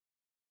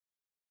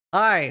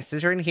Hi,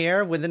 Zizaran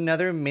here with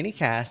another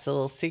minicast, a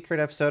little secret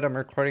episode I'm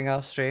recording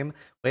off stream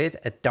with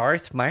a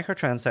Darth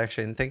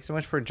microtransaction. Thanks so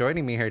much for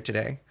joining me here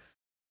today.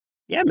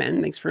 Yeah,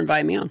 man. Thanks for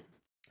inviting me on.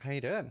 How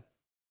you doing?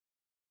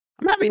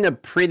 I'm having a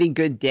pretty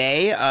good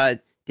day.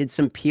 Did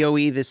some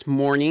PoE this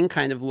morning,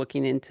 kind of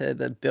looking into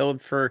the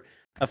build for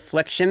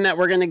Affliction that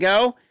we're going to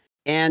go.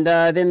 And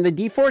then the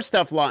D4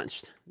 stuff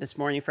launched this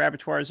morning for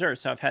Abattoir Reserve.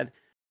 So I've had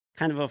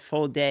kind of a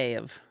full day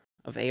of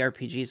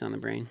ARPGs on the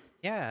brain.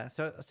 Yeah,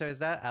 so is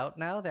that out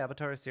now, the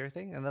Abattoir Seer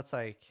thing? And that's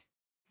like,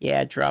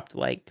 Yeah, it dropped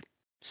like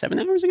 7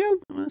 hours ago,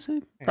 I want to say.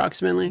 yeah.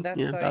 Approximately. And that's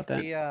Yeah, about like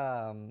that.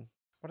 the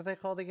what are they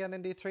called again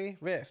in D3?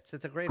 Rifts.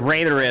 It's a greater rift,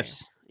 Greater right?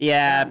 Rifts.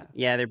 Yeah,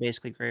 Yeah. they're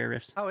basically Greater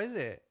Rifts. How is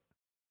it?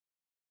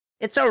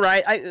 It's all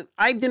right.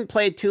 I didn't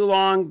play it too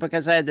long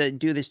because I had to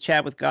do this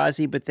chat with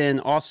Ghazi, but then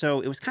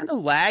also it was kind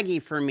of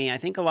laggy for me. I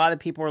think a lot of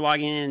people were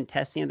logging in and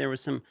testing, and there was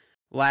some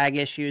lag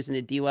issues and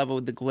the D level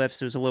with the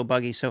glyphs. It was a little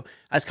buggy, so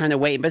I was kind of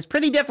waiting. But it's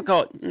pretty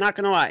difficult. I'm not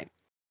gonna lie.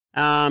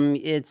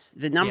 It's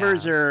the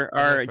numbers Yeah, it looks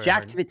are very jacked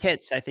hard. to the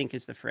tits, I think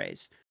is the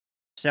phrase.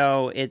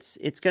 So it's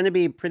going to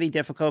be pretty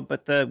difficult,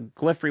 but the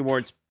glyph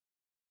reward's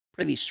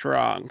pretty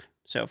strong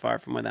so far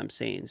from what I'm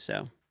seeing.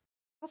 So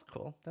That's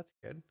cool. That's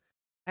good.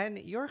 And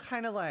you're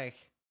kind of like,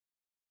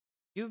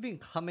 you've been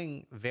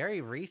coming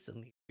very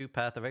recently to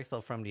Path of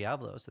Exile from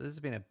Diablo, so this has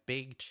been a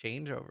big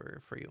changeover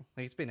for you.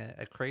 Like, it's been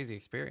a crazy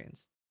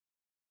experience.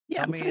 yeah,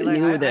 Tell I'm me, kind of like,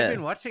 new with I've the.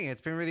 been watching it.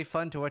 It's been really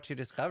fun to watch you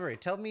discover it.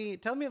 Tell me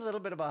a little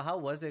bit about how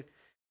was it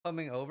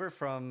coming over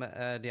from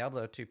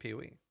Diablo to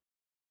PoE.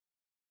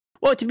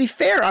 Well, to be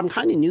fair, I'm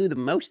kind of new to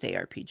most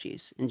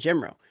ARPGs in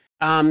general.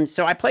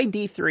 So I played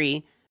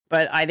D3,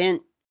 but I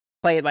didn't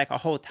play it like a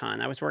whole ton.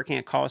 I was working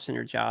a call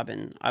center job,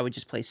 and I would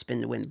just play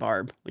Spin to Win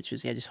Barb, which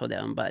was just hold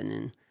down button,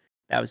 and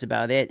that was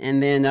about it.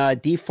 And then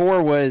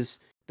D4 was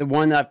the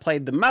one that I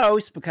played the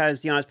most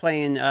because I was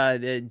playing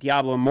the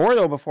Diablo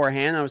Immortal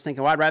beforehand. I was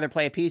thinking, well, I'd rather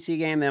play a PC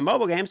game than a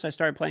mobile game, so I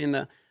started playing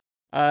the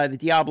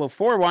Diablo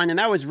 4 one, and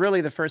that was really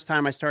the first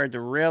time I started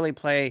to really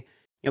play,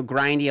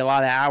 grindy a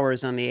lot of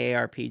hours on the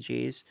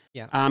ARPGs.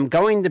 Yeah.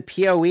 Going to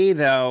PoE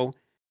though,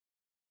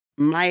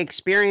 my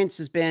experience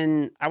has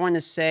been, I want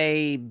to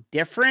say,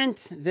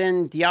 different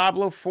than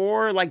Diablo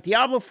 4. Like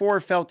Diablo 4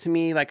 felt to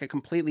me like a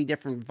completely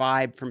different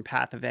vibe from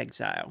Path of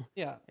Exile,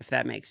 Yeah. if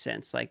that makes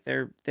sense. Like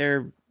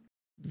they're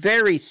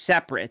very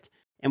separate,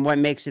 and what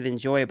makes it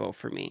enjoyable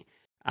for me.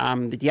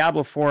 The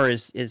Diablo 4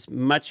 is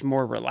much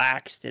more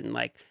relaxed, and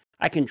like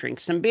I can drink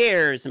some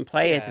beers and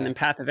play it. And then Yeah.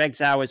 Path of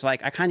Exile is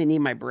like I kind of need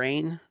my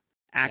brain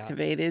Yeah.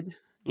 activated,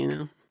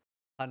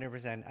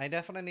 100%. I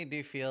definitely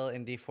do feel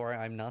in D4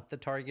 I'm not the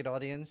target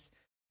audience.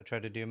 I try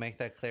to make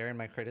that clear in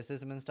my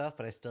criticism and stuff,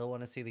 but I still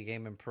want to see the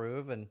game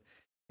improve, and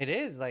it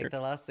is like Sure. the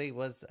last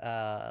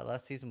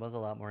season was a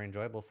lot more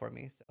enjoyable for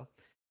me. So at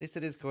least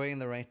it is going in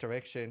the right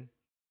direction.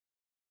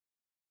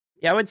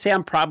 Yeah, I would say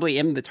I'm probably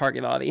in the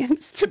target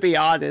audience, to be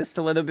honest,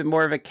 a little bit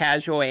more of a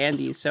casual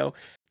Andy. So,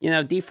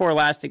 D4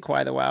 lasted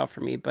quite a while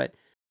for me. But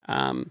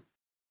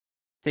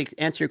to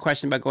answer your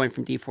question about going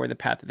from D4 to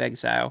Path of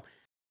Exile,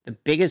 the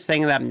biggest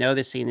thing that I'm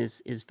noticing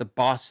is the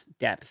boss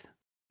depth.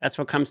 That's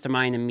what comes to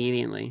mind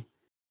immediately,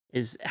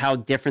 is how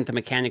different the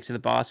mechanics of the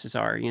bosses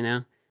are,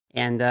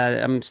 And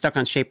I'm stuck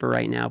on Shaper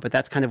right now, but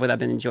that's kind of what I've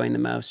been enjoying the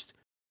most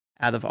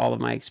out of all of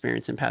my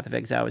experience in Path of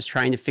Exile, is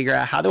trying to figure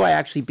out how do I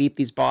actually beat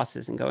these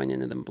bosses, and going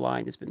into them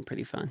blind has been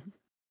pretty fun.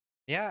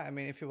 Yeah, I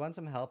mean, if you want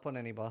some help on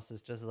any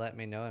bosses, just let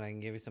me know and I can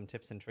give you some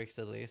tips and tricks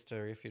at least.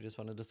 Or if you just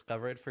want to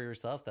discover it for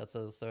yourself, that's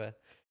also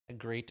a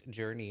great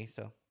journey.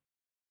 So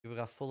you've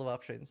got full of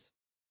options.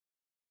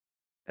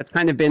 That's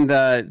kind of been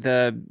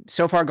the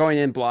so far going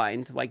in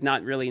blind, like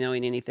not really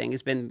knowing anything,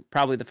 has been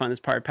probably the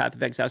funnest part of Path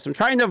of Exile. So I'm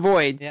trying to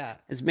avoid Yeah,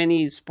 as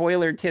many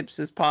spoiler tips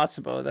as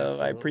possible, though. I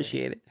absolutely.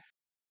 appreciate it.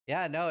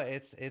 Yeah, no,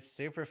 it's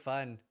super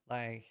fun.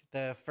 Like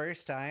the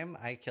first time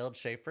I killed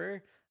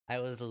Shaper, I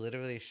was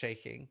literally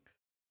shaking.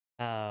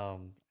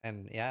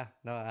 And yeah,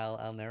 no,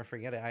 I'll never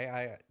forget it.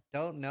 I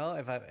don't know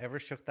if I've ever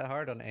shook that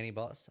hard on any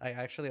boss. I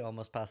actually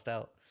almost passed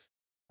out.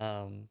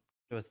 Um,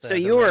 it was So the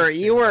you were Rage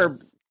you 2 were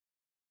boss.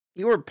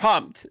 you were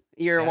pumped.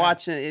 You're Yeah.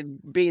 watching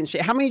it being.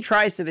 How many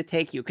tries did it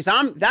take you?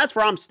 Because that's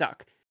where I'm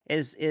stuck.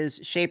 Is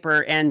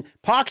Shaper, and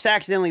Pox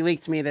accidentally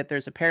leaked to me that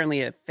there's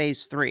apparently a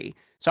phase 3.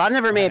 So I've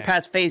never made it Right.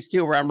 past phase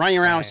 2, where I'm running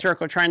around a Right.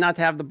 circle trying not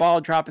to have the ball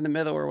drop in the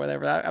middle or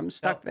whatever. I'm So,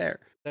 stuck there.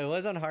 so it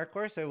was on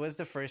hardcore, so it was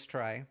the first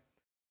try.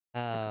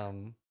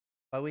 Okay.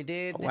 But we Oh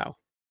did. wow.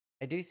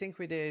 I do think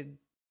we did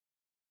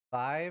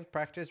 5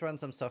 practice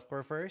runs on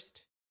softcore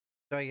first.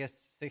 So I guess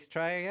 6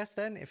 try. I guess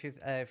then, if you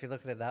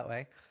look at it that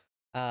way.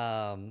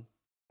 Um,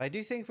 I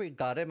do think we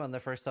got him on the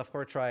first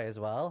softcore try as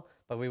well,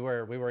 but we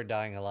were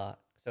dying a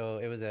lot. So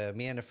it was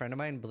me and a friend of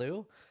mine,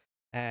 Blue,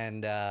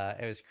 and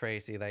it was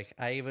crazy. Like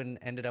I even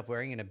ended up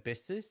wearing an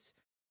abyssus,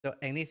 so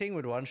anything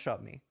would one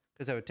shot me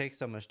because I would take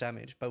so much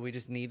damage. But we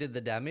just needed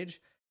the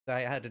damage, so I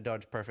had to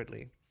dodge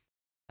perfectly.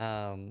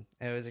 It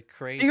was a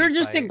crazy You're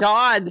just a fight.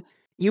 god.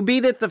 You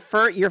beat it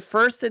your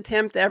first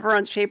attempt ever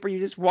on Shaper. You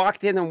just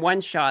walked in and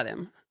one shot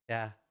him.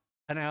 Yeah,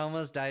 and I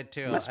almost died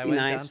too. Must I be went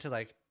down nice. to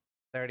like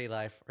 30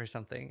 life or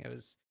something. It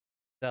was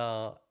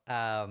so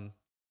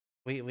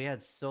we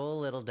had so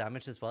little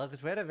damage as well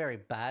because we had a very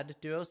bad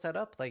duo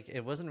setup. Like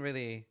it wasn't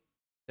really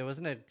there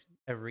wasn't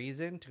a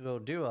reason to go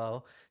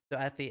duo. So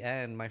at the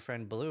end, my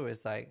friend Blue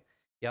is like,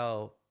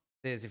 "Yo,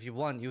 Liz, if you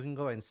want, you can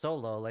go in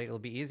solo. Like it'll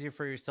be easier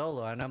for you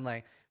solo." And I'm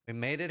like, "We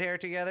made it here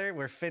together.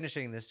 We're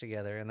finishing this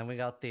together." And then we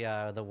got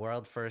the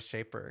world first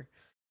shaper.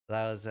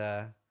 That was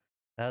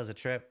a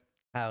trip.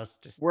 I was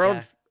just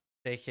World.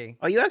 shaking.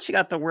 Oh, you actually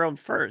got the world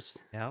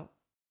first. Yeah.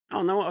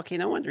 Oh no. Okay,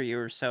 no wonder you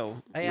were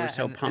so Oh yeah,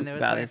 and pumped it was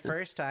about my it.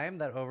 first time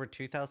that over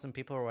 2,000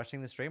 people were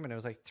watching the stream, and it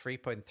was like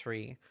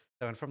 3.3. So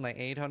I went from like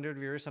 800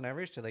 viewers on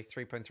average to like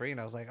 3.3, and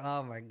I was like,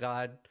 oh my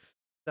god,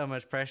 so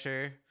much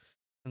pressure.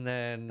 And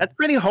then That's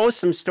pretty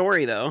wholesome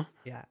story, though.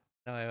 yeah,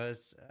 no,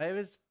 it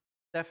was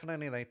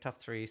definitely like top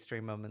 3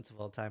 stream moments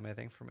of all time, I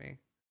think, for me.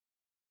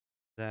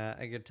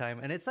 A good time,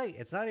 and it's like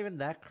it's not even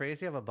that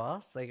crazy of a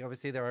boss. Like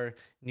obviously there are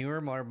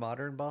newer, more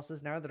modern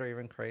bosses now that are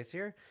even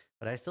crazier,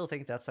 but I still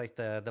think that's like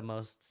the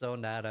most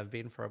zoned out I've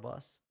been for a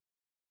boss.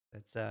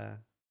 It's a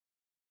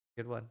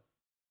good one.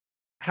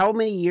 How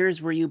many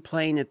years were you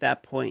playing at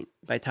that point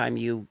by the time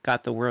you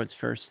got the world's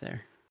first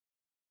there?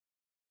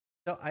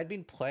 So I'd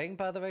been playing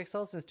Path of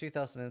Exile since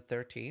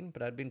 2013,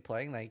 but I'd been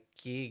playing like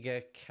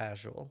giga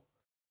casual.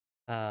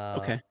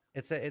 Okay.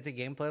 It's a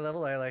gameplay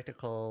level I like to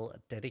call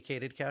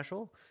dedicated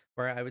casual,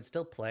 where I would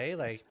still play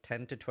like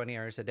 10 to 20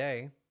 hours a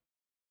day.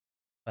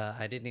 But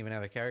I didn't even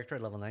have a character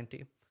at level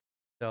 90.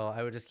 So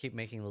I would just keep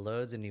making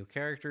loads of new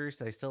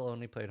characters. I still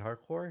only played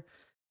hardcore,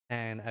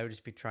 and I would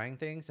just be trying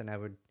things, and I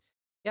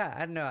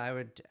don't know, I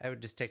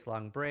would just take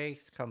long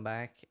breaks, come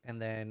back,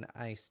 and then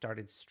I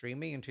started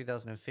streaming in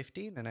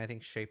 2015, and I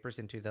think Shapers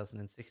in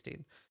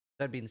 2016.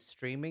 So I'd been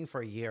streaming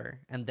for a year,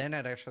 and then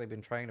I'd actually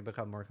been trying to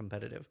become more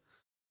competitive.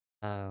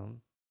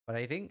 But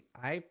I think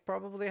I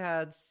probably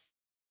had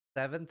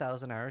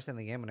 7,000 hours in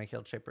the game when I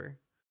killed Shaper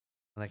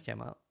when that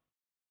came out.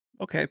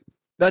 Okay.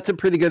 That's a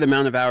pretty good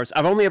amount of hours.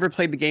 I've only ever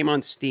played the game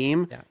on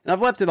Steam, Yeah. and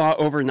I've left it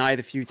overnight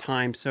a few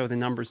times, so the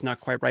number's not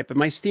quite right. But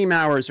my Steam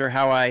hours are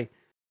how I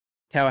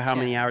tell how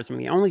many Yeah. hours I'm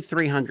getting. Only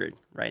 300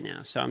 right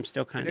now, so I'm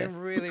still You're kind of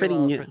doing really pretty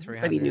well new, for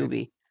pretty 300.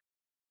 newbie.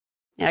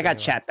 Yeah, I got Really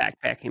well. chat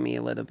backpacking me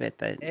a little bit.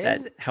 It That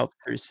is helped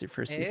through the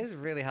first It season. is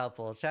really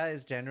helpful. Chat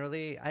is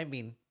generally, I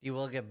mean, you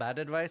will get bad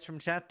advice from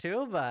chat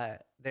too,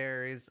 but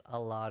there is a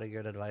lot of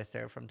good advice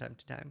there from time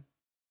to time.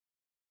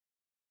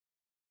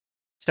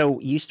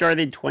 So you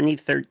started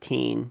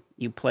 2013.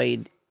 You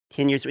played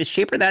 10 years. Is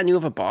Shaper that new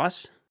of a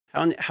boss?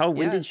 When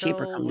Yeah, did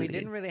Shaper so come to we the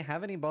didn't game? really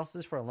have any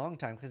bosses for a long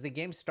time because the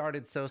game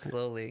started so Okay.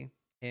 slowly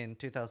in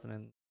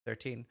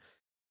 2013.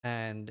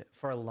 And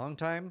for a long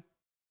time,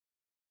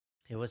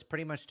 it was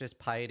pretty much just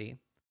piety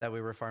that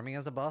we were farming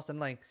as a boss. And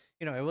like,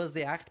 it was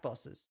the act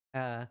bosses.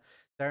 So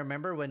I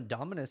remember when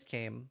Dominus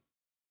came,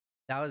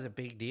 that was a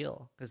big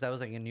deal because that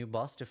was like a new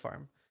boss to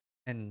farm.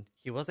 And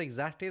he was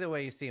exactly the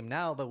way you see him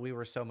now, but we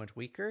were so much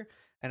weaker.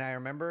 And I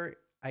remember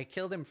I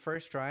killed him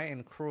first try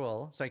in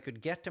Cruel, so I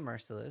could get to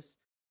Merciless.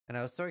 And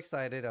I was so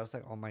excited. I was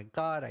like, oh my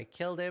god, I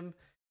killed him.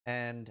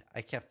 And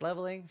I kept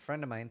leveling.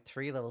 Friend of mine,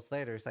 3 levels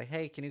later, is like,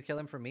 hey, can you kill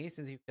him for me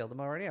since you killed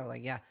him already? I was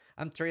like, yeah,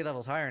 I'm 3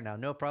 levels higher now.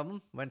 No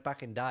problem. Went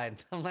back and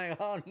died. I'm like,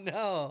 oh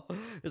no.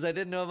 Because I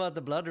didn't know about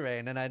the Blood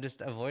Rain and I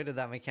just avoided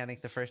that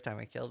mechanic the first time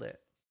I killed it.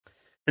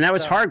 And that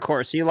was So,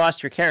 hardcore, so you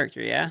lost your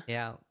character, yeah?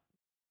 yeah. Oh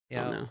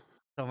Yeah. no.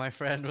 So my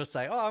friend was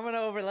like, "Oh, I'm gonna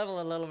overlevel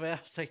a little bit."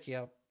 I was like,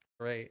 "Yep,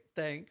 great,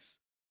 thanks."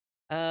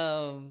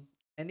 And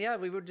yeah,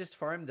 we would just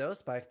farm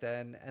those back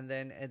then, and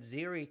then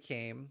Adziri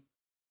came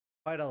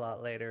quite a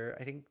lot later.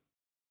 I think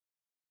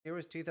it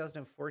was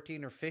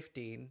 2014 or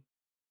 15,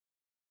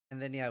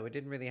 and then yeah, we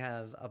didn't really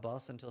have a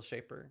boss until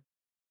Shaper.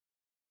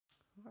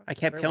 I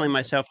kept Very killing one shot.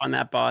 myself on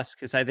that boss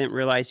because I didn't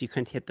realize you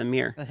couldn't hit the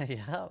mirror.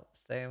 Yeah,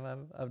 same.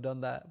 I've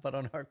done that, but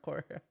on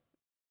hardcore.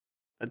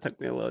 That took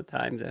me a little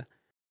time to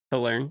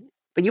learn.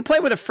 But you play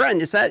with a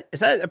friend. Is that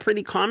a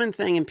pretty common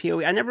thing in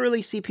PoE? I never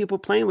really see people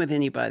playing with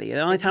anybody. The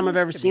only It time I've used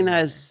ever to be seen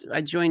that more. is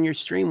I joined your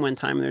stream one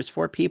time and there's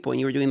 4 people and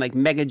you were doing like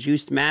mega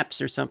juiced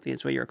maps or something.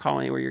 That's what you were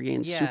calling it, where you're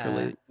getting super Yeah.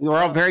 loot. You were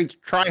all Well, very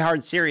try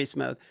hard serious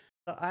mode.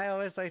 so I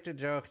always like to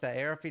joke that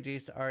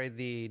ARPGs are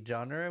the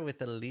genre with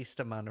the least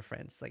amount of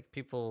friends. Like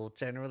people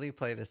generally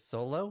play this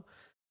solo.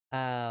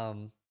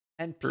 Um,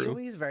 and True. PoE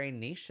is very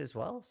niche as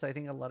well. So I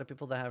think a lot of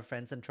people that have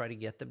friends and try to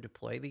get them to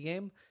play the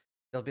game,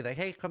 they'll be like,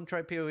 "Hey, come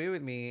try PoE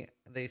with me."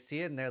 They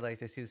see it and they're like,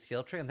 they see the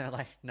skill tree and they're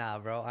like, "Nah,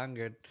 bro, I'm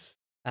good."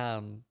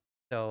 Um,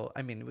 so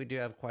I mean, we do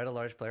have quite a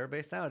large player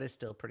base now. It is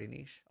still pretty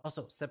niche.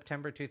 Also,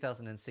 September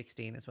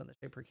 2016 is when the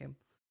Shaper came.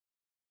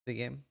 The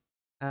game.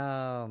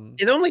 Um,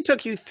 It only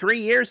took you 3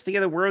 years to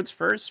get a world's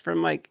first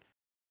from like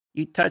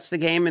you touched the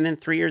game and then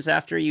 3 years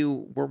after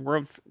you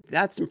were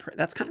that's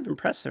kind of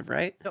impressive,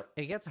 right? So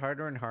it gets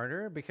harder and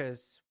harder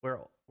because we're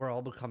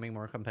all becoming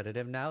more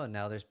competitive now, and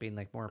now there's been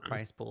like more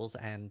prize pools,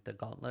 and the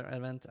Gauntlet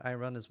event I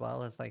run as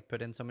well has like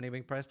put in so many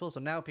big prize pools.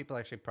 So now people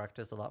actually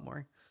practice a lot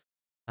more.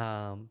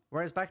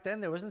 Whereas back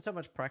then there wasn't so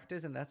much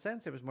practice in that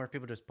sense; it was more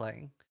people just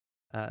playing.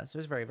 So it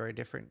was very very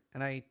different,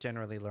 and I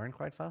generally learn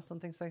quite fast on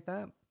things like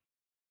that.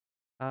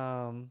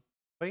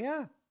 But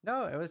yeah,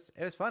 no, it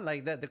was fun.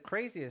 Like the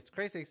craziest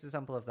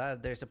example of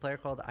that. There's a player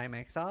called I'm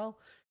Exile,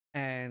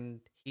 and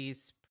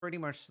he's pretty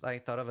much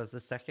like thought of as the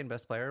second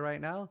best player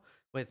right now,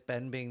 with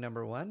Ben being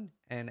number one.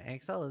 And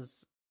Exile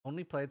is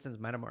only played since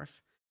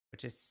Metamorph,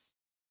 which is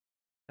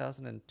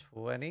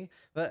 2020.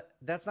 But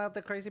that's not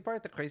the crazy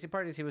part. The crazy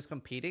part is he was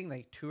competing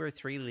like 2 or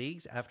 3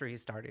 leagues after he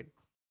started,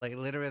 like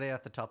literally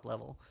at the top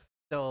level.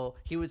 So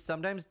he would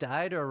sometimes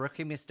die to a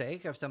rookie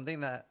mistake of something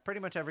that pretty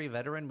much every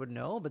veteran would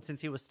know. But since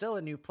he was still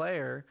a new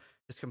player,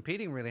 just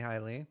competing really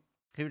highly,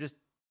 he would just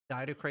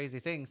die to crazy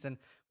things. And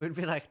we'd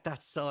be like,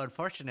 that's so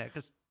unfortunate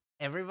because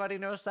everybody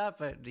knows that,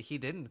 but he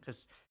didn't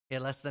because he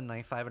had less than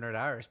like 500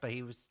 hours. But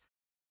he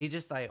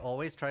just like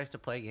always tries to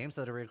play games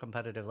at a really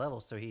competitive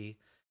level. So he's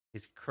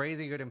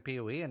crazy good in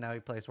PoE, and now he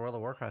plays World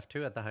of Warcraft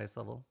 2 at the highest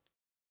level.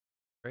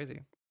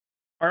 Crazy.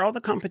 Are all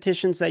the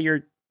competitions that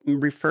you're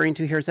referring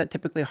to here, is that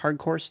typically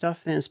hardcore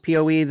stuff? And is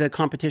PoE the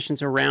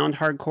competitions around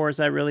hardcore? Is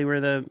that really where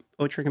the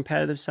ultra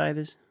competitive side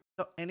is?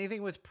 So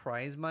anything with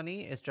prize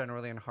money is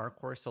generally in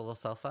hardcore solo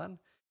self-found,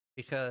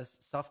 because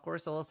softcore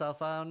solo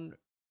self-found,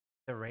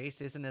 the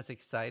race isn't as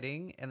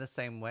exciting in the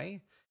same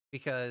way,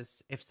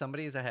 because if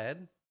somebody's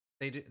ahead,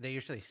 they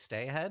usually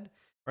stay ahead.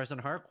 Whereas in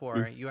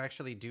hardcore, you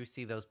actually do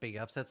see those big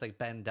upsets, like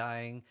Ben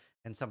dying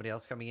and somebody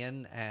else coming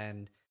in.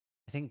 And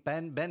I think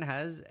Ben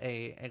has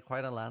a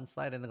quite a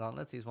landslide in the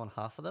gauntlets. He's won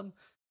half of them.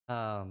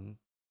 And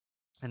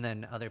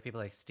then other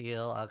people like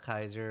Steel,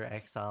 Kaiser,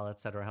 Exile,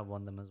 etc. have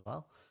won them as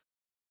well.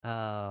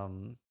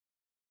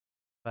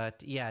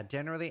 But yeah,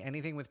 generally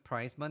anything with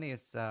prize money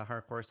is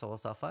hardcore solo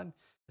self-fund.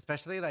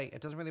 Especially like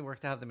it doesn't really work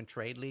to have them in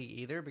trade league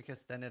either,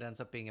 because then it ends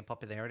up being a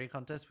popularity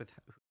contest with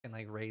who can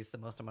like raise the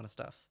most amount of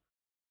stuff.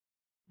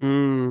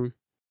 Mm.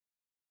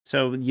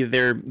 So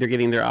they're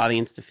getting their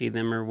audience to feed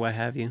them or what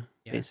have you,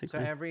 Yeah. basically.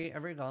 So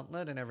every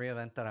gauntlet and every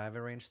event that I've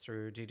arranged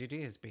through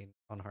GGG has been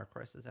on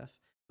hardcore SSF.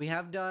 We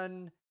have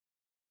done.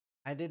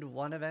 I did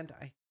one event.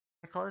 I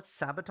call it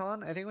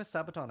Sabaton. I think it was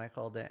Sabaton. I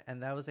called it,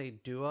 and that was a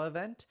duo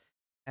event,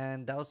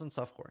 and that was on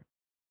softcore.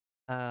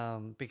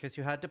 Because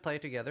you had to play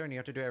together and you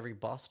have to do every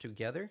boss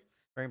together.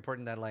 Very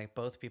important that like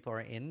both people are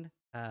in.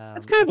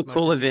 That's kind of a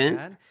cool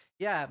event.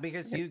 Yeah,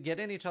 because you get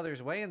in each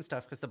other's way and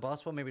stuff. Because the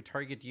boss will maybe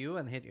target you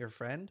and hit your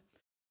friend.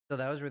 So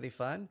that was really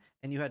fun.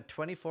 And you had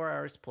 24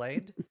 hours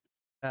played,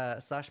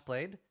 slash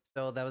played.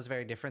 So that was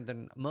very different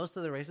than most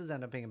of the races.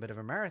 End up being a bit of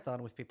a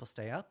marathon with people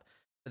stay up.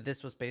 But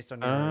this was based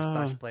on your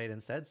slash played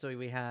instead. So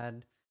we had,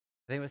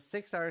 I think it was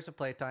 6 hours of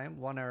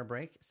playtime, 1 hour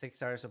break,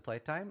 6 hours of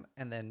playtime,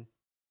 and then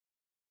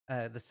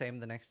the same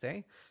the next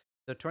day.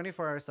 So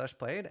 24 hours slash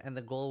played, and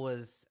the goal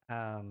was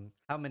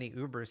how many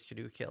Ubers could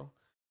you kill?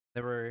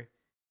 There were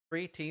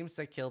 3 teams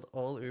that killed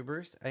all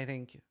Ubers. I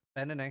think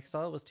Ben and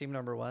Exile was team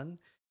number 1.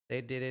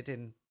 They did it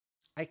in,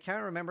 I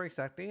can't remember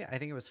exactly. I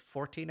think it was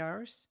 14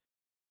 hours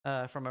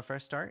from a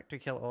first start to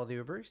kill all the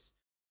Ubers.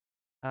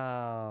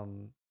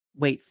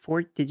 Wait,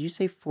 did you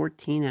say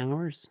 14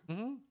 hours?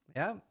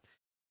 Yeah.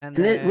 And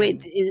then,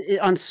 wait,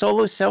 on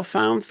solo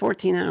self-found,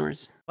 14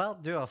 hours? Well,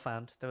 duo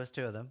found. There was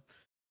 2 of them.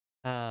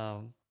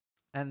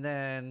 And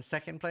then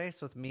second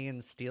place with me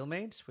and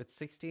Steelmate with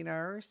 16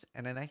 hours.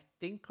 And then I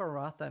think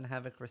Karatha and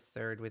Havoc were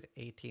third with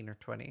 18 or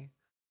 20.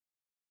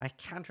 I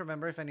can't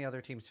remember if any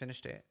other teams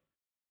finished it.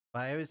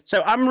 But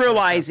so I'm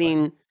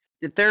realizing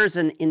that there's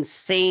an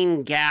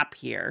insane gap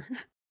here,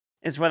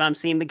 is what I'm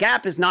seeing. The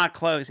gap is not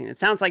closing. It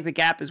sounds like the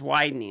gap is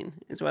widening,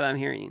 is what I'm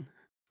hearing.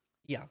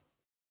 Yeah.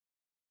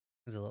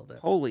 It's a little bit.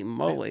 Holy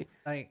moly.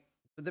 Like,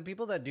 the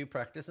people that do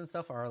practice and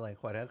stuff are like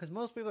quite out, because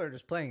most people are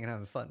just playing and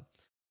having fun.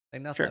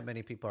 Like, not that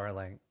many people are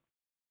like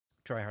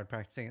try hard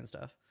practicing and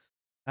stuff.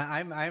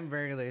 I'm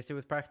very lazy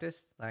with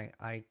practice. Like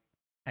I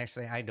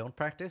don't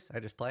practice. I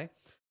just play.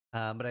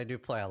 But I do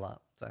play a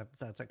lot. So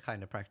that's a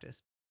kind of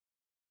practice.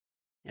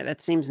 Yeah,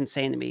 that seems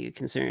insane to me,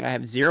 considering I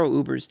have 0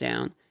 Ubers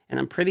down, and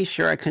I'm pretty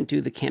sure I couldn't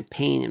do the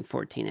campaign in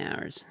 14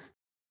 hours.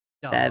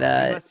 No,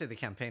 you must do the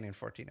campaign in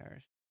 14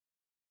 hours.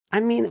 I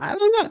mean, I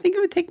don't know. I think it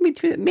would take me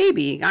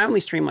maybe. I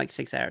only stream like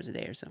 6 hours a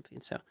day or something.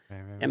 So,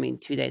 I mean,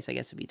 2 days, I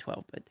guess it'd be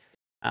 12. But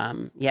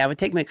yeah, it would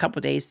take me a couple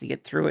days to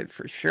get through it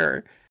for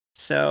sure.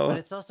 So, but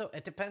it's also,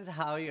 it depends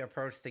how you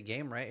approach the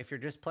game, right? If you're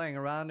just playing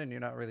around and you're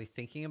not really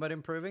thinking about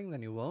improving,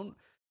 then you won't.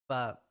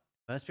 But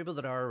most people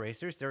that are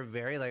racers, they're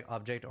very like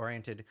object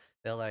oriented.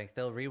 They'll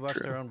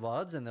rewatch their own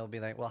VODs and they'll be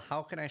like, well,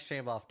 how can I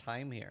shave off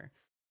time here?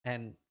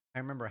 And I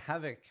remember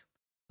Havoc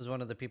was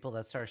one of the people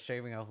that started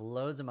shaving off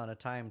loads amount of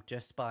time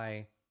just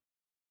by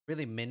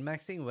really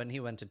min-maxing when he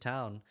went to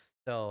town.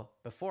 So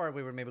before,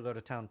 we would maybe go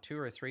to town 2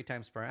 or 3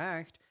 times per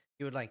act.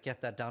 He would like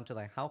get that down to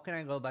like, how can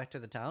I go back to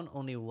the town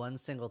only one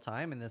single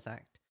time in this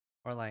act,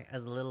 or like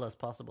as little as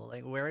possible?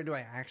 Like, where do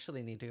I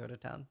actually need to go to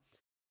town?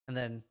 And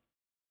then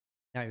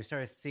now you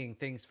start seeing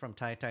things from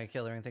Tai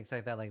Killer and things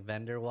like that, like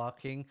vendor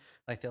walking.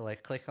 Like they'll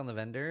like click on the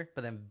vendor,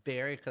 but then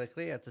very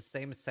quickly at the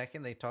same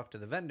second they talk to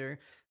the vendor,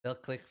 they'll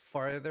click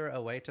farther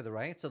away to the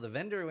right. So the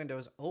vendor window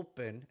is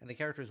open and the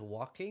character is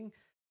walking.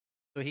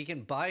 So he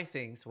can buy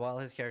things while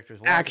his character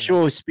is walking.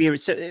 Actual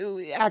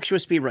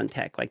speed run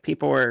tech, like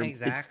people are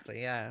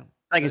exactly, yeah.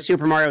 Like a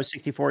Super Mario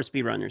 64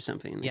 speedrun or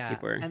something. Like Yeah,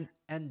 people are...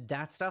 and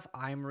that stuff,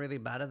 I'm really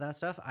bad at that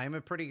stuff. I'm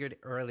a pretty good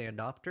early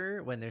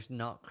adopter when there's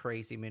not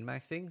crazy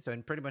min-maxing. So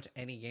in pretty much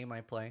any game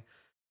I play,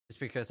 just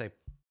because I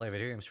play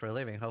video games for a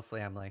living,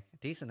 hopefully I'm like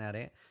decent at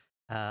it.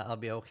 I'll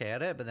be okay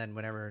at it. But then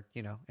whenever,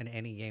 you know, in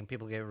any game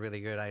people get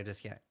really good, I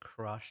just get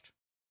crushed.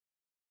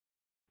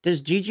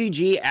 Does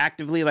GGG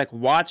actively like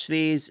watch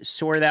these,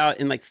 sort out,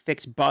 and like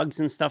fix bugs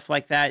and stuff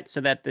like that,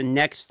 so that the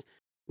next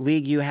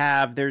league you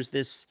have, there's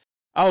this,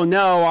 oh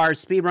no, our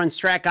speedrun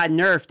strat got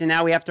nerfed and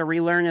now we have to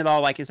relearn it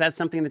all? Like, is that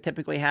something that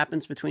typically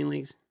happens between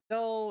leagues?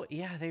 So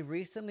yeah, they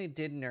recently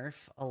did nerf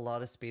a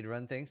lot of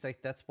speedrun things.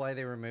 Like that's why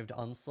they removed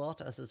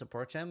Onslaught as a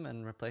support gem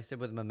and replaced it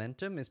with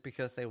Momentum, is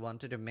because they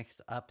wanted to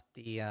mix up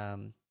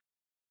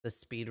the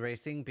speed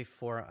racing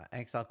before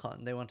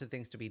ExileCon. They wanted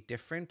things to be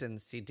different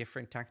and see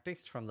different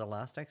tactics from the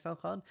last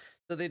ExileCon.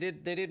 So they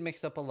did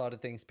mix up a lot of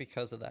things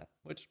because of that,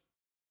 which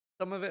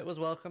some of it was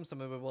welcome,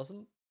 some of it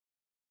wasn't.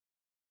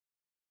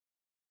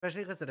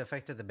 Especially because it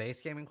affected the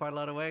base game in quite a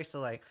lot of ways. So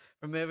like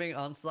removing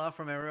Onslaught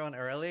from everyone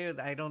early,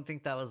 I don't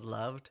think that was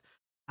loved.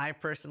 I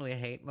personally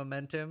hate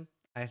Momentum.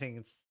 I think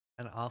it's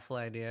an awful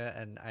idea,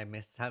 and I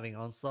miss having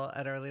Onslaught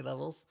at early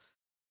levels.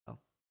 Oh.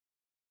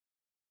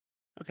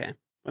 Okay,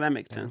 well that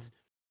makes sense.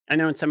 I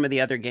know in some of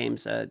the other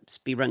games,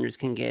 speedrunners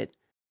can get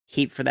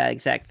heat for that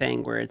exact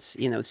thing, where it's,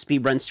 you know,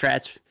 speedrun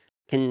strats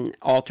can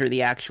alter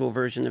the actual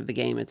version of the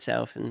game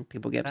itself, and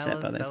people get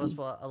upset by that. That was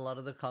what a lot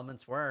of the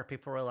comments were.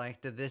 People were like,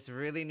 did this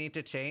really need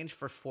to change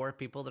for 4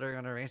 people that are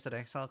going to race at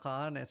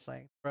ExileCon? It's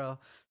like, bro.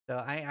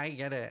 So I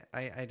get it.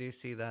 I do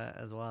see that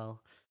as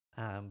well.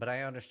 But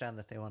I understand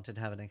that they wanted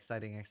to have an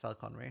exciting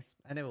ExileCon race.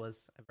 And it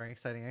was a very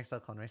exciting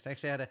ExileCon race. I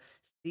actually had a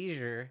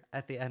seizure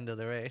at the end of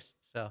the race.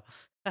 So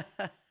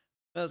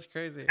that was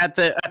crazy. At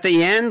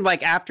the end,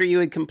 like after you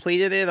had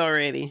completed it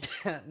already?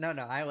 No,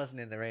 I wasn't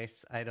in the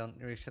race. I don't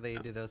usually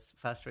do those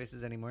fast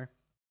races anymore.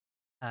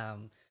 But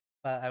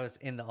I was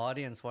in the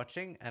audience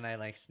watching, and I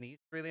like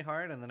sneezed really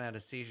hard, and then I had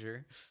a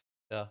seizure.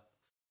 So,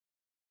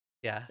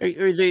 yeah.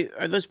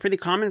 Are those pretty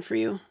common for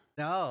you?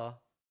 No,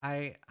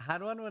 I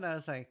had one when I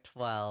was like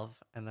 12,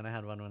 and then I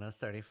had one when I was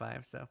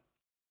 35. So.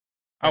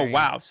 Oh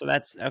wow, so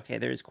that's okay.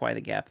 There's quite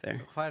a gap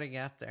there. Quite a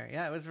gap there.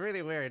 Yeah, it was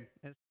really weird.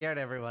 It scared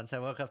everyone. So I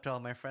woke up to all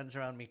my friends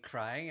around me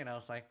crying, and I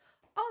was like,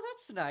 "Oh,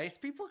 that's nice.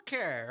 People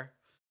care."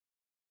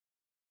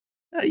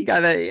 You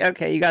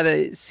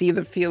gotta see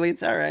the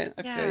feelings. All right,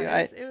 I feel you.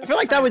 I feel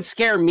like that would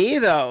scare me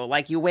though.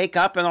 Like you wake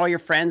up and all your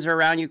friends are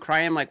around you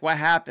crying. Like what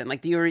happened?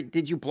 Like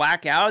did you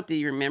black out? Do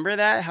you remember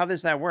that? How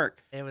does that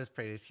work? It was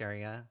pretty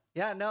scary.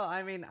 Yeah. No,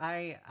 I mean,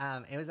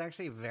 it was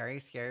actually very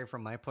scary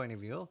from my point of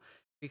view,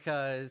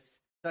 because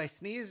so I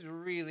sneezed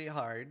really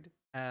hard,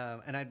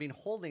 and I'd been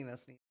holding that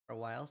sneeze for a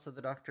while. So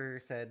the doctor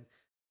said,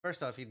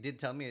 first off, he did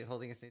tell me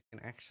holding a sneeze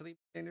can actually be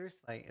dangerous.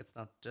 Like it's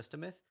not just a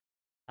myth.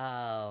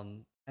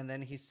 And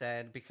then he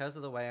said, because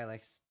of the way I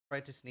like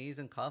tried to sneeze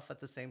and cough at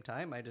the same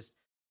time, I just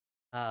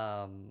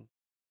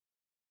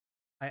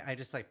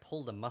just like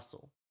pulled a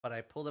muscle, but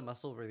I pulled a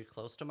muscle really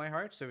close to my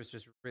heart, so it was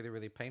just really,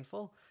 really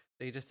painful.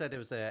 So he just said it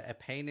was a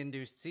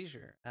pain-induced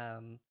seizure.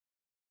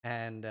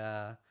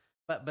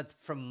 But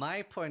from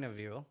my point of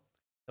view,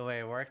 the way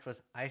it worked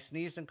was I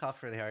sneezed and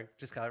coughed really hard,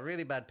 just got a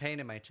really bad pain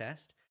in my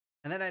chest,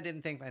 and then I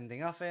didn't think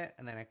anything of it,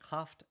 and then I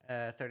coughed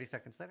 30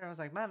 seconds later. I was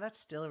like, man, that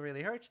still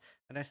really hurts.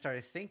 And I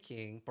started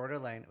thinking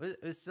borderline.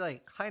 It was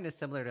like kind of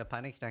similar to a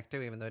panic attack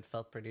too, even though it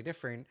felt pretty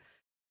different.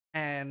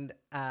 And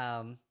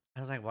I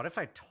was like, what if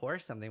I tore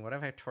something? What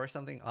if I tore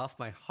something off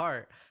my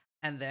heart?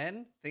 And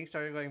then things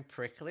started going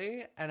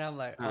prickly, and I'm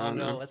like, oh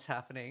no, what's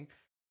happening?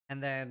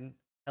 And then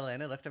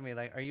Elena looked at me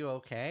like, are you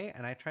okay?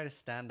 And I try to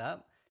stand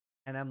up,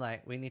 and I'm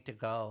like, we need to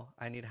go.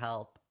 I need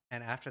help.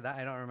 And after that,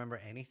 I don't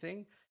remember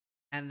anything.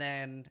 And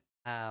then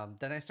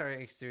I started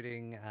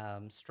exuding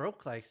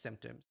stroke-like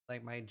symptoms.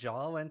 Like my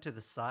jaw went to the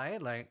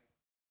side, like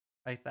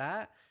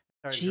that.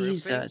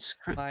 Jesus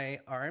Christ. My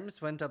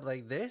arms went up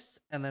like this,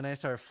 and then I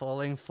started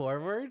falling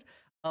forward.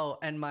 Oh,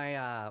 and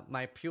my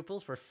my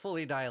pupils were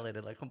fully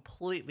dilated, like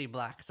completely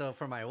black. So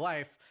for my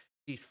wife,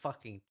 she's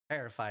fucking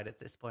terrified at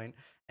this point,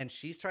 and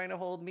she's trying to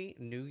hold me.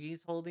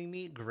 Noogie's holding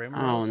me.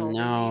 Grimroll's holding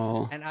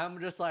me, and I'm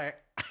just like,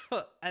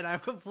 and I'm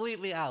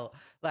completely out.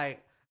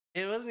 Like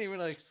it wasn't even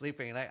like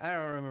sleeping. Like I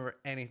don't remember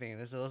anything.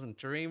 This wasn't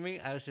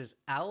dreaming. I was just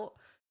out.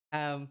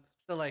 So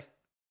like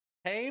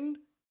pain,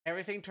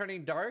 everything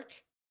turning dark,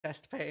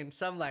 chest pain.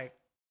 So I'm like,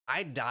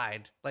 I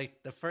died.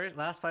 Like the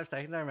last 5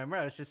 seconds I remember,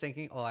 I was just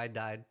thinking, oh, I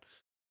died.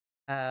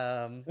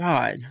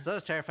 God. So it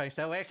was terrifying.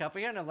 So I wake up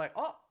again, I'm like,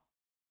 oh,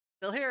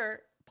 still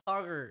here.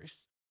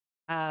 Poggers.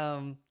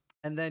 And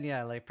then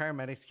yeah, like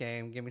paramedics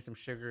came, give me some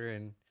sugar,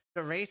 and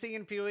the racing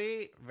in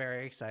PoE,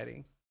 very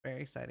exciting.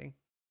 Very exciting.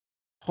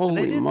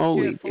 Holy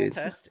moly, do a full dude.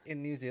 test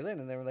in New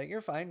Zealand, and they were like,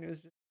 you're fine. It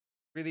was just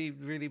really,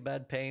 really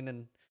bad pain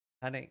and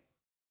panic.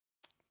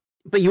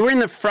 But you were in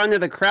the front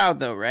of the crowd,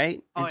 though,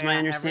 right? Oh, my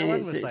understanding.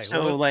 Everyone was like,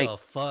 so, what the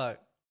fuck?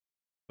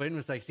 Quinn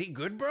was like, is he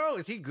good, bro?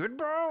 Is he good,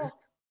 bro?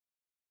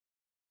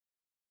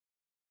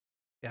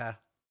 Yeah.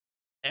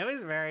 It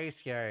was very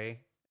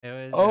scary. It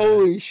was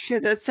Holy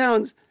shit, that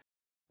sounds.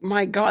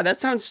 My God, that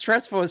sounds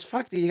stressful as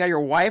fuck, dude. You got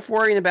your wife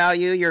worrying about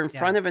you. You're in yeah,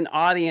 front of an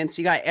audience.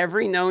 You got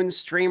every known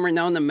streamer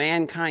known to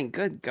mankind.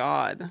 Good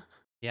God,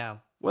 yeah.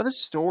 what a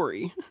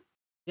story.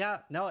 Yeah,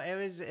 no,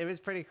 it was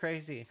pretty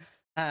crazy.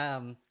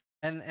 Um,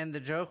 and the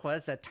joke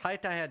was that Tai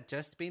Tai had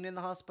just been in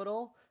the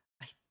hospital.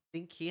 I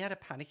think he had a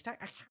panic attack.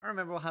 I can't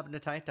remember what happened to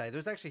Tai Tai.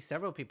 There's actually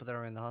several people that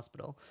were in the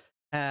hospital.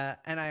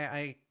 And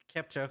I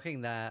kept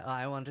joking that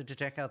I wanted to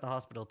check out the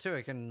hospital too.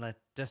 I can let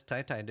just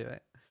Tai Tai do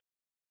it.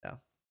 So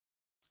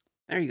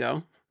There you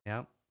go.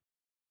 yeah,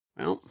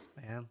 Well,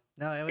 man.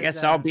 No, it I was.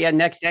 guess I'll be at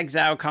next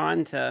Exile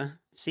Con to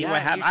see what Yeah,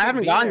 you happens. I should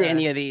haven't be gone to there.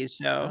 any of these,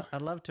 so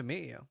I'd love to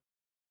meet you.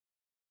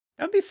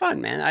 that'd be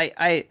fun, man.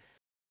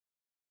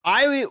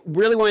 I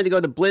really wanted to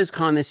go to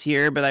BlizzCon this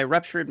year, but I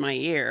ruptured my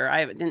ear.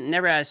 I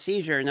never had a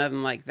seizure or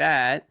nothing like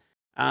that.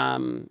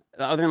 Other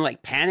than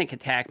like panic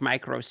attack,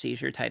 micro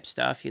seizure type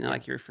stuff, Yeah.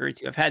 like you referred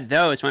to. I've had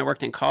those when I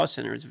worked in call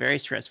center. It was a very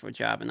stressful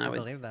job, and I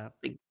believe that.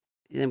 it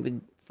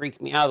would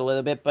freak me out a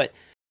little bit. But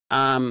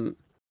other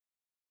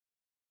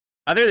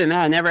than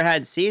that, I never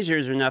had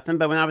seizures or nothing.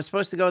 But when I was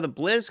supposed to go to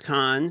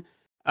BlizzCon,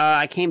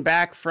 I came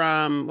back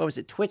from what was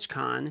it,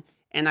 TwitchCon,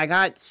 and I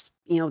got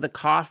the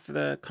cough,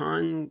 the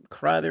con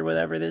crud or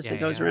whatever it is that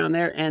goes around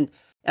there, and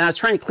I was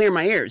trying to clear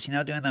my ears,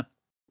 doing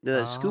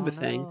the scuba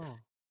thing,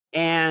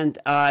 and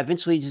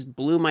eventually just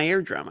blew my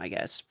eardrum, I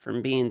guess,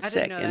 from being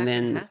sick, didn't know and that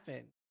then could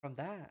happen from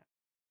that.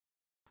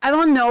 I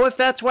don't know if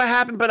that's what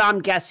happened, but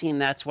I'm guessing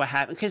that's what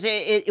happened because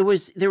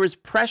there was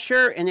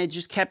pressure and it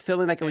just kept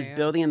feeling like it was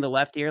building in the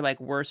left ear, like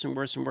worse and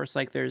worse and worse.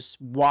 Like there's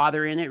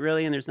water in it,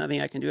 really, and there's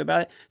nothing I can do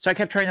about it. So I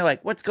kept trying to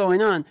what's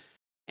going on,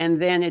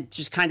 and then it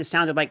just kind of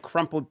sounded like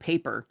crumpled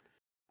paper,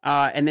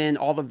 and then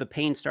all of the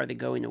pain started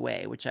going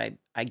away, which I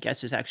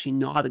guess is actually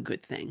not a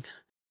good thing.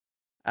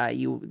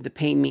 The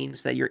pain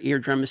means that your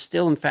eardrum is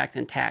still in fact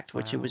intact,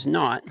 which it was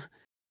not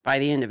by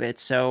the end of it.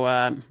 So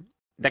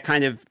that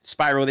kind of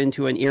spiraled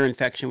into an ear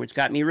infection, which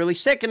got me really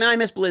sick, and then I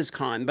missed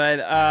BlizzCon. But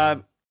yeah,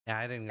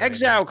 I didn't go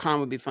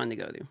ExileCon would be fun to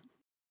go to.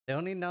 The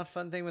only not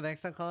fun thing with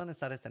ExileCon is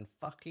that it's in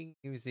fucking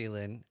New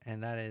Zealand,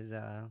 and that is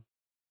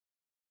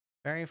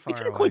very far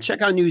away. Cool.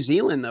 Check out New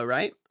Zealand, though,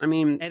 right? I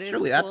mean,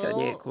 surely that's cool, got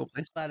to be a cool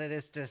place. But it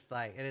is just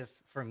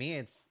for me,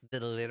 it's the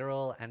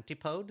literal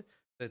antipode.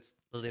 So it's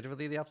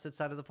literally the opposite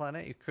side of the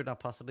planet. You could not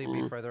possibly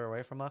be further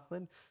away from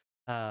Auckland.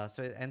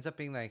 So it ends up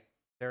being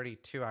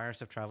 32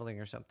 hours of traveling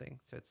or something.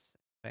 So it's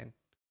fine.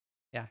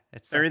 Yeah,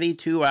 it's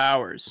 32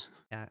 hours.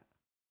 Yeah,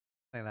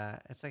 like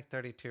that. It's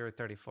 32 or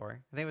 34.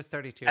 I think it was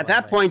 32. At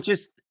that point,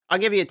 I'll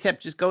give you a tip.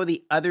 Just go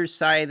the other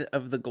side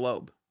of the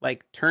globe.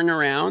 Turn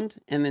around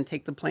and then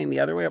take the plane the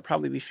other way. It'll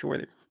probably be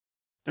shorter.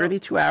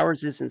 32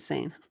 hours is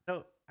insane.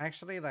 So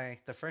actually,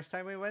 the first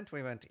time we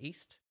went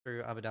east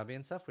through Abu Dhabi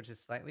and stuff, which is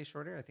slightly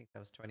shorter. I think that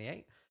was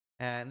 28.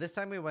 And this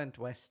time we went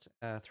west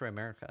through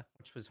America,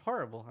 which was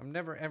horrible. I'm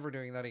never ever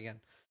doing that again.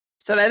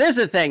 So that is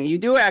a thing. You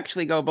do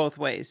actually go both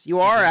ways. You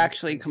are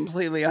actually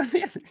completely on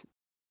the other.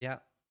 Yeah,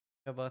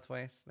 go both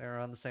ways. They're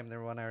on the same.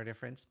 They're 1 hour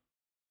difference.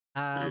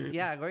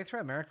 Yeah, going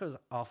through America was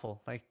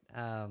awful. What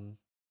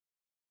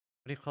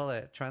do you call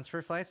it?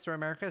 Transfer flights through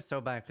America is so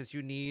bad because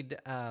you need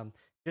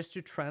just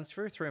to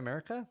transfer through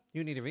America,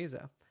 you need a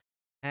visa,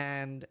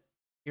 and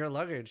your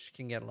luggage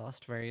can get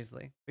lost very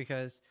easily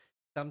because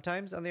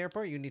sometimes on the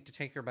airport you need to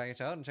take your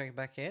baggage out and check it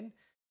back in,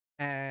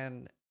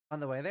 and on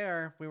the way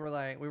there, we were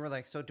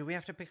like, so do we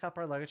have to pick up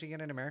our luggage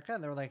again in America?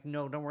 And they were like,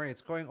 no, don't worry,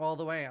 it's going all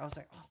the way. I was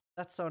like, oh,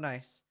 that's so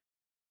nice.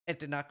 It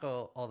did not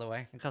go all the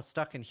way. It got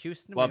stuck in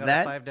Houston. We got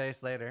it 5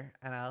 days later,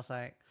 and I was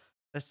like,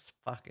 this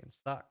fucking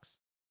sucks.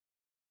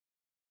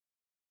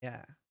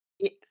 Yeah.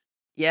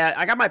 Yeah,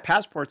 I got my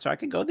passport, so I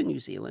could go to New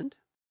Zealand.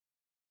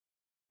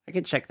 I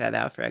could check that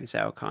out for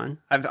ExileCon.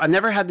 I've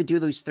never had to do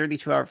those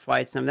 32-hour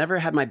flights, and I've never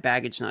had my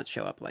baggage not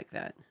show up like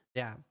that.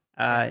 Yeah.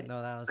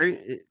 No, that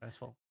was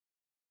stressful.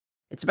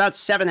 It's about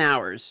 7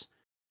 hours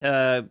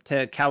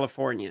to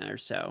California or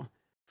so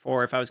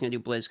for if I was going to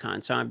do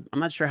BlizzCon. So I'm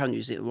not sure how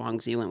long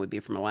Zealand would be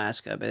from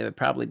Alaska, but it would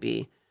probably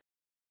be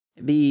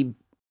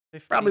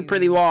probably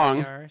pretty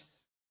long. 20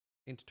 hours,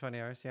 15 to 20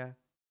 hours, yeah.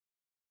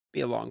 Be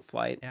a long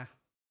flight. Yeah,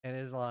 it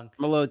is long.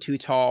 I'm a little too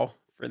tall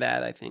for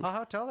that, I think. Oh,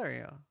 how tall are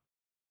you?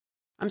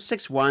 I'm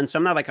 6'1", so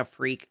I'm not like a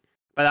freak,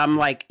 but I'm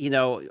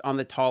on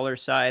the taller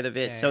side of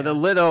it. Yeah, so the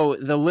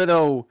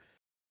little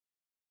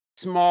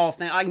small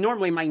thing,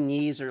 normally my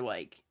knees are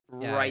right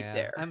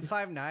there. I'm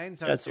 5'9",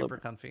 so I'm super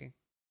comfy.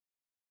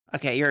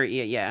 Okay, you're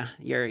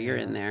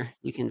in there.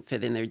 You can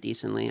fit in there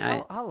decently.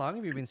 How long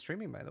have you been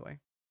streaming, by the way?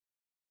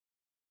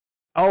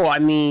 Oh, I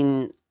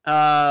mean,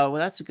 well,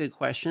 that's a good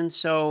question.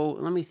 So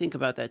let me think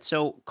about that.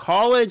 So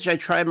college, I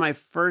tried my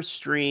first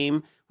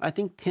stream, I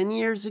think 10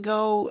 years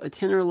ago,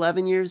 10 or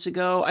 11 years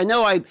ago. I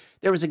know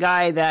there was a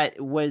guy that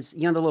was,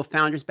 the little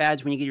founder's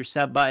badge when you get your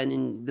sub button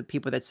and the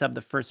people that sub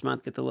the first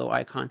month get the little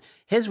icon.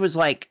 His was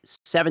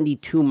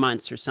 72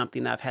 months or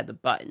something that I've had the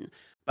button.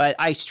 But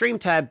I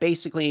streamed to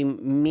basically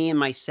me and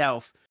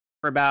myself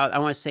for about, I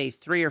want to say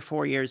 3 or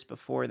 4 years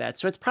before that.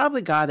 So it's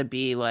probably got to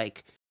be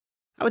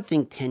I would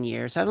think 10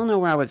 years. I don't know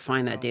where I would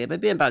find that Oh, data, but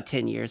it'd been about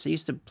 10 years. I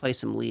used to play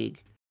some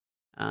League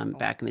oh,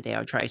 back in the day. I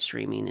would try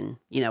streaming,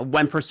 and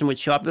one person would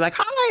show up, and be like,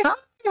 "Hi, hi,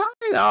 hi!"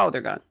 Oh,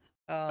 they're gone.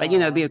 But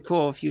it'd be oh. a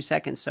cool few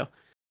seconds. So,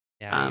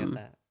 Yeah, I get um,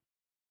 that.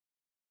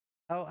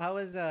 How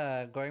is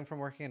going from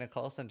working in a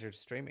call center to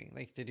streaming?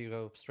 Like, did you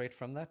go straight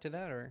from that to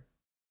that, or?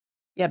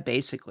 yeah,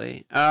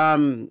 basically.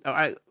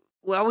 I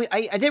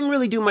didn't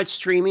really do much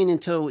streaming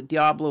until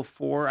Diablo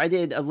 4. I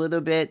did a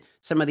little bit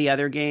some of the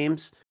other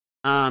games.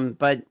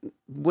 But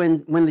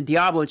when the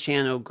Diablo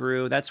channel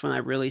grew, that's when I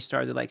really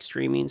started like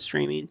streaming.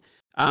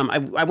 I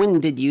went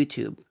and did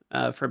YouTube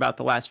for about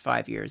the last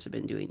 5 years. I've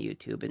been doing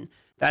YouTube, and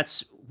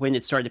that's when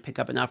it started to pick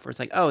up enough where it's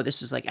like, oh,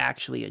 this is like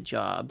actually a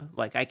job.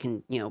 Like I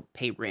can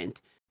pay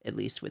rent at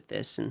least with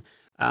this. And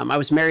I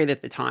was married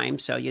at the time,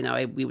 so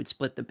we would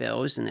split the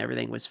bills, and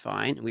everything was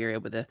fine. We were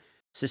able to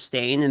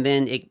sustain, and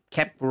then it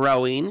kept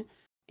growing,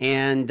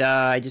 and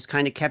I just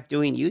kind of kept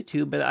doing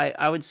YouTube. But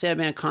I would say I've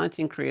been a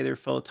content creator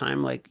full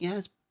time, like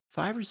it's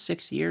 5 or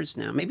 6 years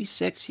now, maybe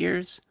 6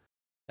 years.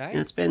 And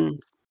it's Nice. been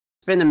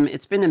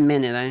it's been a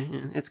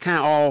minute. It's kind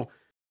of all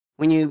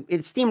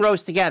it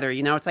steamrolls together.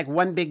 It's like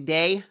one big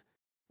day.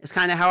 It's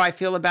kind of how I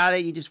feel about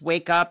it. You just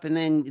wake up, and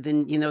then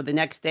the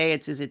next day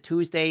is it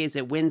Tuesday? Is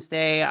it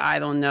Wednesday? I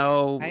don't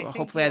know. I think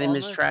Hopefully I didn't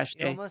miss trash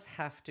you day. almost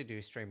have to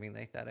do streaming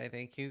like that. I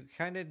think you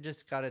kind of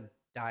just gotta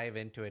dive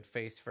into it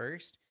face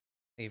first.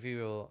 If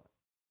you,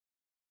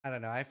 I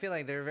don't know. I feel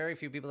like there are very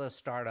few people that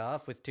start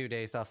off with 2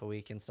 days off a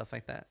week and stuff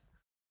like that.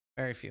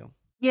 Very few.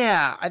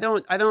 Yeah, I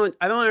don't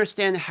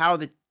understand how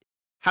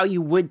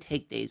you would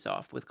take days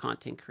off with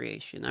content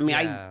creation. I mean,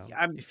 Yeah,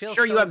 I'm you feel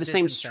sure you so have the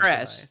same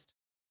stress. disincentivized.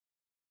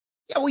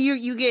 Yeah, well,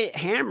 you get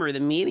hammered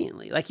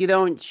immediately. Like you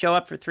don't show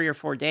up for 3 or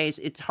 4 days.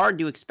 It's hard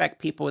to expect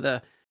people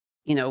to,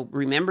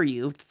 remember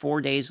you 4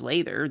 days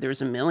later.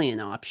 There's a million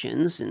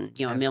options, and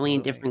a million Absolutely.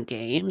 different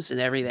games and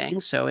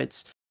everything. So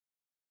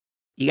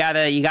you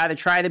gotta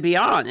try to be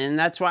on, and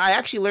that's why I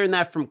actually learned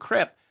that from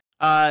Crip,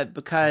 Oh,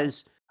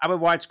 because I would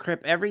watch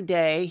Crip every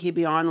day. He'd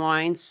be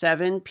online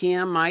 7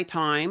 p.m. my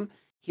time.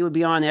 He would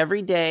be on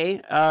every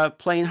day,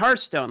 playing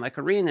Hearthstone, like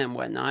Arena and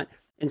whatnot.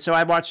 And so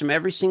I watched him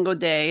every single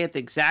day at the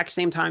exact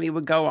same time he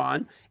would go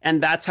on,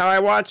 and that's how I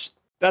watched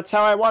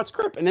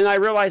Crip. And then I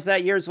realized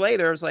that years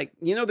later, I was like,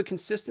 the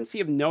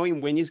consistency of knowing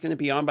when he's going to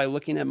be on by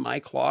looking at my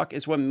clock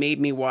is what made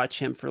me watch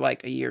him for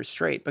like a year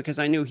straight, because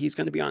I knew he's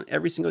going to be on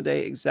every single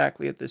day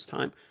exactly at this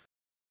time.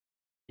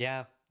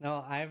 yeah.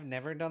 No, I've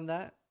never done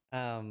that.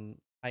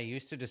 I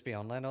used to just be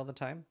online all the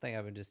time. I think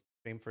I would just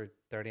stream for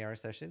 30-hour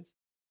sessions.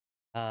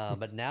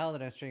 But now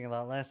that I'm streaming a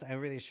lot less, I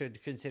really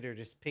should consider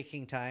just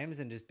picking times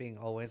and just being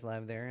always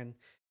live there and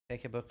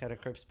take a book out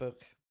of Crip's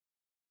book,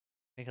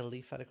 make a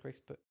leaf out of Crip's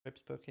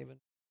book even.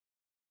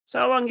 So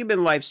how long you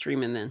been live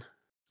streaming then?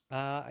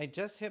 I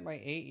just hit my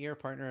 8-year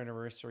partner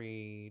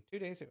anniversary 2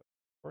 days ago,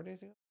 4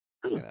 days ago.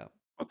 Oh, Like that. well,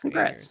 8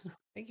 congrats. years.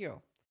 Thank you.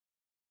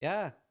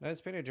 Yeah, no, it's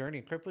been a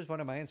journey. Crip was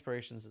one of my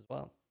inspirations as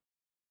well.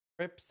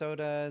 Crip,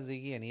 Soda,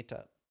 Ziggy, and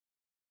Ita.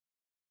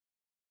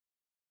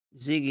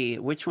 Ziggy,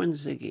 which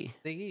one's Ziggy?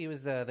 Ziggy, he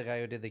was the guy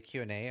who did the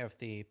Q&A of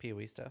the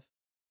PoE stuff.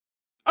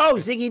 Oh,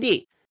 Crip's, Ziggy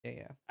D.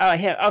 yeah. Oh,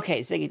 yeah.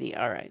 Okay, Ziggy D.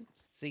 All right.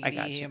 I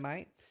got Ziggy you.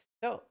 EMI.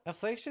 So,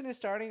 Affliction is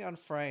starting on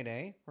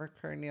Friday. We're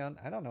currently on,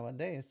 I don't know what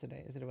day is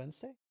today. Is it a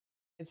Wednesday?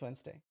 It's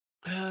Wednesday.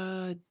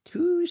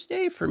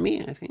 Tuesday for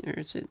me, I think. Or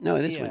is it? No,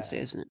 it is Yeah, Wednesday,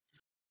 isn't it?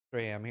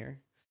 3 a.m. here.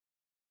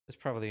 It's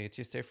probably a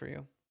Tuesday for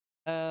you.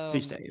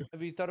 Tuesday. Yeah.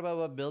 Have you thought about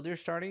what build you're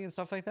starting and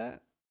stuff like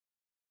that?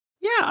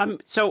 Yeah.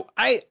 So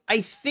I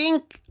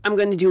think I'm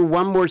going to do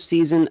one more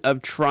season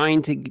of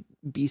trying to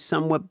be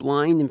somewhat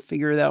blind and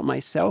figure it out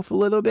myself a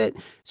little bit.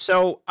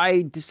 So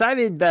I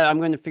decided that I'm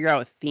going to figure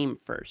out a theme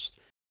first.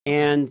 Okay.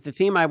 And the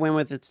theme I went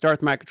with is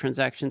Darth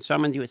microtransactions. So I'm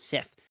going to do a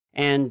Sith.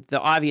 And the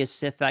obvious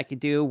Sith I could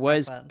do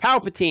was Fun.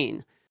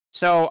 Palpatine.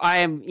 So I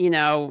am,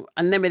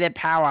 unlimited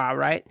power,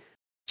 right?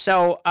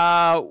 So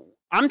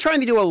I'm trying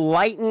to do a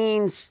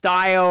lightning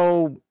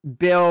style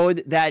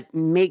build that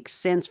makes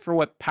sense for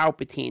what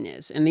Palpatine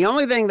is. And the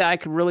only thing that I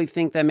could really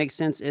think that makes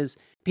sense is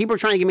people are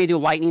trying to get me to do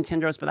lightning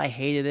tendrils, but I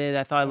hated it.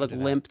 I thought it Don't looked do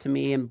that. limp to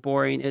me and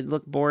boring. It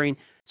looked boring.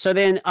 So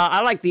then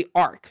I like the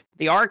arc.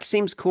 The arc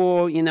seems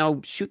cool,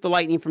 shoot the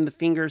lightning from the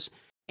fingers.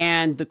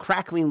 And the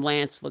crackling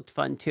lance looked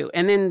fun too.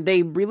 And then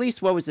they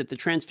released, what was it? The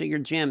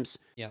transfigured gems.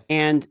 Yeah.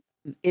 And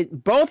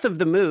both of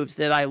the moves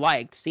that I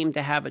liked seemed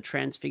to have a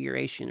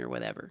transfiguration or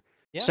whatever.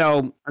 Yeah. So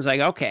I was like,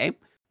 okay,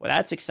 well,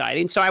 that's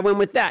exciting. So I went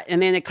with that.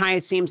 And then it kind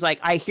of seems like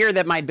I hear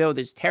that my build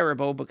is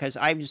terrible because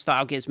I just thought,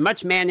 I'll get as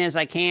much mana as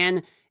I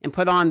can and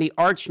put on the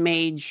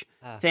Archmage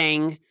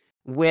thing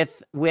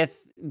with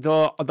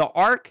the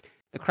arc,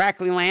 the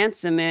crackling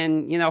lance, and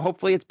then,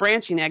 hopefully it's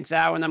branching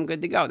exile and I'm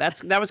good to go.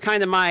 That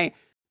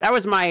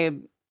was my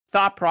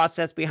thought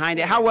process behind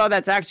it. How well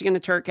that's actually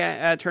going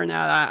to turn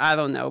out, I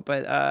don't know.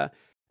 But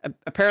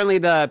apparently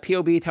the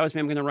POB tells me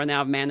I'm going to run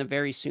out of mana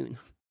very soon.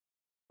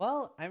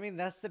 Well, I mean,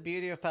 that's the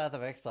beauty of Path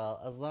of Exile.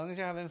 As long as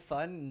you're having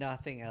fun,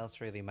 nothing else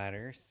really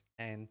matters.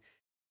 And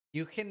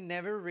you can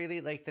never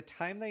really, like, the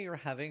time that you're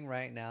having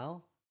right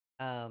now,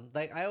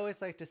 Like I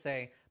always like to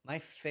say, my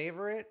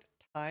favorite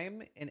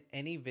time in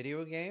any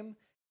video game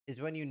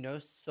is when you know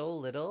so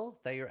little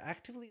that you're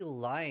actively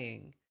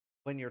lying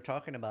when you're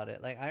talking about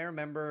it. Like I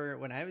remember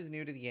when I was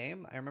new to the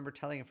game, I remember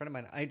telling a friend of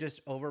mine, I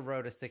just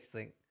overwrote a sixth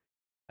link.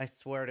 I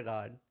swear to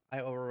God, I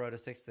overwrote a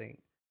sixth link.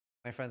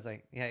 My friend's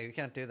like, yeah, you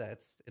can't do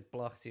that. It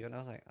blocks you. And I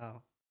was like,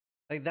 oh,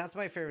 like that's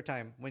my favorite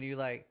time when you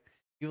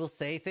will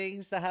say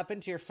things that happen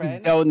to your You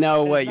friend don't know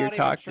that is what you're not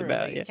even talking true.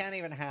 about. Like Yeah. it can't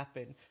even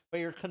happen, but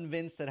you're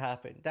convinced it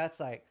happened. That's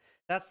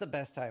the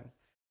best time.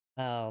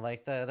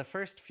 Like the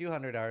first few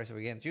 100 hours of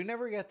games, you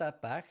never get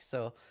that back.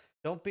 So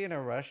don't be in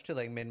a rush to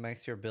like min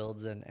max your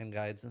builds and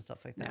guides and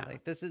stuff like that. No.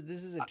 Like this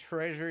is a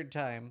treasured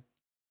time.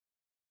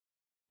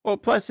 Well,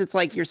 plus it's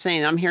like you're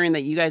saying, I'm hearing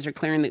that you guys are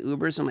clearing the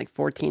Ubers in like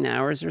 14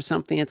 hours or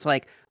something. It's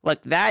like,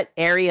 look, that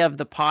area of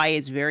the pie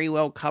is very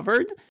well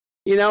covered.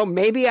 You know,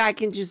 maybe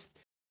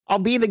I'll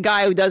be the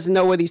guy who doesn't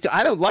know what he's doing.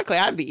 Luckily,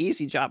 I have the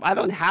easy job. I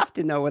don't have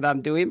to know what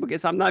I'm doing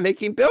because I'm not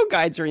making build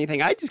guides or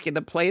anything. I just get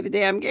to play the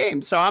damn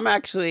game. So I'm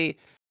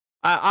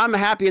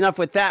happy enough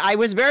with that. I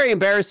was very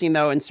embarrassing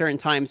though in certain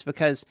times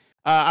because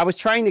I was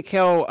trying to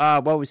kill,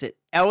 what was it,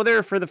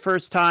 Elder for the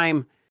first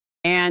time.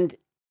 And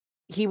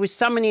he was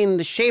summoning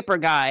the Shaper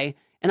guy,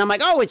 and I'm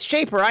like, oh, it's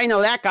Shaper. I know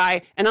that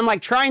guy. And I'm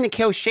like trying to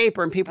kill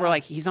Shaper, and people are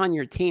like, he's on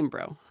your team,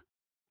 bro.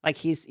 Like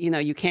he's,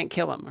 you can't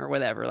kill him or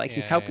whatever. Like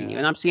he's helping you.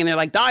 And I'm seeing there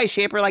like, die,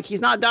 Shaper. Like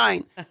he's not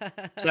dying.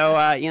 So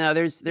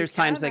there's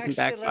times they can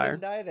actually let him backfire.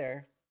 die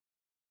there.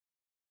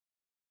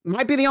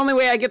 Might be the only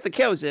way I get the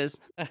kills is,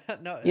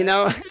 No, you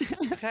know.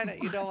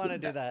 you don't want to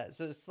do that.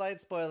 So slight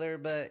spoiler,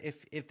 but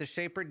if the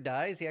Shaper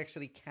dies, he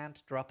actually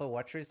can't drop a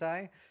Watcher's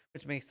Eye,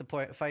 which makes the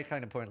fight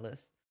kind of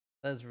pointless.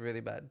 That's really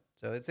bad.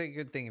 So it's a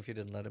good thing if you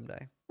didn't let him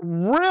die.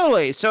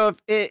 Really? So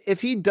if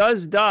he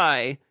does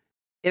die,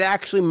 it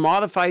actually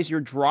modifies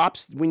your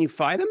drops when you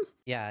fight him?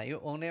 Yeah,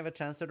 you only have a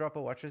chance to drop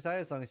a Watcher's Eye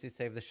as long as you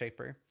save the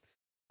Shaper.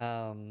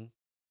 Oh.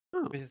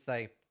 Which is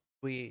like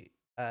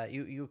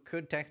you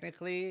could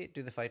technically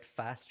do the fight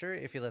faster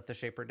if you let the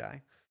Shaper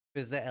die.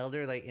 Because the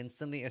Elder like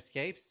instantly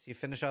escapes, you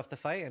finish off the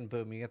fight, and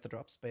boom, you get the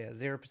drops. But yeah,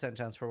 0%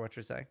 chance for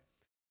Watcher's Eye.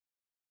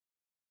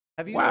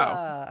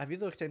 Wow. Have you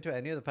looked into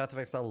any of the Path of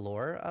Exile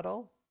lore at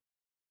all?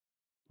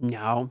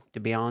 No, to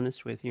be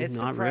honest with you, It's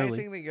not really.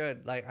 surprisingly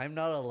good. Like I'm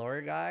not a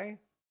lore guy,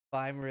 but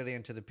I'm really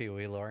into the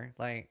PoE lore.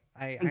 Like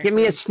I Give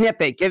me a actually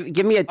snippet.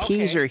 Give me a okay.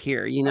 teaser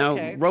here.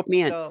 Okay. Rope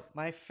me in. So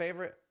my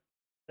favorite,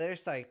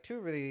 there's like two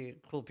really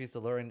cool pieces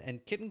of lore,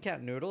 and Kitten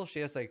Cat Noodle,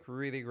 she has like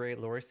really great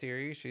lore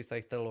series. She's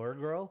like the lore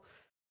girl.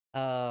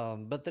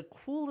 But the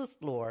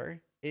coolest lore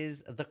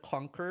is the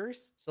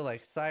Conquerors. So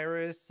like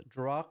Cyrus,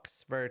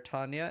 Drox,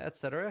 Veritania,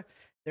 etc.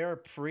 They're a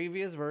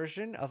previous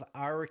version of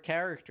our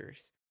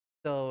characters.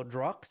 So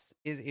Drox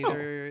is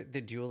either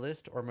the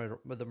duelist or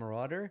the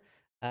marauder.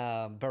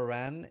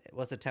 Baran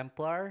was a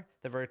Templar.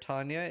 The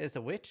Veritania is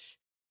a witch.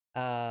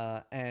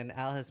 And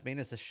Al Hasmin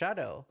is a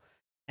shadow.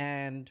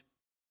 And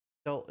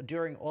so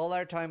during all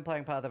our time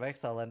playing Path of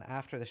Exile and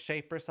after the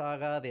Shaper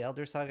Saga, the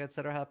Elder Saga,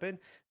 etc. happened,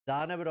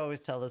 Dana would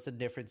always tell us in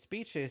different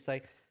speeches,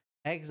 like,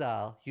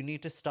 Exile, you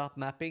need to stop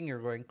mapping,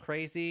 you're going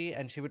crazy.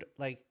 And she would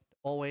like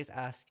always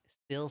ask,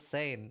 still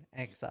sane,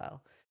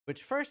 Exile.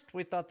 Which first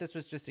we thought this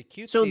was just a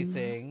cutesy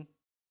thing.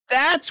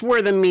 That's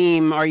where the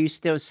meme "Are you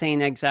still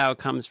saying Exile"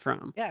 comes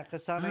from. Yeah,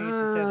 because Sana used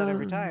to say that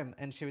every time,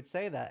 and she would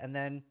say that. And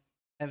then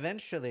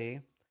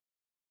eventually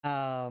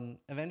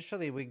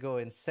we go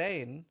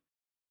insane,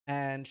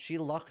 and she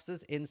locks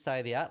us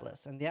inside the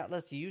Atlas. And the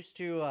Atlas used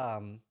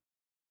to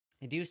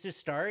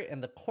start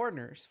in the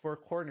corners, 4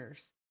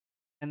 corners.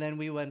 And then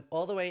we went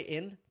all the way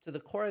in to the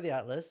core of the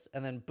Atlas,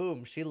 and then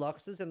boom, she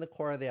locks us in the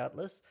core of the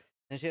Atlas.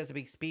 And she has a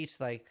big speech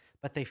like,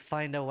 but they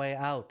find a way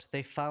out.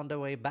 They found a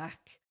way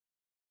back.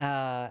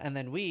 And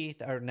then we,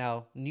 our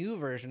now new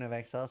version of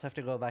Exiles, have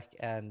to go back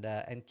and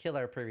kill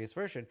our previous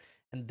version.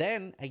 And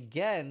then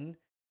again,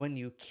 when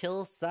you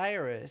kill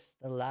Cyrus,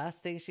 the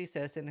last thing she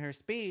says in her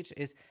speech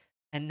is,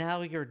 and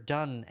now you're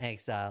done,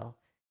 Exile.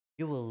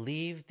 You will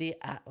leave the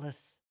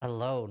Atlas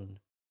alone.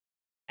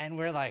 And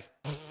we're like,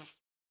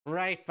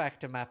 right back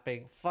to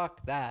mapping.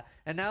 Fuck that.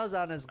 And now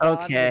Zana's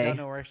gone. Okay. We don't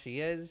know where she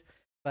is.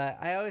 But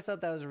I always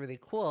thought that was really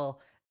cool.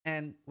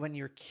 And when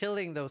you're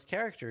killing those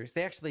characters,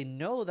 they actually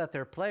know that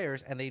they're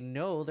players and they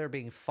know they're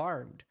being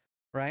farmed,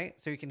 right?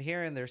 So you can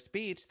hear in their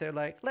speech, they're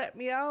like, let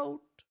me out,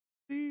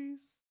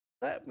 please,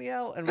 let me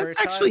out. And that's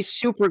actually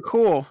super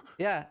cool.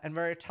 Yeah, and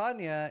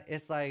Veritania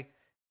is like,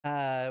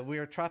 we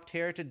are trapped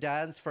here to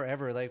dance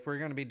forever. Like, we're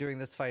going to be doing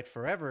this fight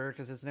forever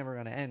because it's never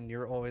going to end.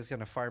 You're always going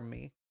to farm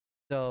me.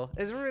 So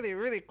it's really,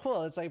 really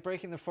cool. It's like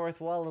breaking the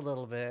fourth wall a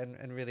little bit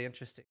and really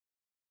interesting.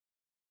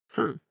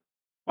 Huh.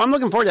 Well, I'm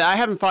looking forward to it. I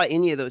haven't fought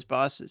any of those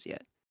bosses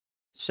yet.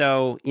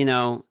 So,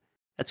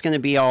 that's going to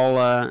be all,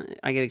 I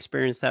get to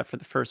experience that for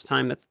the first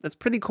time. That's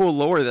pretty cool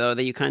lore, though,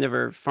 that you kind of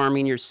are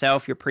farming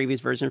yourself, your previous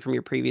version from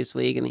your previous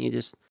league, and then you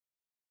just,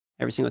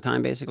 every single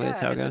time, basically, that's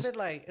how it goes.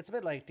 It's a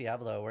bit like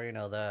Diablo, where,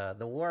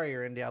 the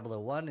warrior in Diablo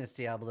 1 is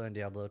Diablo in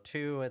Diablo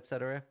 2,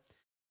 etc.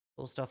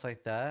 Cool stuff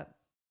like that.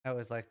 I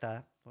always like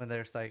that, when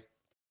there's, like,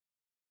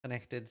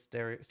 connected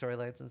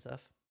storylines and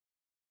stuff.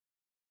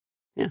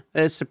 Yeah,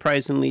 that is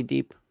surprisingly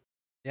deep.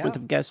 Yeah.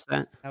 Wouldn't have guessed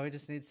that. Now we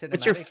just need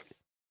What's your cinematics.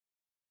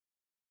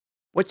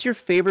 What's your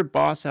favorite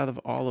boss out of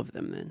all of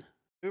them then?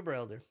 Uber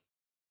Elder.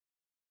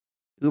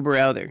 Uber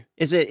Elder.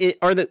 Is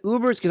are the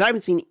Ubers? Because I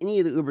haven't seen any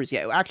of the Ubers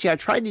yet. Actually, I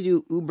tried to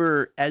do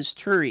Uber as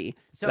Turi,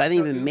 but I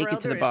didn't even Uber make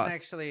it to Elder the boss. isn't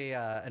actually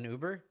an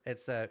Uber.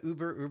 It's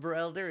Uber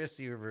Elder is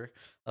the Uber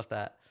of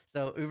that.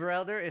 So Uber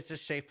Elder is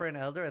just Shaper and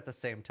Elder at the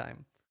same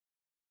time.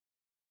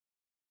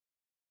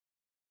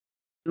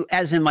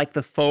 As in like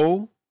the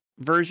faux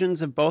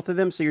versions of both of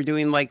them. So you're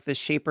doing like the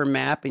Shaper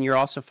map, and you're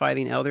also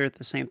fighting Elder at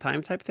the same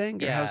time, type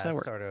thing. Or Yeah, how does that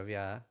work? sort of.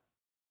 Yeah.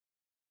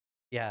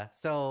 Yeah.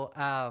 So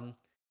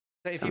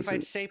if you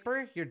fight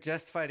Shaper, you're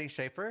just fighting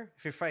Shaper.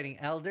 If you're fighting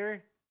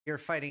Elder, you're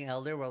fighting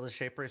Elder while the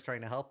Shaper is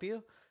trying to help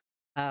you.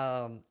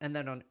 And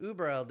then on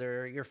Uber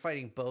Elder, you're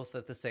fighting both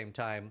at the same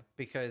time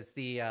because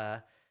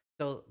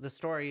so the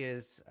story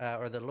is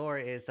or the lore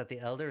is that the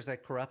Elder is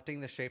like corrupting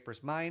the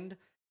Shaper's mind,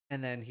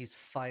 and then he's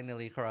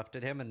finally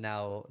corrupted him, and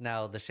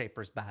now the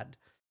Shaper's bad.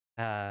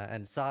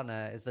 And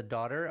Sana is the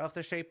daughter of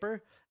the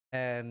Shaper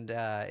and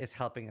is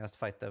helping us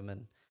fight them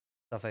and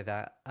stuff like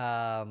that.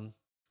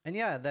 And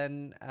yeah,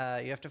 then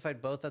you have to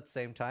fight both at the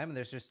same time, and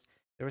there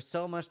was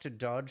so much to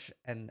dodge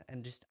and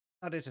just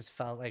thought it just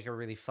felt like a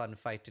really fun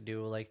fight to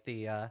do. Like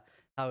the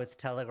how it's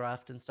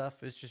telegraphed and stuff.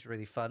 It was just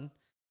really fun.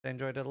 I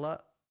enjoyed it a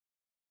lot.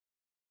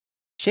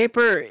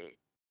 Shaper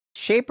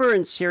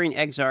and Searing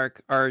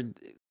Exarch are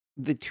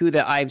the two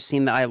that I've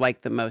seen that I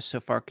like the most so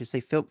far because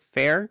they felt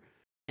fair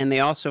and they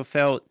also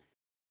felt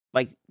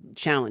like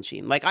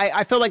challenging. Like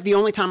I felt like the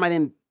only time I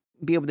didn't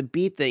be able to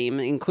beat them,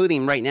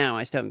 including right now,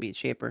 I still haven't beat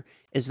Shaper,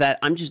 is that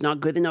I'm just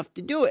not good enough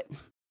to do it.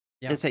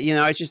 Yeah. It's that,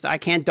 it's just I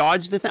can't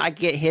dodge the thing. I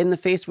get hit in the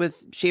face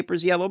with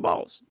Shaper's yellow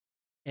balls.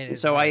 And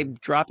so hard. I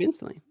drop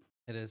instantly.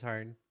 It is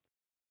hard.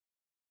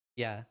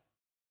 Yeah.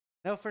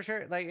 No, for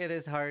sure. Like it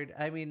is hard.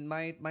 I mean,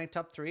 my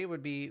top 3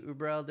 would be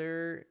Uber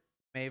Elder,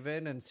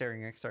 Maven, and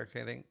Searing Exarch,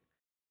 I think.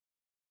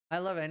 I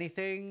love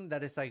anything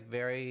that is like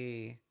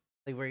very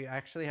like where you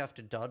actually have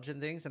to dodge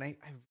and things, and I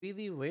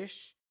really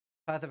wish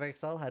Path of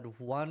Exile had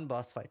one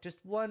boss fight, just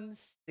one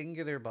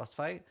singular boss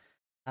fight.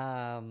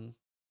 In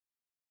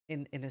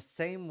the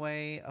same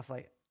way of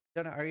like,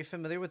 I don't know, are you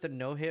familiar with the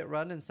no-hit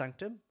run in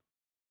Sanctum?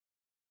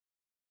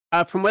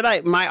 From what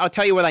I'll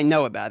tell you what I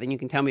know about, and you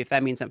can tell me if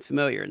that means I'm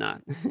familiar or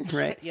not.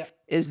 Right? Yeah.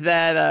 Is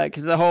that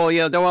because the whole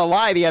don't want to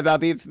lie to you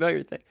about being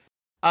familiar thing?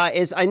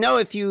 Is I know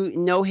if you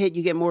no hit,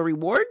 you get more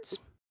rewards.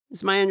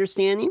 Is my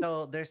understanding.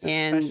 So there's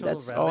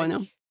that's relic. All I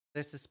know.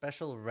 There's a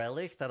special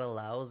relic that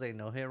allows a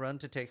no-hit run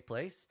to take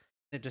place.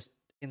 It just,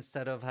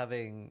 instead of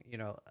having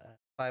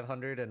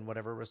 500 and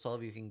whatever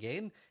resolve you can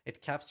gain,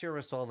 it caps your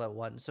resolve at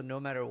 1. So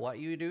no matter what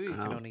you do, you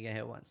can only get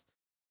hit once.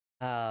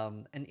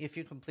 And if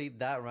you complete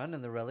that run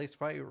and the relic's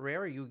quite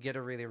rare, you get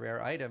a really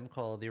rare item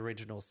called the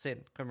Original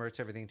Sin, converts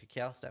everything to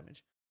chaos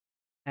damage.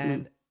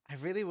 And I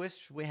really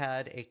wish we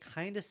had a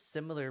kind of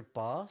similar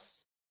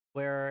boss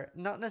where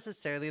not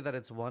necessarily that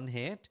it's one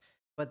hit,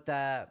 but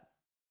that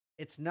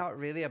it's not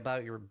really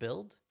about your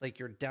build. Like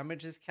your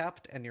damage is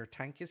capped and your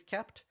tank is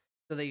capped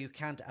so that you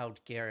can't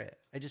outgear it.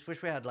 I just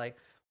wish we had like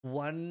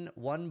one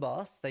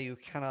boss that you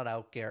cannot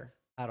outgear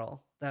at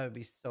all. That would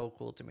be so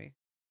cool to me.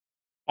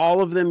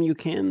 All of them you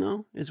can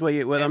though, is what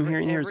I'm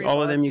hearing here. Is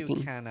all of them you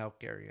can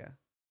outgear, yeah.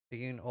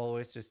 You can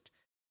always just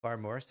far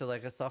more. So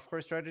like a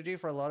softcore strategy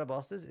for a lot of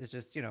bosses is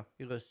just, you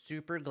go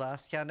super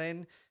glass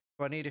cannon,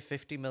 20 to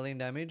 50 million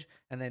damage,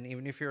 and then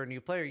even if you're a new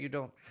player, you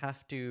don't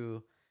have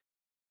to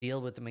deal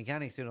with the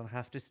mechanics. You don't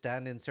have to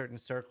stand in certain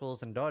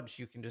circles and dodge.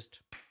 You can just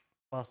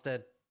boss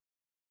dead.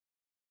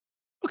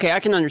 Okay,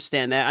 I can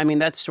understand that. I mean,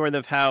 that's sort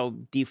of how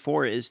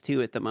D4 is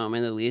too at the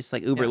moment, at least.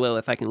 Like Uber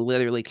Lilith, I can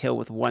literally kill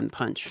with one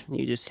punch.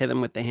 You just hit him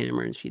with the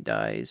hammer and she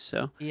dies.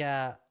 So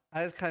yeah,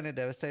 I was kind of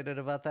devastated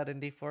about that in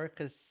D4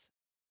 because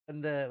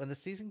when the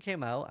season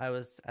came out,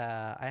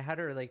 I had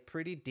her like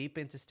pretty deep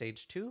into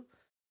stage 2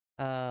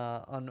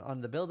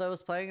 on the build I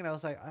was playing, and I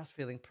was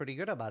feeling pretty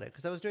good about it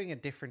because I was doing a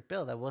different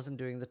build. I wasn't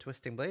doing the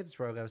Twisting Blades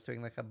rogue. I was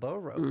doing like a bow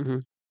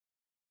rogue.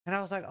 And I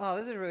was like, oh,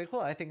 this is really cool.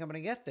 I think I'm gonna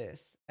get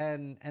this.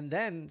 And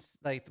then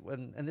like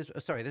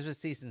this was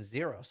season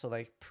 0, so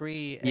like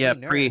pre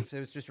nerf, it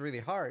was just really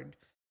hard.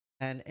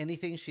 And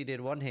anything she did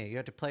one hit, you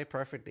had to play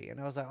perfectly. And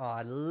I was like, oh,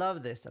 I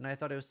love this. And I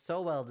thought it was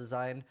so well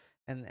designed,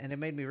 and it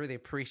made me really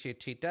appreciate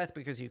cheat death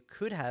because you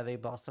could have a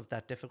boss of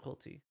that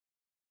difficulty.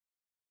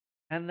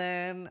 And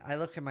then I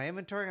look at my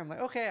inventory, I'm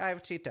like, okay, I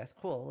have cheat death.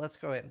 Cool, let's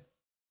go in.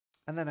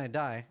 And then I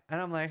die. And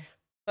I'm like,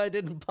 I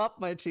didn't pop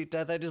my cheat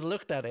death, I just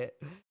looked at it.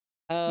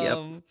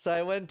 So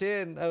I went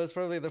in. I was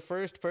probably the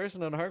first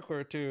person on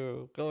hardcore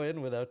to go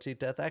in without cheat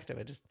death active.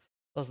 I just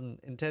wasn't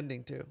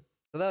intending to.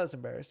 So that was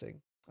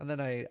embarrassing. And then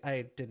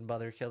I didn't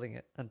bother killing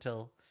it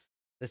until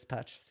this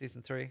patch,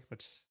 season 3,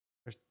 which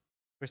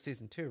we're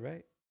season 2,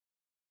 right?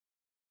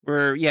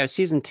 We're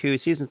season 2.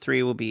 Season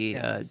 3 will be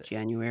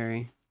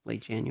January,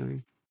 late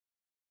January.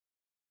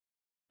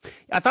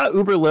 I thought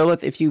Uber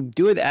Lilith, if you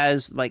do it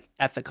as like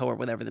ethical or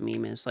whatever the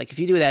meme is, like if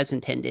you do it as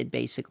intended,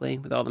 basically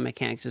with all the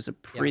mechanics, is a Yeah,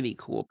 pretty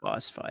cool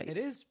boss fight. it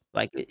is.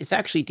 Like it's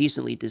actually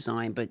decently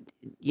designed, but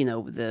you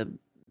know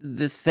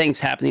the things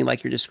happening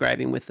like you're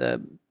describing with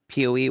the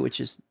POE, which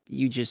is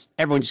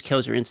everyone just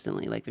kills her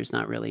instantly. Like there's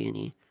not really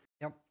any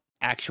Yep.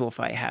 actual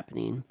fight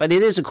happening, but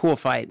it is a cool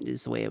fight.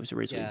 Is the way it was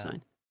originally Yeah.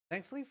 designed.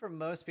 Thankfully for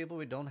most people,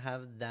 we don't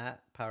have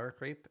that power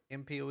creep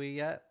in PoE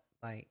yet.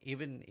 Like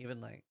even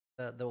like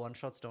the one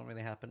shots don't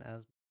really happen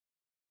as.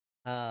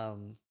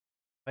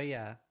 But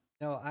yeah,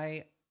 no,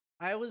 I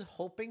was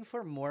hoping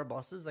for more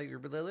bosses like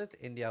Uber Lilith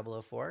in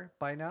Diablo 4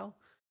 by now.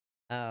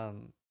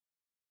 Um,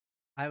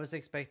 I was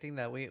expecting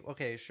that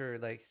okay, sure,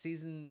 like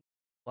season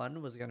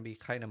 1 was gonna be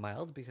kind of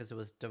mild because it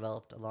was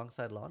developed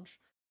alongside launch.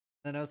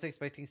 Then I was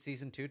expecting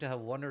season 2 to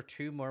have 1 or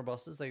 2 more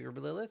bosses like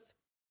Uber Lilith,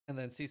 and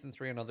then season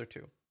 3 another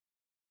 2.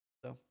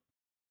 So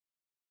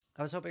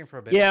I was hoping for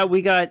a bit Yeah, more.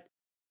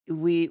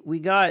 we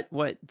got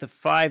what the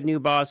 5 new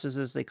bosses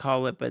as they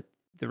call it, but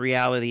the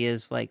reality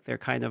is like they're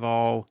kind of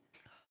all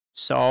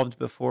solved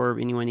before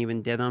anyone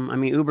even did them. I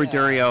mean, Uber Yeah.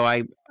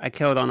 Durio, I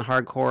killed on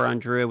hardcore on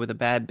Druid with a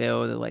bad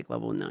build at like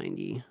level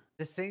 90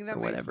 The thing or that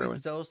makes me whatever.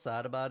 so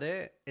sad about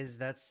it is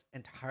that's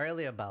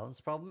entirely a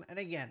balance problem. And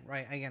again,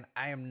 right, again,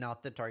 I am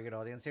not the target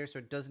audience here, so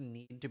it doesn't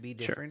need to be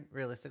Sure. different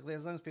realistically.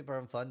 As long as people are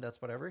having fun,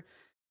 that's whatever.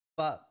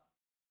 But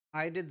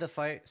I did the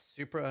fight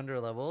super under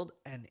leveled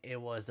and it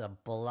was a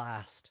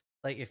blast.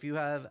 Like if you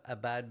have a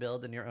bad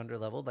build and you're under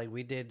leveled, like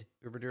we did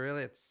Uber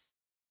Durio, it's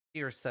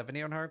tier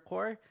 70 on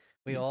hardcore.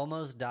 We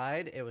almost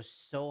died. It was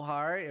so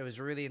hard. It was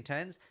really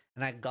intense.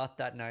 And I got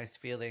that nice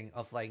feeling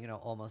of like,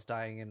 almost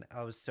dying. And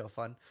it was so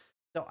fun.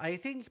 So I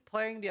think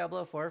playing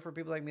Diablo 4 for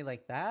people like me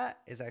like that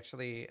is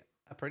actually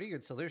a pretty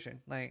good solution.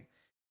 Like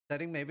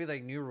setting maybe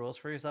like new rules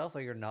for yourself,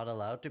 like you're not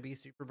allowed to be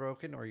super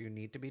broken or you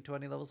need to be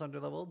 20 levels under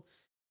leveled,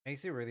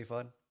 makes it really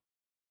fun.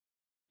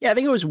 Yeah, I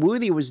think it was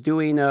Woody was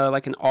doing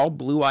like an all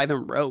blue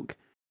item rogue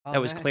Oh, that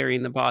was nice.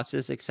 clearing the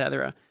bosses,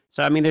 etc.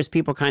 So I mean, there's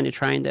people kind of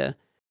trying to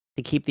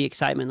keep the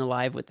excitement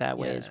alive with that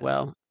way as Yeah.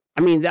 well.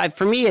 I mean,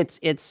 for me,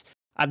 it's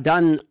I've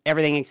done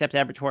everything except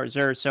Abertoir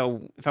Zur.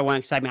 So if I want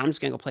excitement, I'm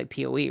just gonna go play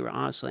POE.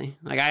 Honestly,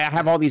 like I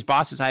have Yeah. all these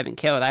bosses I haven't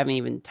killed. I haven't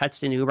even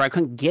touched an Uber. I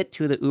couldn't get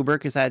to the Uber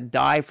because I'd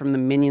die from the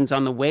minions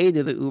on the way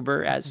to the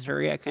Uber as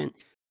Shuri. I couldn't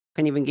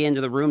even get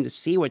into the room to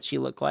see what she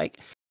looked like.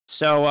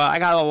 So I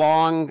got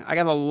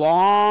a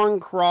long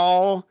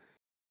crawl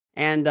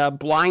and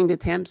blind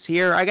attempts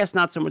here. I guess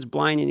not so much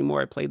blind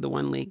anymore. I played the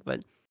one league,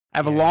 but I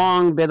have a Yeah.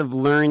 long bit of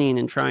learning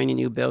and trying a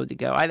new build to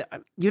go.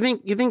 You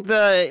think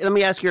let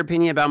me ask your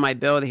opinion about my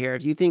build here.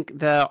 Do you think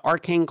the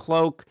Arcane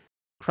Cloak,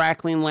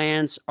 Crackling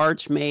Lance,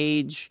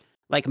 Archmage,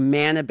 like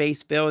mana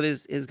based build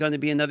is going to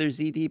be another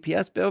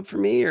ZDPS build for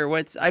me, or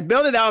what's? I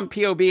built it out in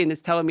POB and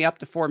it's telling me up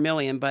to 4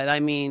 million, but I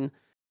mean,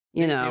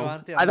 Do you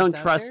want the I don't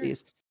honest trust answer?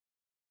 these.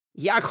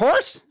 Yeah, of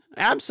course.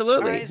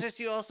 Absolutely. All right, it's just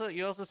you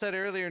also said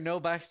earlier no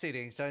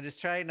backseating, so I'm just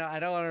trying. No, I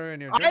don't want to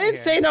ruin your I journey didn't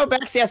here. say no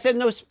backseat. I said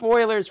no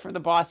spoilers for the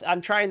boss.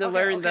 I'm trying to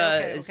learn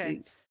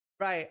Okay.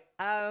 Right.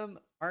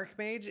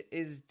 Archmage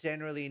is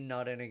generally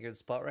not in a good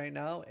spot right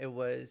now.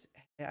 It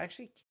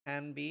actually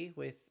can be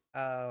with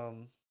what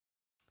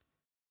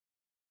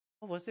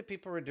was it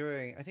people were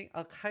doing? I think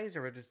Al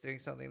Kaiser were just doing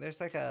something. There's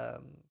like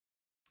there's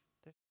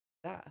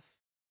staff.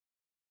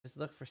 Just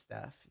look for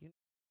staff.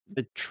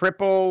 the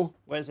triple.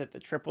 What is it? The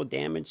triple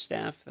damage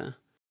staff.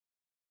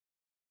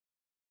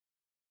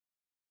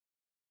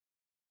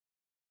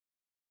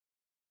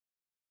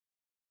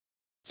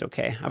 It's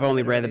okay. I've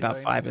only read Literally about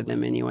going to 5 the of them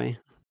wiki. anyway.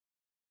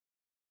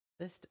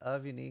 List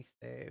of unique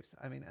saves.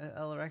 I mean,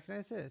 I'll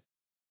recognize this.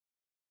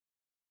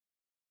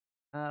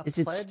 Is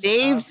it Pledge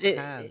staves? of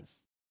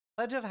Hands.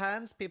 Pledge of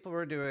Hands. People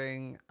were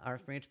doing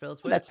Archmage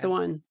builds with, That's the and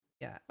one.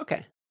 yeah,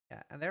 Okay.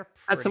 yeah, and they're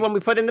That's the pretty. one we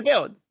put in the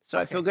build. So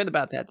I feel Okay, good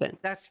about that then.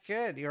 that's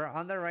good. You're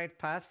on the right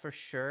path for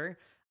sure.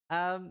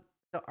 The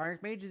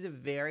Archmage is a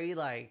very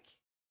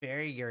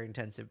gear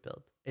intensive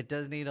build. It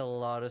does need a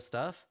lot of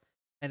stuff,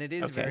 and it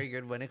is Okay. very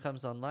good when it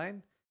comes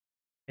online.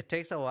 It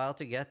takes a while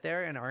to get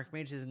there, and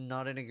Archmage is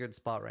not in a good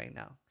spot right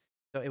now.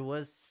 So it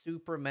was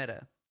super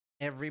meta.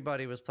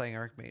 Everybody was playing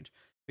Archmage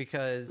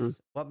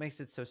because what makes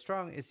it so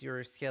strong is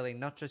you're scaling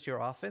not just your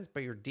offense,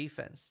 but your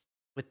defense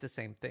with the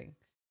same thing.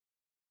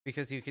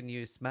 Because you can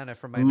use mana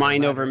for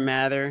Mind over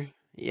matter.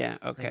 Yeah,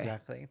 okay.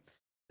 Exactly.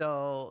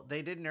 So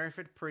they did nerf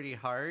it pretty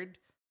hard,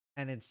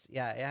 and it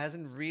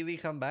hasn't really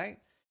come back.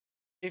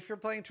 If you're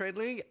playing Trade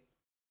League,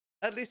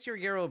 at least your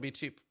gear will be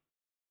cheap.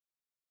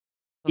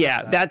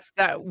 Yeah, that's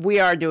that. We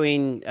are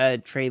doing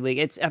Trade League.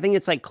 I think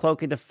it's like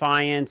Cloak of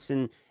Defiance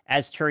and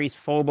Asturi's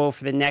Phobo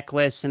for the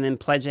necklace, and then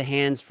Pledge of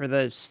Hands for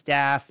the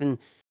staff, and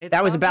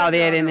that was about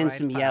it. And then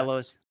some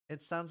yellows.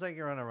 It sounds like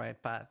you're on a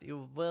right path.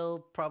 You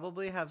will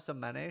probably have some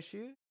mana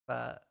issues,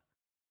 but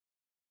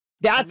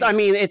I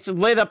mean, it's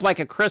lit up like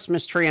a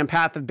Christmas tree on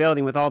Path of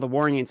Building with all the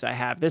warnings I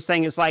have. This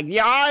thing is like,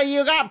 yeah,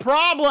 you got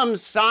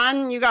problems,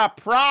 son. You got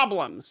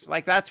problems.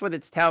 Like that's what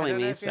it's telling me. I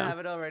don't know if you have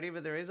it already,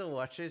 but there is a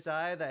Watcher's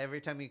Eye that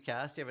every time you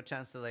cast, you have a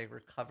chance to like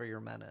recover your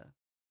mana.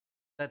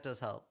 That does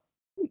help.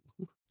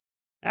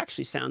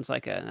 Actually sounds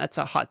like that's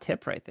a hot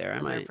tip right there.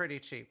 And they're pretty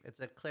cheap. It's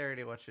a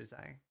clarity watcher's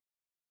eye.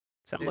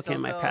 So I'm There's looking at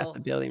my path also,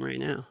 of building right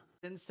now.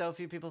 since so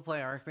few people play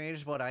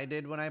Archmage, what I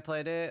did when I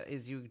played it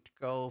is you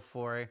go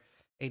for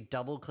a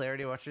double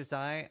clarity watcher's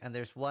eye, and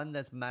there's one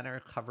that's mana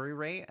recovery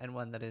rate and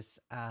one that is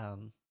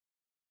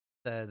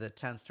the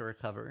chance to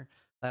recover.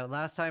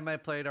 Last time I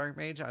played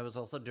Archmage, I was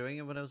also doing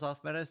it when it was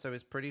off meta, so it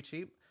was pretty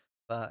cheap.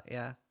 But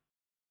yeah,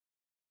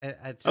 it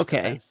just Okay.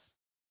 depends.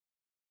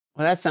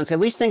 Well, that sounds good.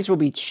 At least things will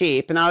be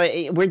cheap. And now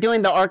we're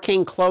doing the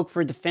arcane cloak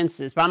for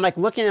defenses, but I'm like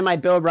looking at my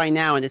build right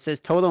now, and it says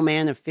total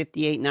mana of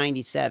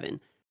 5897.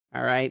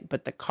 All right,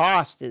 but the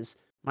cost is,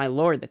 my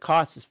lord, the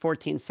cost is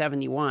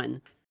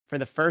 1471 for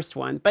the first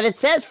one, but it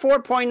says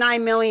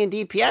 4.9 million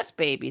DPS,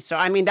 baby. So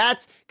I mean,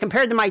 that's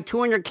compared to my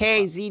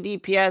 200k Z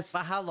DPS.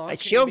 But how long?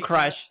 Shield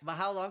Crush. But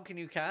how long can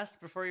you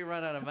cast before you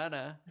run out of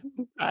mana?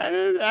 I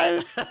don't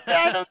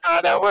know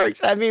how that works.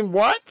 I mean,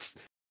 what?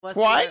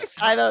 Twice?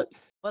 I don't.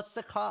 What's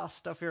the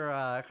cost of your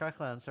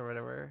Cracklands or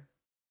whatever?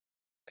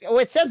 Oh,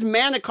 it says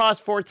mana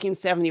cost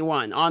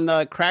 1471 on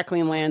the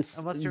Crackling Lance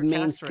And what's your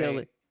main cast skill.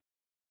 rate?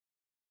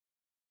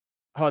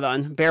 Hold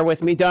on, bear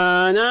with me.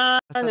 That's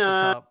at the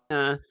top.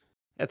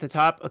 At the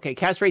top. Okay,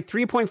 cast rate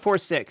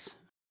 3.46.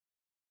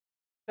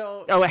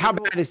 So oh, how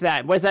bad is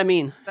that? What does that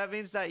mean? That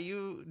means that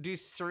you do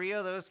 3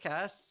 of those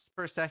casts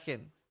per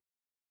second.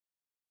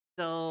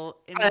 So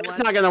that's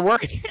not gonna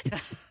work.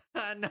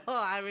 No,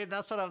 I mean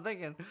that's what I'm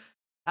thinking.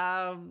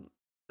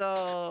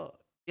 So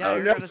yeah,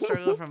 you're gonna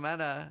struggle for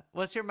mana.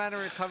 What's your mana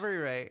recovery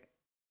rate?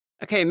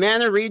 Okay,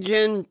 mana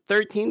regen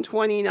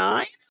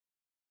 1329.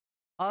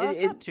 Oh, that's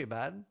not too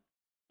bad.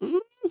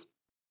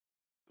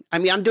 I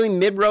mean, I'm doing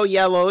mid-row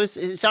yellows,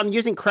 so I'm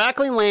using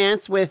Crackling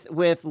Lance with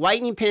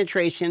lightning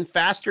penetration,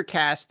 faster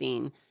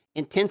casting,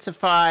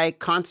 intensify,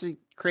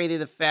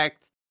 consecrated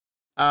effect,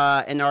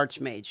 and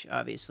Archmage,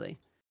 obviously.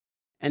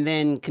 And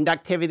then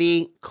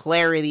conductivity,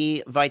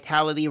 clarity,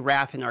 vitality,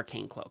 wrath, and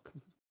arcane cloak.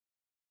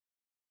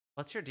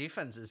 What's your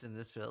defenses in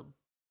this build?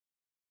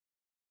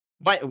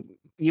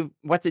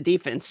 What's a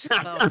defense?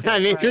 Okay, I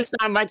mean, there's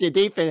not much of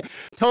defense.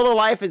 Total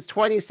life is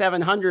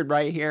 2,700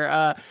 right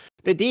here.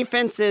 The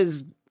defense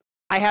is,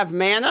 I have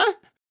mana.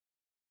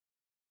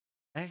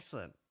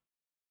 Excellent.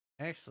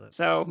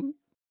 So,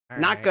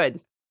 not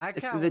good.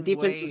 The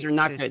defenses are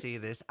not good. See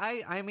this.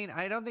 I mean,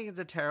 I don't think it's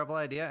a terrible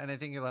idea, and I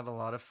think you'll have a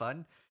lot of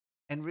fun.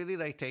 And really,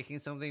 like, taking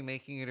something,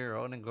 making it your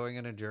own, and going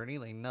on a journey,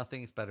 like,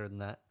 nothing's better than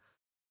that.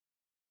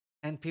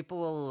 And people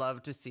will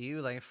love to see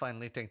you, like,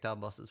 finally take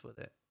down bosses with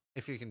it.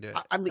 If you can do it.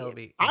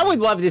 I would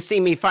love to see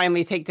me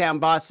finally take down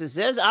bosses.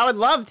 I would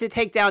love to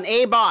take down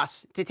a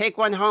boss, to take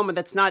one home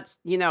that's not,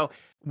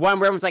 one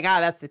where everyone's like,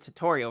 that's the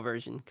tutorial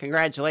version.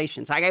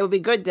 Congratulations. It would be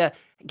good to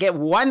get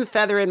one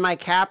feather in my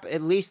cap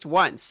at least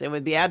once. It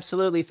would be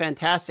absolutely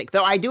fantastic.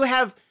 Though I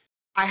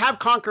have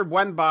conquered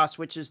one boss,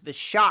 which is the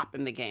shop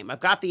in the game. I've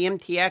got the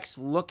MTX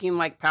looking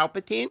like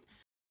Palpatine.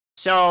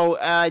 So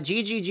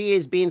GGG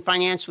is being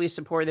financially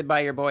supported by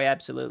your boy,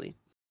 absolutely.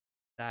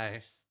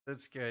 Nice.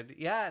 That's good.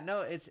 Yeah,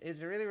 no, it's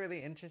really,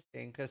 really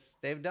interesting because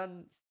they've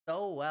done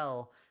so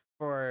well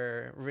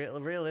for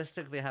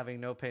realistically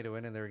having no pay to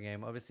win in their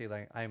game. Obviously,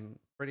 like, I'm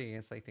pretty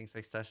against like things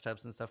like stash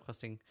tabs and stuff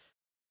costing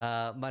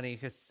money,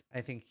 because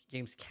I think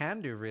games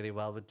can do really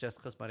well with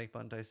just cosmetic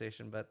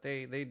monetization, but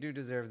they do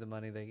deserve the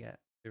money they get.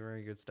 They're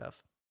very good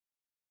stuff.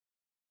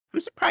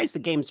 I'm surprised the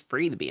game's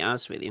free, to be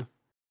honest with you.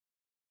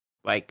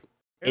 Like,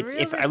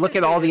 if I look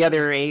at all the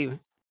other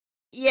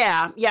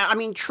Yeah, I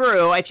mean,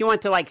 true. If you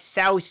want to like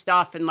sell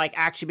stuff and like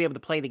actually be able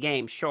to play the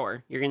game,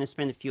 sure, you're gonna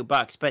spend a few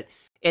bucks. But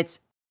at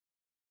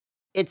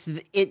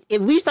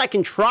least I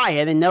can try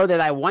it and know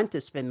that I want to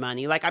spend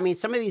money. Like, I mean,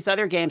 some of these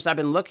other games I've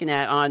been looking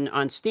at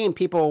on Steam,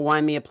 people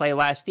want me to play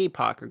Last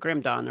Epoch or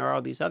Grim Dawn or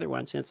all these other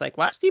ones, and it's like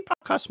Last Epoch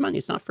costs money;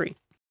 it's not free.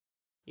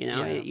 You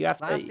have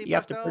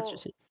to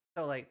purchase it.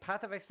 So, like,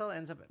 Path of Exile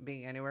ends up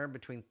being anywhere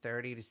between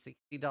 $30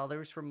 to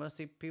 $60 for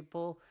most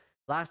people.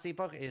 Last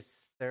Epoch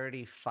is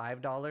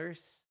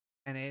 $35,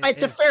 and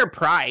it's a fair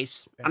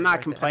price. I'm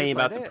not complaining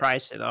about the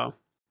price at all.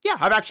 Yeah,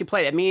 I've actually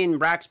played it. Me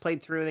and Rax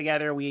played through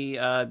together. We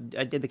I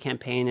did the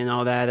campaign and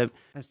all that. I'm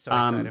so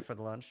excited for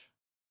the launch.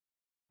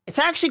 It's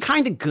actually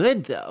kind of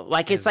good though.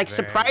 Like, it's like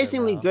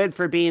surprisingly good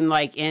for being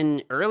like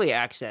in early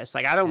access.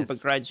 Like, I don't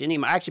begrudge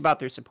anyone. I actually bought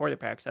their supporter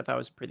packs. I thought it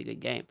was a pretty good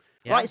game.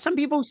 Yeah. Well, some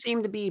people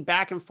seem to be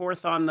back and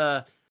forth on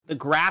the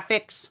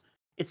graphics.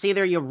 It's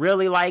either you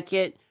really like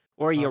it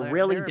or you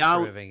really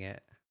don't.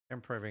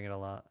 Improving it a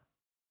lot.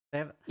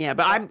 Yeah,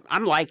 but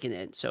I'm liking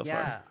it so far.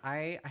 Yeah,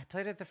 I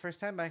played it the first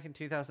time back in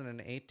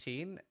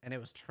 2018, and it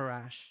was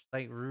trash.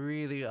 Like,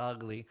 really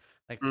ugly.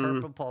 Like,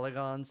 purple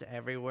polygons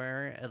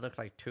everywhere. It looked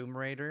like Tomb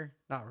Raider.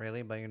 Not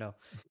really, but you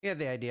get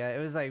the idea. It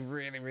was like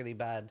really, really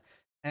bad.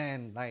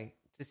 And like,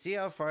 to see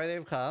how far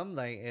they've come,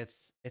 like,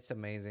 it's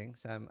amazing.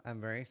 So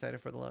I'm very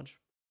excited for the launch.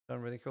 It's done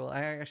really cool. They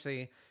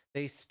actually,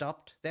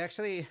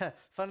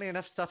 funnily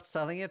enough, stopped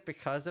selling it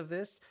because of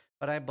this.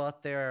 But I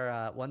bought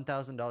their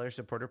 $1,000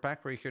 supporter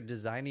pack where you could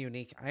design a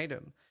unique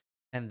item.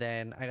 And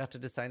then I got to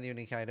design the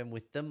unique item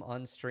with them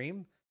on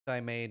stream. So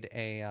I made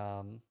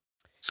a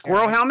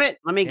Squirrel helmet?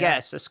 Let me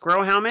guess. A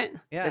squirrel helmet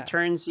that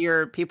turns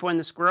your people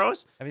into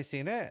squirrels? Have you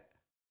seen it?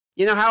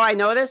 You know how I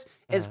know this?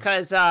 Is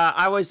because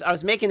I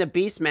was making a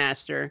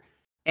Beastmaster,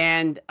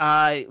 and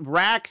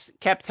Rax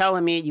kept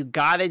telling me you've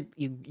gotta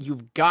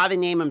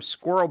name him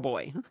Squirrel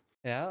Boy.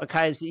 Yeah.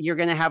 Because you're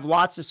gonna have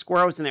lots of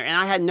squirrels in there. And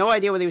I had no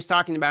idea what he was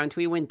talking about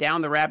until he went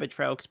down the rabbit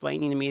trail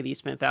explaining to me that he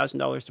spent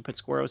 $1,000 to put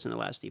squirrels in the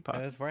last depot.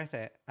 It was worth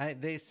it.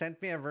 They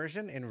sent me a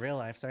version in real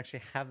life, so I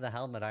actually have the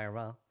helmet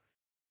IRL.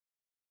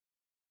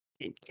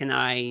 Can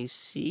I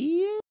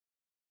see it?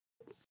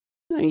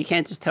 No, you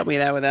can't just tell me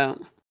that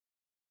without.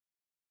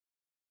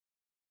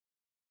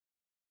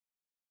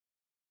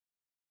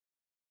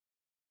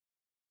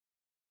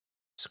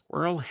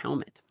 Squirrel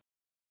helmet.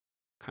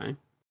 Okay.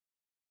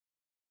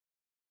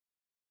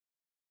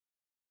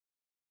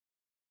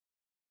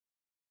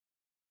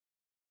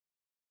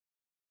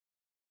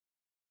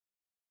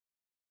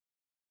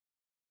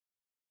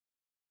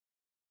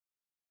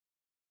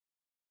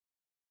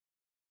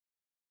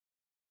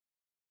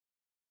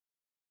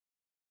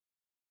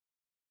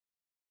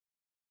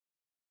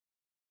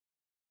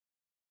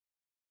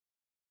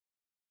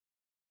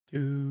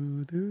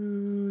 Do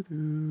do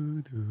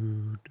do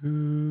do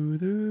do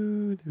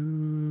do do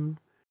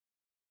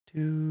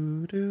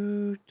do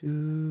do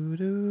do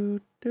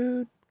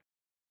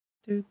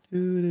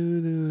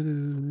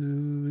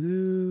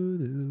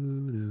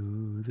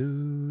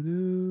do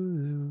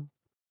do.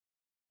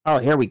 Oh,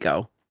 here we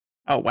go.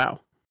 Oh, wow.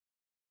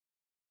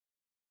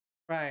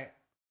 Right.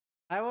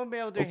 I won't be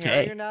able to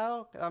hear you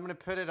now. I'm gonna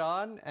put it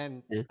on,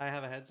 and I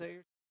have a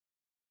headset.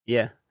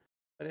 Yeah.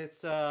 But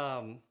it's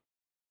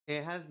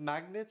it has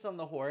magnets on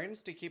the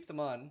horns to keep them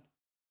on.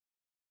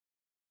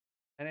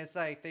 And it's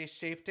like they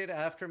shaped it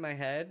after my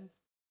head.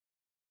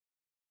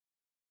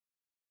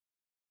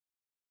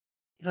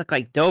 You look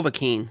like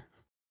Dovahkiin.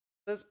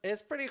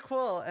 It's pretty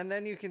cool. And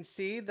then you can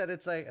see that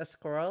it's like a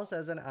squirrel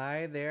has an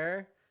eye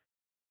there.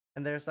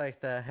 And there's like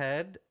the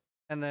head.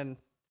 And then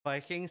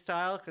Viking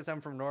style, because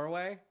I'm from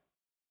Norway.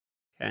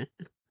 Okay.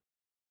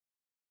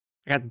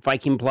 I got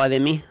Viking blood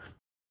in me.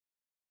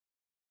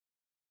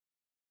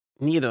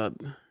 Need a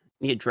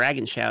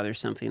dragon shout or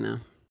something though.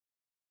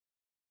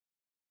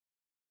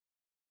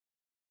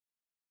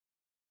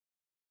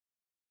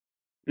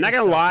 I'm not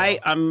gonna lie,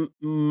 I'm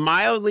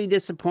mildly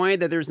disappointed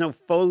that there's no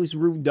Foes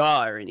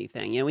Ruda or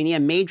anything. You know, we need a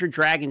major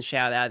dragon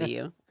shout out of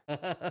you.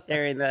 But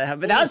that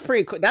was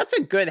pretty cool. That's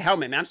a good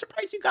helmet, man. I'm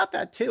surprised you got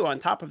that too, on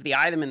top of the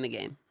item in the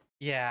game.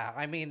 Yeah,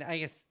 I mean,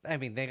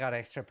 they got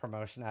extra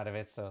promotion out of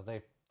it, so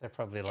they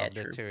probably loved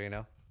it too, you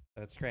know.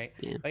 So it's great.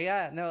 Yeah. But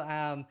yeah,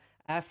 no,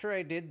 after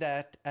I did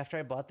that, after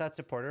I bought that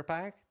supporter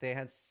pack, they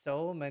had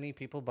so many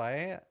people buy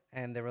it,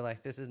 and they were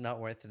like, "This is not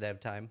worth the dev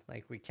time.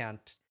 Like, we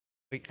can't,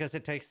 because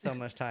it takes so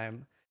much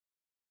time."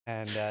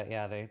 And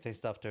yeah, they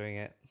stopped doing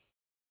it.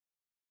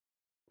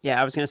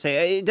 Yeah, I was gonna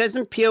say,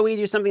 doesn't PoE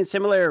do something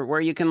similar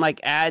where you can like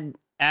add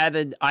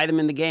an item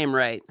in the game,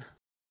 right?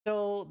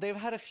 So they've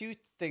had a few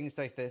things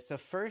like this. So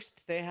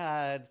first they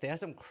had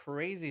some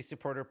crazy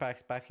supporter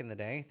packs back in the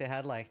day. They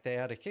had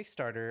a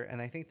Kickstarter,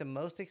 and I think the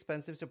most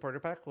expensive supporter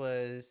pack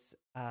was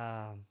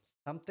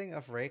something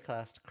of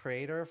Rayclast,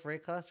 Creator of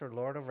Rayclast or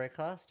Lord of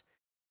Rayclast.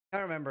 I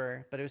can't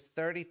remember, but it was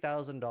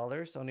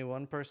 $30,000. Only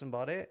one person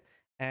bought it,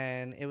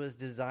 and it was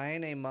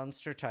design a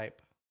monster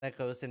type that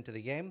goes into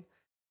the game.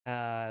 It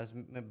was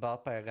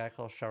bought by a guy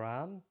called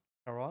Sharon.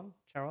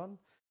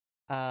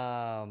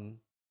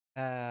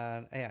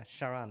 Yeah,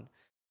 Sharon.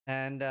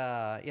 And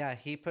yeah,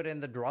 he put in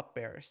the drop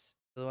bears,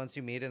 the ones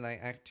you meet in like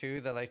Act 2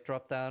 that like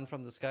drop down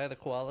from the sky, the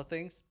koala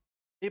things.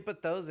 He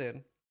put those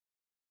in.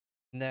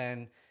 And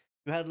then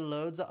you had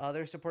loads of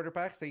other supporter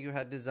packs that you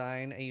had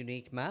design a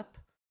unique map.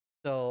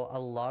 So a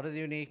lot of the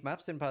unique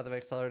maps in Path of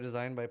Exile are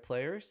designed by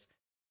players.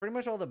 Pretty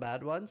much all the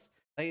bad ones.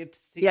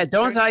 Yeah,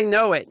 don't I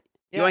know it?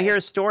 You want to hear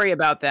a story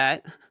about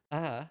that?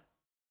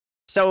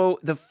 So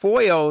the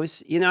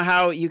foils, you know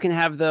how you can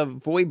have the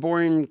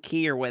Voidborn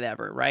key or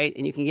whatever, right?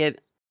 And you can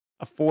get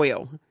a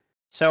foil.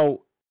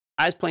 So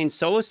I was playing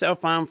solo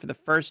self-found for the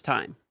first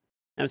time.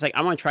 I was like,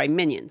 I want to try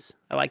minions.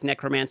 I like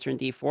Necromancer and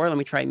D4. Let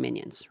me try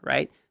minions,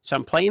 right? So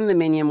I'm playing the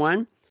minion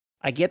one.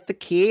 I get the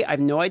key. I have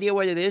no idea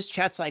what it is.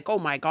 Chat's like, oh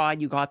my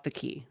God, you got the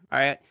key. All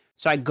right.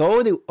 So I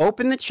go to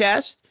open the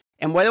chest.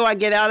 And what do I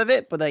get out of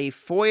it? But a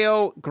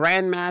foil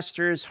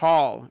Grandmaster's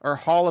Hall or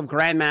Hall of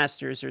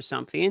Grandmasters or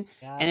something.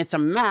 Yeah. And it's a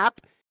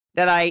map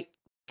that I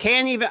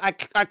can't even, I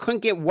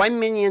couldn't get one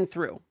minion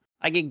through.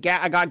 I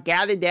got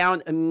gathered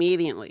down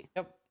immediately.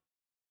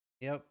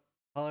 Yep.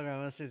 Hall of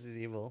Grandmasters is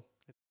evil.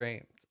 It's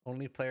great. It's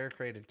only player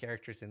created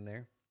characters in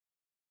there.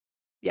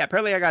 Yeah,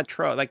 apparently I got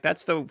trolled. Like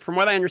from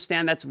what I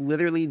understand, that's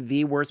literally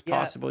the worst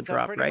possible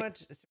drop,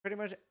 right? Pretty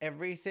much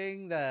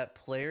everything that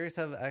players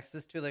have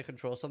access to, they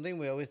control something.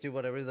 We always do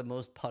whatever the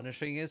most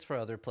punishing is for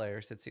other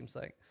players, it seems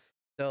like.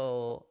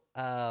 So,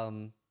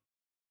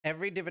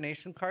 every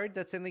divination card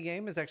that's in the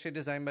game is actually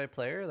designed by a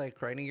player. Like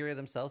Grinding Area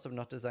themselves have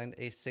not designed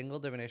a single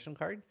divination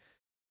card.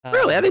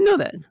 Really? I didn't know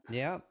that.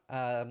 Yeah.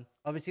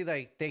 Obviously,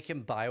 like they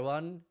can buy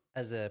one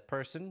as a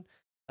person.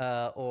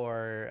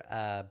 or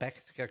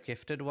Bex got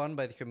gifted one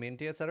by the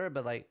community, etc.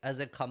 But like as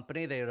a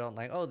company, they don't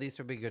like, oh, these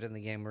would be good in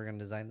the game, we're gonna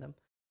design them.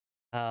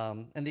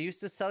 And they used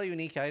to sell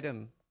unique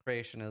item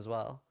creation as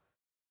well.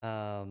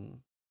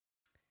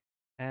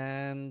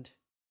 And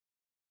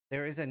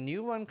there is a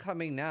new one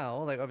coming now.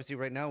 Like obviously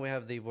right now we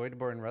have the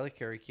Voidborn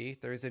Reliquary Key.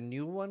 There is a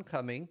new one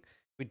coming.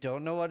 We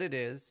don't know what it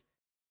is.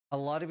 A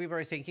lot of people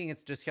are thinking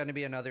it's just going to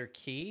be another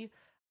key.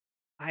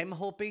 I'm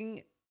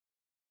hoping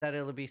that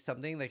it'll be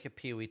something like a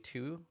PoE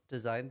 2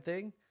 design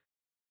thing.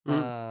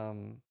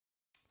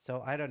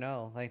 So I don't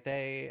know. Like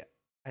I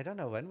don't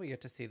know when we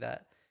get to see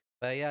that.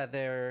 But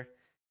yeah,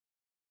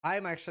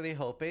 I'm actually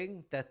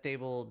hoping that they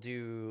will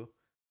do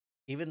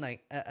even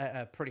like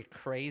a pretty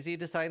crazy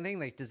design thing,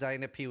 like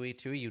design a PoE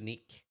 2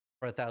 unique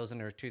for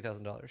 $1,000 or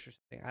 $2,000 or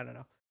something. I don't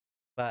know.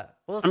 But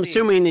we'll I'm see.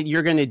 assuming that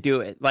you're going to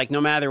do it. Like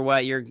no matter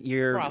what, you're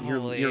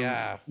Probably,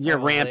 yeah. you're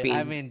Probably. ramping.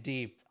 I'm in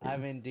deep.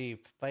 I'm in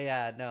deep. But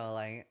yeah, no,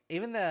 like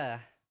even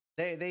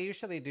they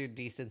usually do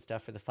decent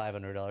stuff for the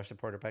 $500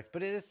 supporter packs,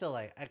 but it is still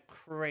like a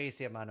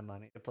crazy amount of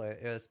money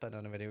to spend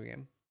on a video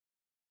game.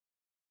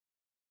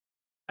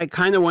 I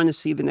kind of want to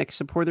see the next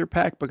supporter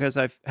pack because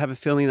I have a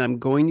feeling I'm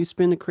going to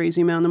spend a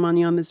crazy amount of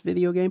money on this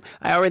video game.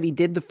 I already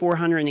did the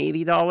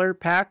 $480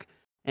 pack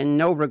and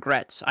no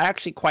regrets. I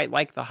actually quite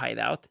like the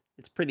hideout.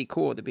 It's pretty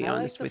cool, to be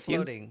honest with you. I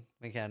like the floating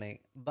mechanic,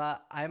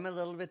 but I'm a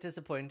little bit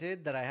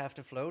disappointed that I have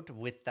to float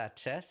with that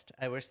chest.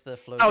 I wish the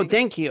floating Oh,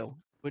 thank you.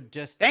 Would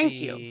just thank be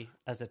you.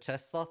 As a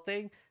chest slot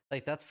thing.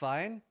 Like that's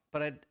fine,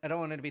 but I don't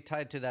want it to be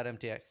tied to that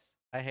MTX.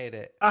 I hate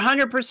it.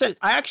 100%.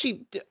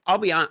 I'll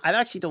be honest, I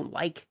actually don't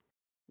like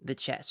the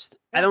chest.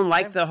 Yeah, I don't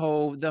like the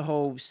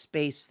whole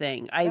space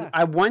thing.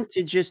 I want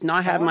to just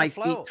not have my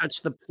feet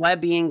touch the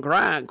plebeian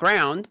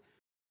ground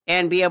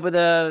and be able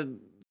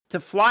to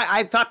fly.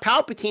 I thought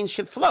Palpatine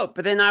should float,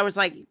 but then I was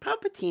like,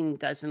 Palpatine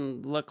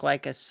doesn't look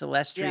like a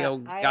celestial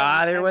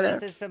god or whatever. I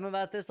messaged them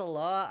about this a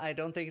lot. I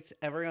don't think it's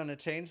ever going to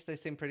change. They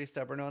seem pretty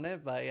stubborn on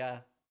it, but yeah.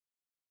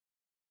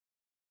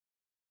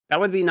 That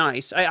would be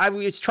nice. I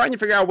was trying to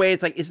figure out a way.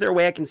 It's like, is there a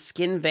way I can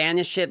skin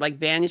vanish it, like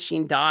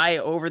vanishing die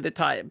over the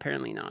top?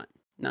 Apparently not.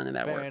 None of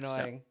that works. Very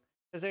annoying.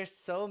 Because there's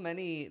so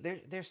many.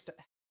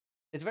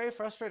 It's very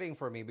frustrating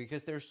for me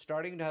because they're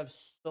starting to have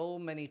so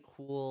many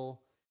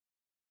cool.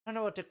 I don't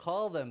know what to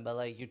call them, but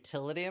like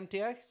utility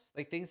MTX,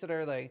 like things that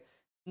are like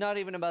not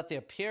even about the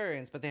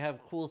appearance, but they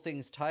have cool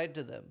things tied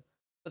to them.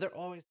 But they're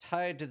always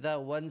tied to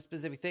that one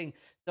specific thing.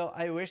 So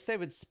I wish they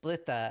would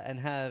split that and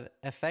have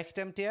effect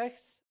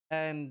MTX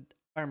and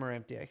armor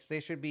MTX. They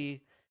should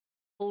be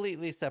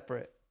completely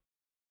separate.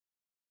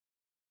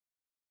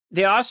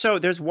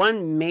 There's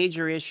one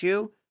major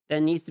issue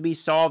that needs to be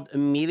solved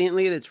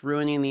immediately that's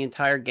ruining the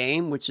entire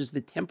game, which is the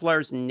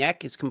Templar's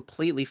neck is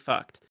completely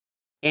fucked.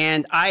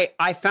 And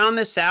I found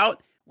this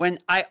out when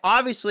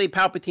obviously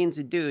Palpatine's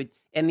a dude,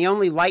 and the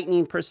only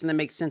lightning person that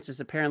makes sense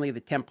is apparently the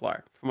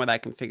Templar, from what I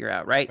can figure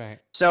out, right?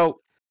 So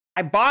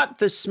I bought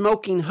the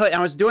smoking hood. I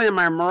was doing it in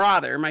my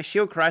Marauder, my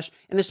Shield Crush,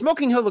 and the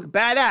smoking hood looked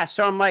badass.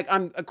 So I'm like,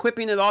 I'm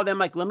equipping it all. Then I'm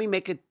like, let me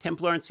make a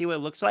Templar and see what it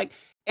looks like.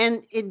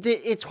 And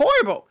it's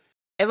horrible.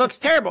 It looks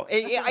terrible.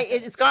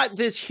 It's got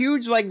this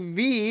huge like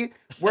V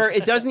where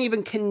it doesn't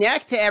even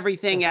connect to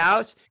everything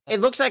else.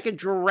 It looks like a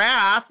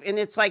giraffe, and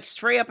it's like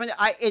straight up, and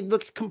it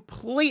looks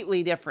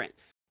completely different.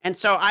 And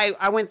so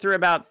I went through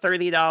about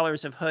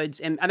 $30 of hoods,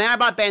 and then I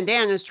bought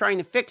bandanas trying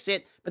to fix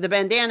it, but the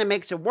bandana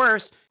makes it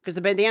worse because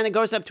the bandana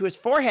goes up to his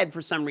forehead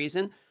for some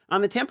reason.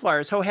 On the Templar,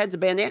 his whole head's a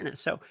bandana,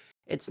 so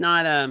it's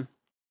not.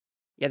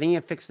 Yeah, then you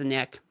have to fix the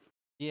neck.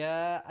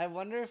 Yeah, I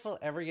wonder if we'll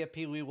ever get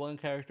PoE 1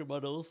 character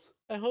models.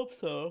 I hope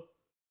so.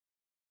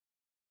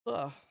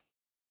 Ugh.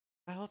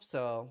 I hope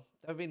so.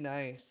 That'd be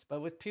nice.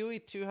 But with PoE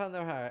 2 on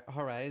the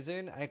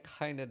horizon, I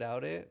kind of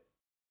doubt it.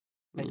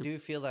 I do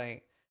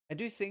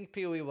think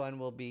PoE 1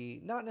 will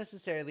be not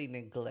necessarily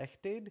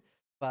neglected,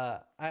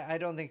 but I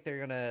don't think they're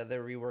gonna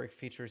rework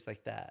features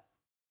like that.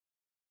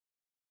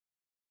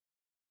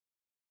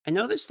 I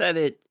noticed that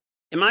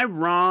am I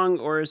wrong,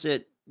 or is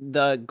it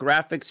the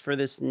graphics for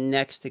this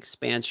next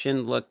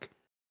expansion look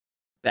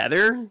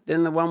better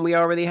than the one we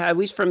already had, at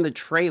least from the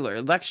trailer?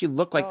 It actually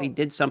looked like they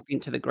did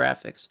something to the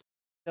graphics.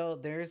 So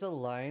there's a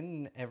line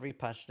in every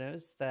patch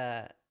notes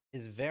that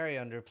is very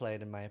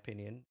underplayed in my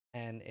opinion,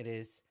 and it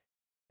is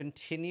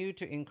continue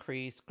to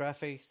increase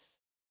graphics,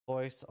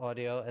 voice,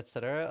 audio,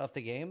 etc. of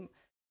the game.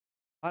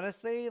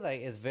 Honestly,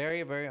 like it's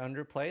very, very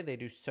underplayed. They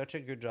do such a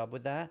good job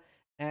with that,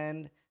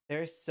 and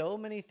there's so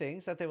many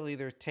things that they will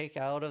either take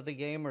out of the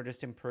game or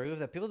just improve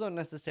that people don't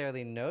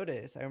necessarily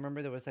notice. I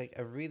remember there was like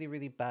a really,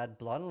 really bad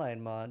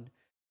Bloodline mod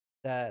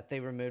that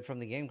they removed from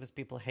the game because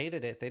people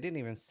hated it. They didn't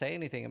even say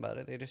anything about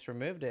it. They just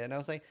removed it. And I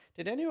was like,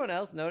 did anyone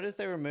else notice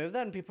they removed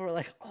that? And people were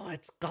like, oh,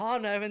 it's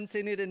gone. I haven't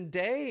seen it in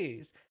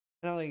days.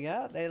 And I'm like,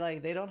 yeah,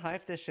 they don't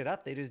hype this shit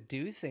up. They just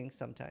do things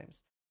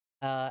sometimes.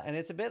 And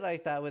it's a bit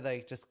like that with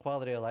like just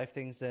quality of life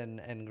things and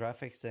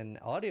graphics and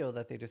audio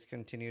that they just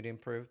continue to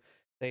improve.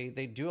 They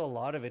do a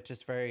lot of it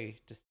just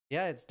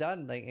yeah, it's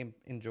done. Like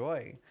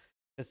enjoy.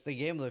 Because the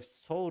game looks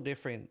so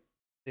different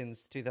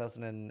since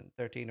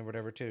 2013 or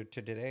whatever to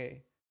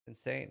today.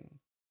 Insane.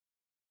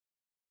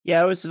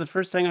 Yeah, it was the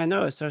first thing I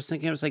noticed. I was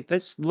thinking, I was like,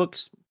 this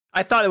looks.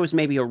 I thought it was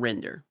maybe a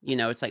render.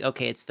 It's like,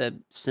 okay, it's the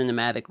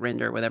cinematic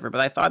render or whatever,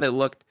 but I thought it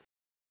looked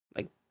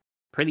like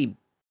pretty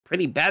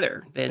pretty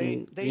better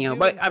than They do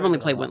But I've improve only it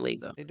a played lot. one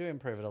league though. They do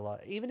improve it a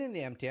lot. Even in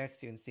the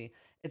MTX, you can see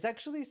it's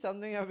actually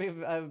something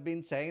I've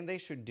been saying they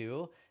should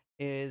do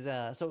is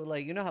so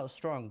like you know how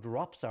strong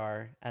drops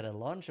are at a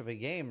launch of a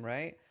game,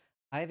 right?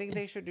 I think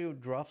they should do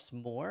drops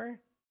more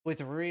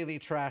with really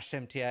trash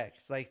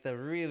MTX, like the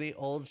really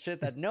old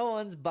shit that no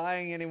one's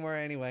buying anymore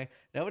anyway.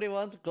 Nobody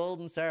wants gold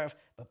and seraph,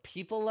 but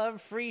people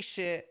love free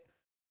shit.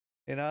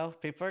 People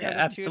are Yeah,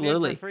 gonna tune in for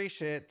absolutely. free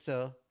shit,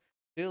 so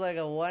do like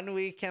a 1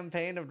 week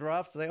campaign of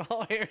drops. Like,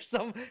 oh, here.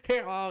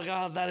 Oh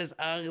god, that is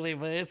ugly,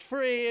 but it's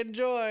free.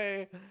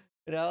 Enjoy.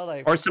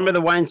 Like Or some of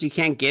people. the ones you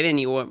can't get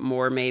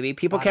anymore. Maybe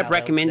people Oh kept no,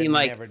 they'll recommending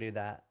like, never do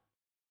that.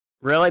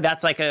 really,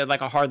 that's like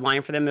a hard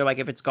line for them. They're like,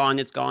 if it's gone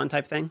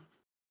type thing.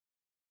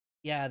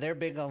 Yeah, they're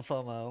big on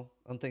FOMO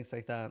on things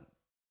like that.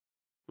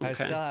 I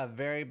Okay. still have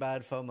very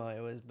bad FOMO.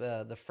 It was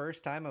the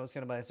first time I was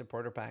gonna buy a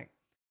supporter pack,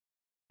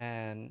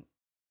 and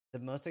the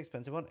most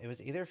expensive one, it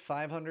was either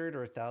 $500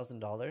 or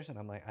 $1,000, and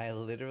I'm like, I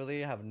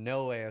literally have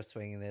no way of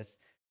swinging this.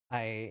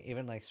 I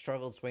even like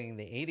struggled swinging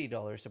the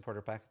 $80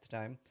 supporter pack at the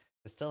time.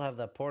 I still have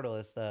that portal.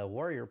 It's the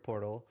warrior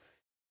portal,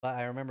 but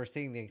I remember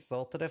seeing the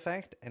exalted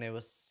effect, and it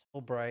was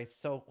so bright,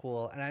 so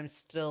cool, and I'm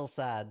still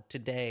sad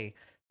today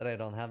that I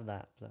don't have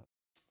that. So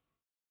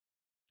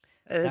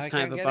That now is I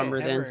kind of can't a get it bummer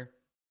then.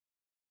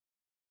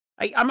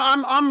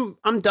 ever.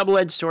 I'm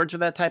double-edged swords with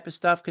that type of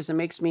stuff because it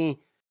makes me,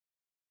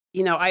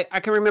 I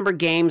can remember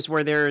games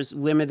where there's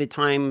limited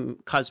time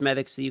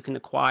cosmetics that you can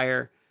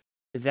acquire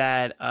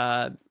that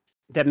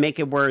that make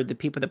it where the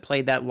people that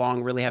played that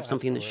long really have Oh,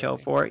 something to show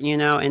absolutely. for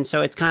it. And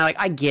so it's kind of like,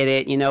 I get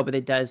it, but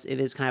it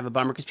is kind of a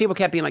bummer because people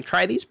kept being like,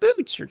 try these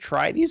boots or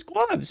try these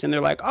gloves, and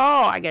they're like,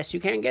 oh, I guess you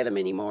can't get them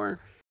anymore.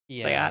 So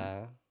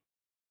yeah,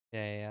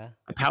 Yeah, yeah.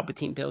 a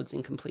Palpatine build's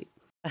incomplete.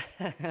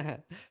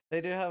 They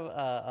do have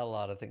a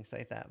lot of things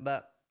like that,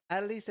 but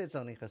at least it's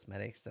only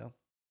cosmetics, so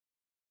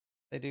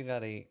they do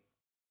gotta eat.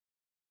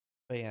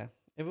 But yeah,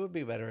 it would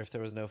be better if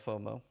there was no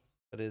FOMO.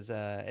 But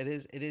it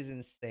is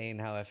insane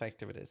how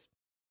effective it is.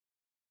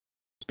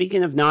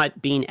 Speaking of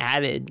not being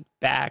added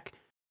back,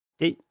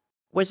 did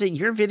was it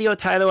your video,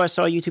 Tyler? I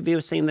saw a YouTube video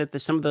saying that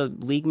some of the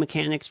league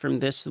mechanics from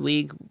this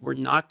league were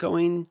not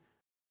going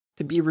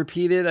to be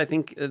repeated. I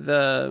think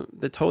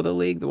the Total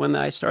League, the one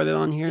that I started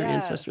on here, Yeah,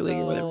 Ancestor League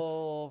or whatever.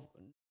 so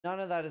none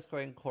of that is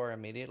going core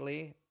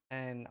immediately.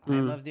 And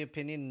I'm Mm. of the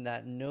opinion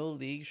that no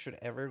league should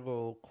ever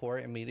go core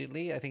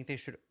immediately. I think they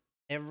should,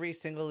 every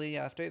single league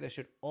after, they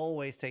should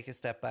always take a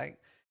step back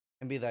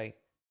and be like,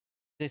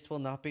 this will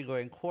not be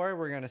going core.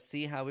 We're going to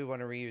see how we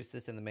want to reuse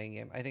this in the main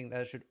game. I think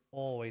that should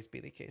always be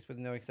the case with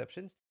no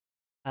exceptions.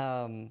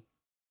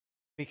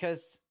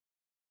 Because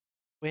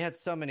we had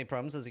so many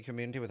problems as a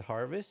community with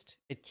Harvest.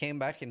 It came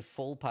back in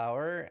full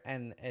power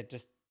and it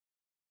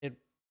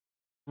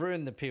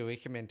ruined the PoE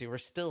community. We're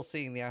still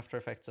seeing the after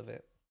effects of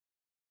it.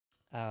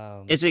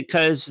 Is it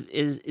because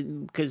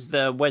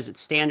the was it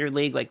Standard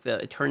League, like the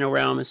Eternal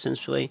Realm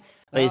essentially?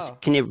 No,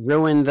 Can it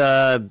ruin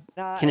the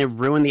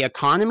it's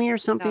economy or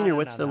something, or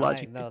what's the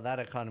logic? no. That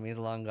economy is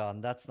long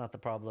gone. That's not the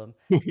problem.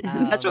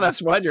 That's what I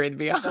was wondering, to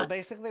be So honest.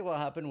 basically, what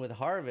happened with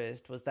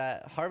Harvest was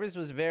that Harvest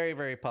was very,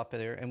 very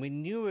popular, and we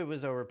knew it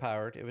was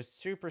overpowered. It was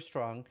super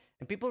strong,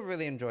 and people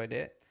really enjoyed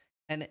it.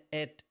 And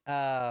it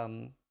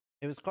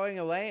was going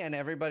away, and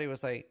everybody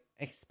was like,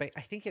 expect.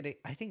 I think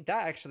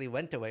that actually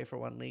went away for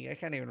one league. I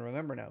can't even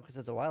remember now because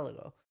it's a while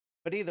ago.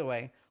 But either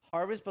way,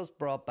 Harvest was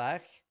brought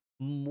back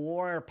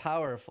more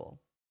powerful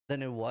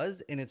than it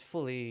was in its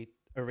fully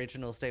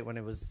original state when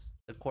it was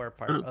the core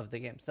part of the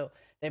game. So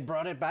they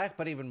brought it back,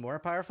 but even more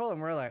powerful. And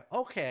we're like,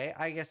 okay,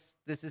 I guess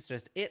this is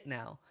just it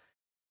now.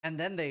 And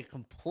then they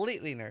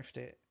completely nerfed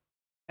it.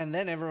 And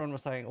then everyone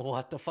was like,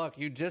 what the fuck?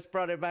 You just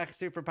brought it back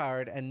super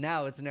powered, and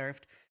now it's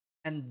nerfed.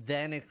 And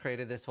then it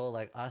created this whole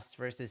like us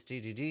versus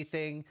GGG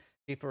thing.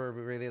 People were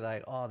really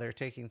like, oh, they're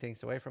taking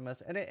things away from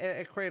us. And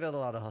it created a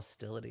lot of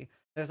hostility.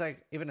 There's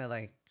like even a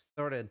like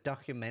sort of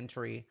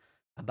documentary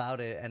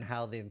about it and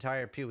how the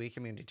entire PoE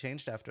community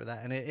changed after that.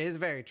 And it is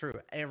very true.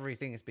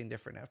 Everything has been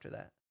different after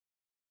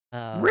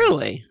that.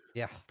 Really?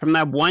 Yeah. From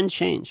that one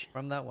change?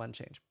 From that one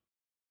change.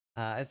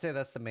 I'd say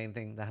that's the main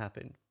thing that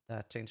happened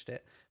that changed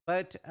it.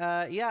 But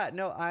yeah,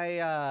 no,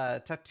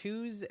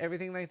 tattoos,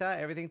 everything like that,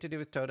 everything to do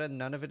with Toda,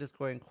 none of it is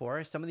going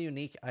core. Some of the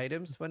unique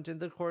items went in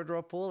the core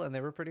draw pool, and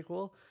they were pretty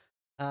cool.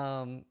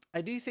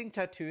 I do think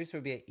tattoos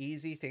would be an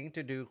easy thing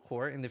to do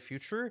core in the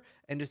future,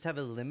 and just have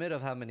a limit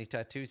of how many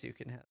tattoos you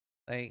can have.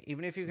 Like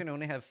even if you can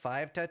only have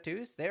 5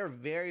 tattoos, they are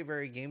very,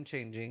 very game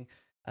changing.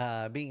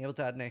 Being able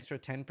to add an extra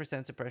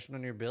 10% suppression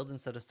on your build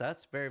instead of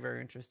stats, very,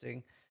 very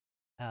interesting.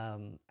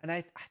 And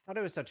I thought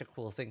it was such a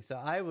cool thing. So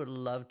I would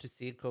love to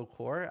see it go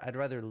core. I'd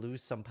rather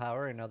lose some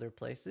power in other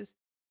places,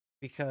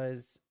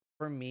 because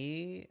for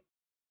me,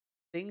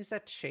 things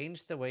that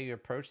change the way you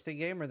approach the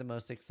game are the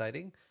most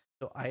exciting.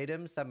 So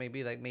items that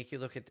maybe like make you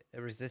look at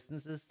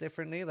resistances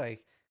differently,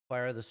 like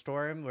Fire the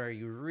Storm, where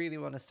you really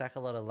want to stack a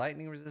lot of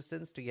lightning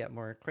resistance to get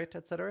more crit,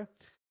 etc.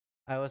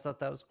 I always thought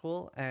that was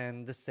cool.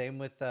 And the same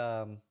with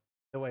the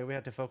way we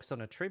had to focus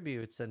on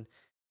attributes and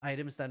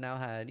items that now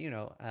had,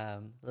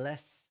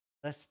 less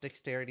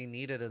dexterity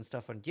needed and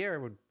stuff on gear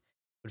would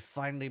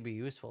finally be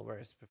useful,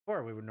 whereas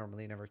before we would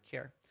normally never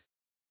care.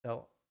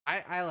 So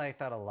I like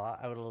that a lot.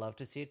 I would love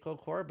to see it go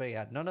core, but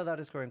yeah, none of that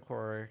is going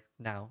core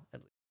now, at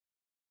least.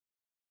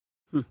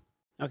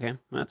 Okay,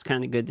 well, that's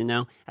kind of good to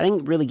know. I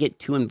didn't really get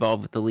too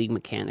involved with the league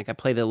mechanic. I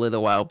played it a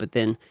little while, but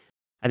then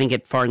I didn't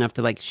get far enough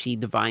to like see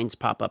divines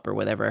pop up or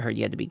whatever. I heard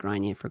you had to be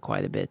grinding it for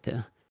quite a bit.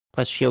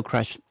 Plus, Shield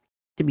Crush,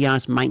 to be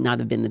honest, might not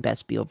have been the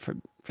best build for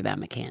that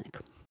mechanic.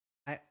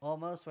 I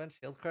almost went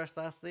Shield Crush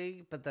last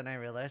league, but then I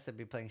realized I'd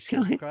be playing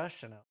Shield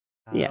Crush, and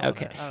yeah,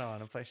 okay. I don't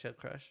want to play Shield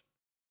Crush.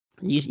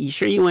 You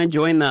sure you want to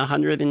join the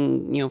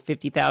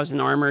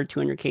 150,000 armor,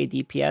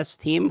 200k DPS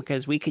team?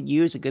 Because we could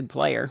use a good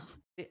player.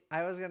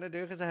 I was gonna do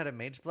it because I had a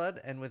Mage Blood,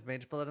 and with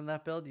Mage Blood in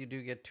that build, you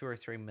do get 2 or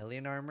 3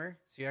 million armor,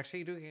 so you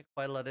actually do get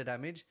quite a lot of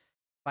damage.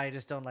 But I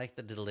just don't like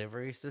the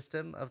delivery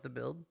system of the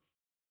build.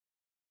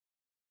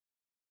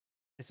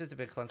 It's just a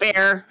bit clunky.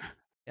 Fair.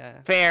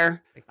 Yeah.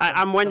 Fair. Like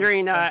I'm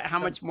wondering how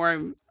much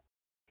more.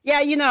 Yeah,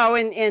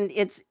 and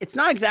it's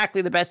not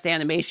exactly the best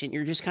animation.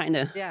 You're just kind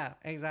of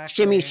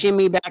exactly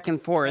shimmy back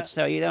and forth,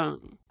 so you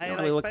don't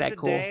really look that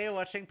cool. I spent a day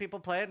watching people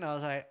play it, and I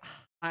was like,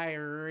 I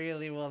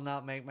really will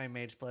not make my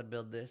Mage Blood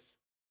build this.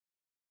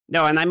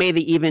 No, and I made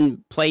the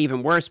even play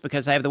even worse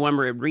because I have the one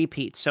where it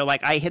repeats. So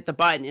like I hit the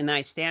button and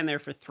I stand there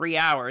for 3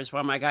 hours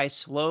while my guy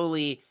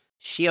slowly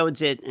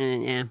shields it,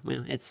 and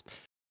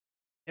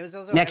it was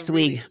also next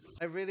week.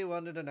 I really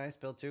wanted a nice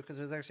build too because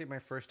it was actually my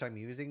first time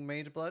using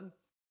Mage Blood.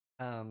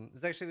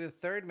 It's actually the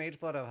 3rd Mage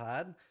Blood I've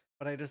had,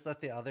 but I just let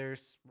the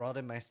others rot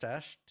in my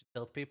stash to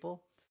tilt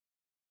people.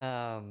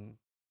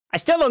 I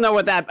still don't know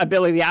what that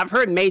ability. I've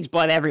heard Mage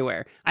Blood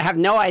everywhere. I have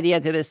no idea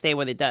to this day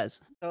what it does.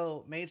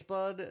 So Mage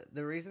Blood,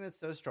 the reason it's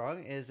so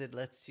strong is it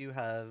lets you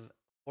have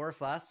 4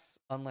 flasks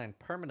online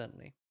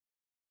permanently.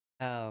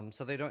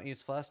 So they don't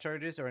use flask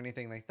charges or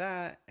anything like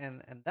that,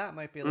 and that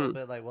might be a little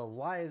bit like, well,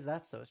 why is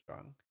that so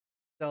strong?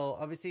 So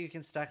obviously you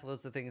can stack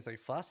loads of things like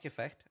flask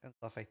effect and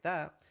stuff like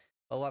that,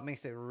 but what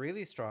makes it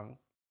really strong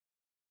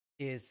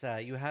is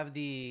you have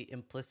the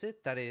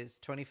implicit that is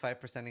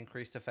 25%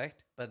 increased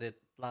effect, but it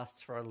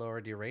lasts for a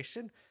lower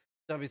duration.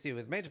 So obviously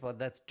with Mage Blood,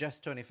 that's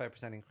just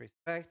 25% increased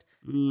effect.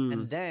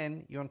 And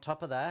then you on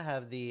top of that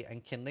have the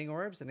enkindling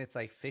orbs, and it's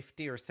like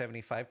 50 or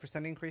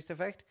 75% increased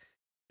effect.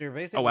 So you're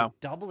basically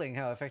doubling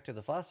how effective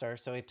the flasks are.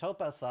 So a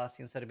Topaz flask,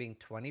 instead of being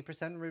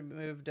 20%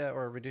 removed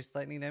or reduced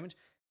lightning damage,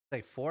 it's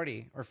like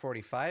 40 or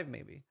 45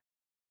 maybe.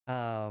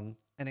 And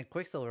a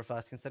Quicksilver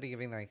flask, instead of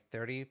giving like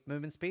 30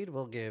 movement speed,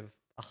 will give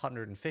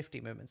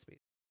 150 movement speed.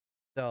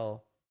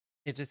 So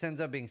it just ends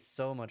up being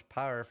so much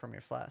power from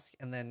your flask.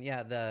 And then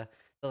yeah, the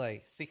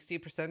like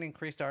 60%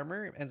 increased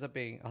armor ends up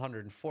being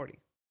 140.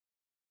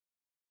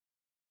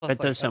 That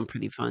does sound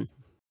pretty fun.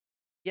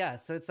 Yeah,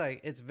 so it's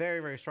like it's very,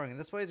 very strong. And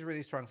that's why it's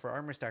really strong for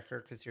armor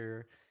stacker, because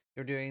you're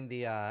doing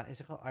the is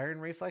it called iron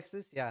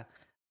reflexes? Yeah.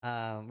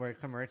 Where it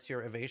converts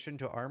your evasion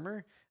to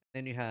armor.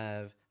 Then you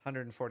have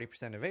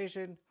 140%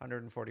 evasion,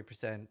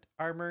 140%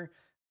 armor,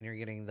 and you're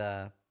getting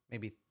the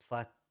maybe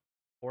flat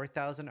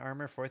 4,000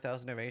 armor,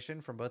 4,000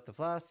 evasion from both the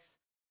flasks,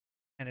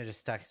 and it just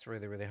stacks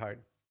really, really hard.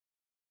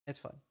 It's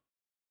fun.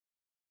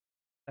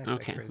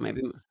 Okay,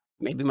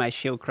 maybe my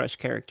Shield Crush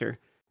character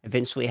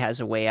eventually has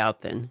a way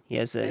out. Then he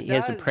has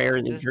a prayer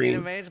in a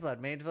dream. Mage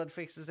Blood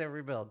fixes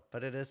every build,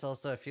 but it is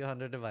also a few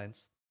hundred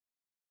divines.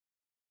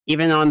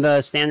 Even on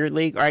the standard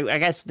league, or I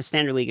guess the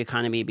standard league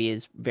economy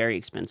is very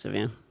expensive.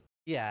 Yeah.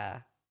 Yeah,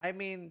 I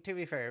mean, to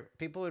be fair,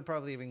 people would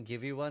probably even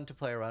give you one to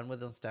play around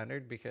with on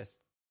standard, because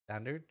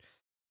standard,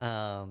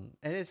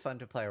 it is fun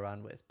to play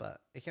around with, but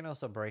it can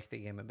also break the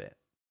game a bit.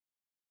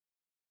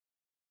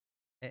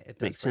 It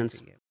does Makes sense.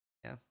 The game.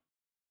 Yeah.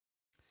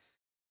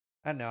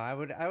 I don't know. I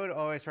would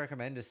always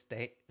recommend just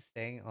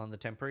staying on the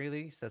temporary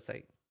leagues. That's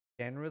like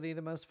generally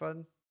the most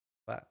fun,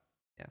 but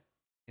yeah,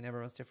 and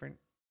everyone's different.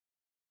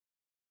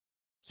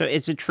 So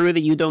is it true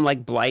that you don't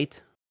like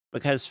Blight?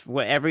 Because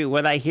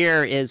what I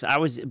hear is I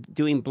was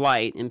doing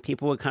Blight and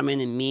people would come in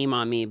and meme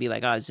on me and be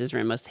like, "Oh,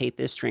 Zizaran must hate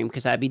this stream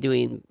because I'd be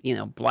doing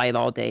Blight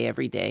all day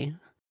every day."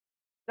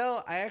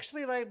 So I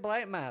actually like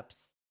Blight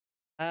maps.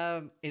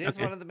 It is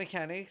one of the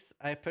mechanics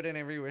I put in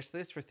every wish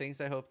list for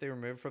things I hope they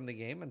remove from the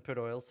game and put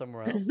oil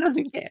somewhere else.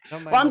 Okay.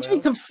 Well, I'm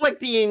getting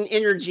conflicting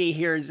energy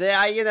here.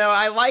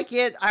 I like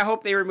it. I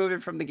hope they remove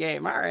it from the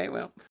game. All right,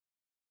 well.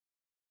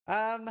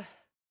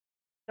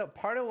 So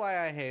part of why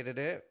I hated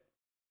it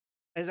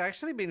is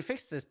actually being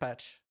fixed this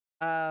patch.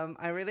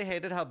 I really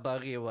hated how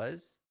buggy it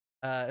was.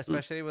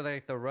 Especially with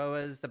like the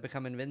Roas that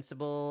become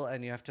invincible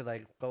and you have to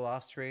like go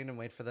off screen and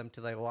wait for them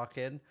to like walk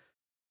in.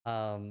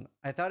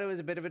 I thought it was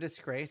a bit of a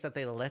disgrace that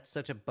they let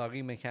such a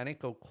buggy mechanic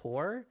go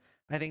core.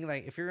 I think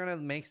like if you're gonna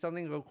make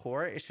something go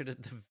core, it should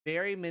at the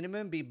very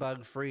minimum be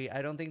bug free.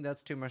 I don't think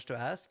that's too much to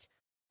ask.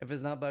 If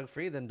it's not bug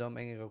free, then don't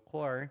make it go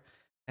core.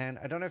 And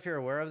I don't know if you're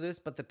aware of this,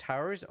 but the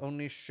towers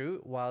only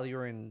shoot while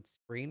you're in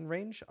screen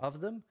range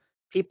of them.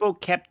 People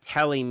kept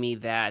telling me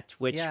that,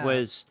 which Yeah.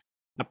 was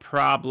a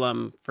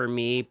problem for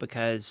me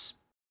because,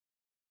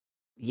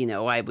 you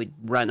know, I would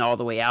run all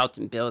the way out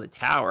and build a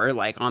tower,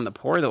 like on the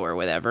portal or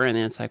whatever, and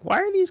then it's like, why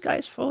are these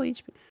guys full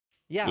HP?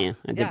 Yeah,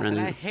 I did run and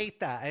I into. hate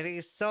that. I think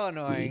it's so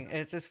annoying.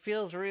 It just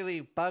feels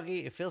really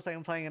buggy. It feels like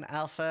I'm playing an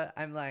alpha.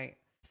 I'm like,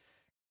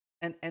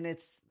 and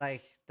it's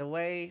like the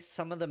way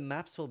some of the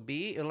maps will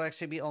be, it'll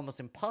actually be almost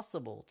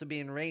impossible to be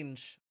in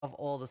range of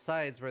all the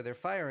sides where they're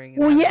firing.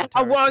 And Well, have yeah. the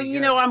towers Well, be you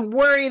good. know, I'm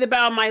worried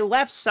about my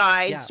left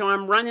side, Yeah. so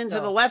I'm running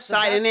to the left So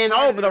side, and that's then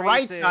part of but the the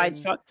right side's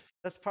reason- fuck.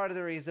 That's part of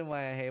the reason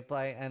why I hate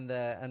Blight and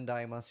the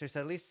Undying Monsters. So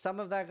at least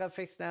some of that got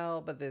fixed now,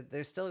 but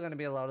there's still going to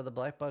be a lot of the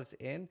Blight bugs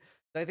in.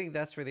 So I think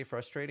that's really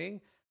frustrating.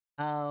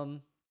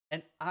 And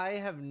I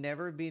have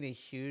never been a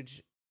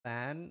huge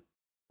fan.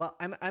 Well,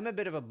 I'm a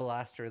bit of a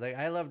blaster. Like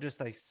I love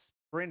just like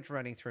sprint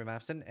running through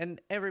maps,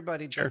 and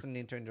everybody Sure. doesn't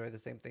need to enjoy the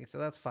same thing, so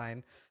that's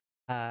fine.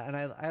 And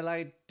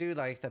I do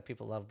like that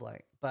people love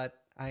Blight, but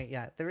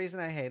the reason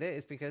I hate it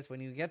is because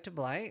when you get to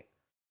Blight,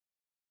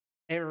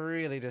 it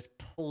really just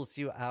pulls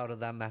you out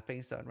of that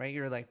mapping zone, right?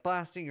 You're like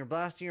blasting, you're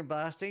blasting, you're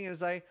blasting, and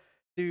it's like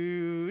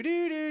do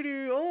do do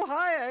do. Oh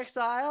hi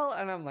Exile,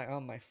 and I'm like, oh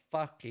my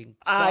fucking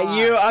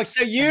god.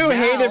 So you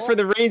hate it for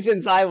the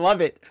reasons I love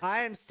it.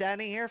 I am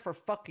standing here for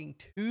fucking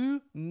 2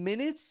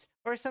 minutes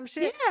or some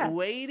shit,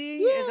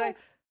 waiting. Yeah. It's like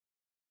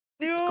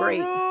new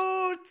great.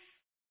 routes.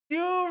 New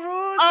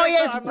routes. Oh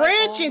yeah, it's I'm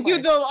branching, like, oh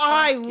dude. my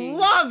I fucking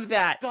love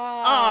that.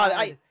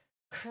 God,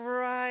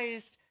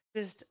 Christ,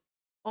 just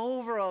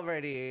over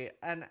already,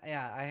 and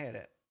yeah, I hate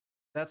it.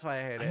 That's why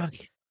I hate it.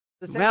 Okay.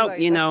 The same, Well, like,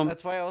 you know,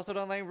 that's why I also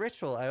don't like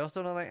Ritual. I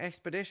also don't like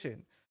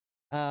Expedition,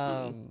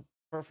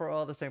 for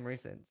all the same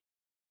reasons.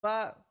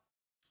 But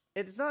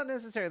it's not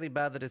necessarily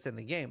bad that it's in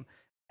the game,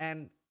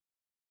 and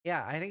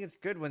yeah, I think it's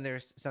good when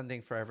there's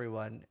something for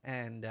everyone.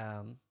 And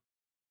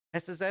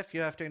SSF,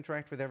 you have to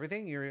interact with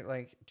everything. You're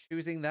like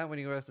choosing that when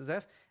you go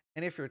SSF.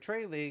 And if you're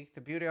Trade League,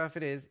 the beauty of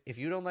it is if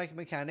you don't like a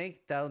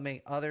mechanic, that'll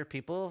make other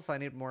people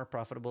find it more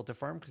profitable to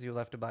farm because you'll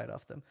have to buy it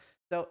off them.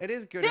 So it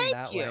is good in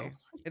that way.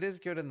 It is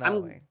good in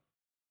that way.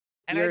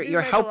 And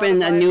you're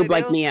helping a noob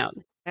like me out.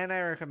 And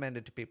I recommend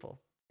it to people.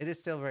 It is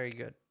still very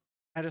good.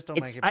 I just don't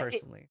like it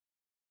personally.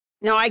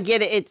 No, I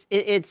get it.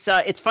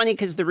 It's funny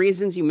because the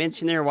reasons you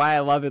mentioned are why I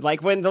love it.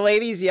 Like when the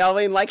lady's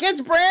yelling, like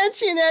it's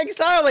branching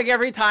Exile. Like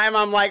every time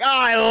I'm like, oh,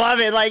 I love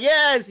it. Like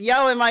yes,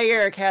 yell in my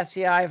ear,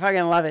 Cassia. I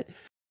fucking love it.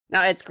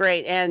 No, it's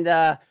great, and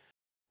I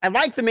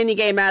like the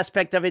minigame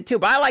aspect of it too.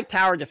 But I like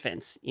tower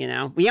defense. You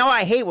know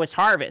I hate was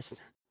harvest.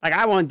 Like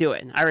I won't do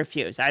it. I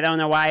refuse. I don't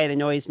know why it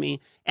annoys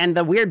me. And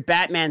the weird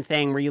Batman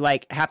thing where you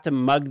like have to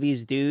mug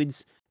these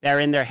dudes that are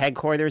in their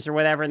headquarters or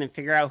whatever, and then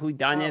figure out who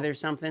done it or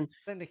something.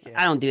 Syndicate.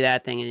 I don't do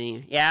that thing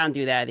anymore. Yeah, I don't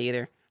do that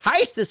either.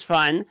 Heist is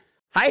fun.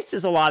 Heist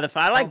is a lot of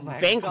fun. I like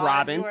bank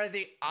robbing. You are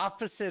the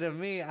opposite of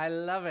me. I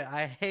love it.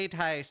 I hate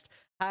Heist.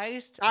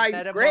 Heist,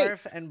 it's great.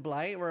 Metamorph, and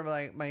Blight were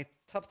like my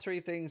top 3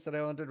 things that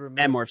I wanted to remove.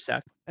 Metamorph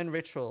suck. And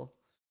Ritual.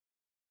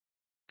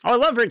 Oh, I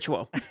love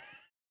Ritual.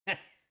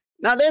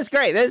 No, this is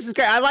great. This is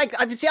great. I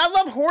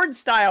love Horde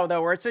style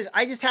though, where it says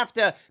I just have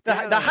to. The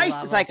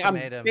heist is like I'm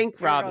bank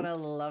robbing. You're gonna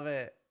love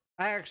it.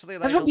 I actually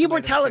like. That's what people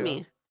are telling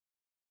me.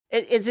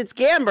 It's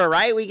Gambler,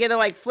 right? We get to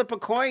like flip a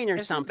coin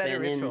or something. Better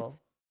Ritual.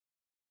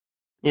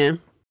 Yeah.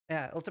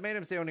 Yeah,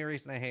 Ultimatum's the only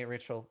reason I hate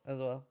Ritual as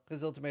well,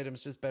 because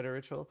Ultimatum's just better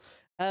Ritual.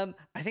 I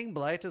think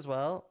Blight as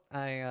well.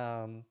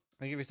 I'll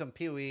give you some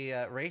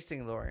PoE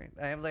racing lore.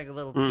 I have like a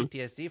little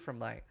PTSD from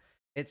Blight.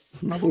 It's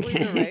probably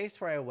the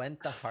race where I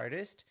went the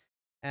hardest,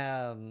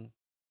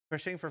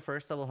 pushing for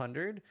first level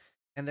 100.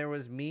 And there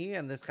was me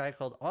and this guy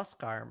called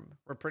Oscar.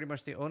 We're pretty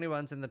much the only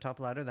ones in the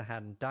top ladder that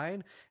hadn't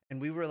died. And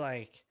we were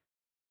like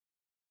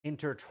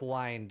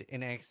intertwined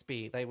in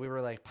XP. Like we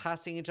were like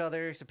passing each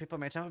other. So people in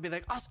my chat would be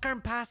like, Oscar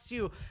passed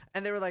you.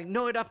 And they were like,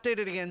 no, it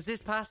updated again.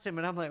 This passed him.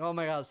 And I'm like, oh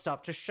my God,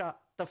 stop. Just shut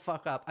the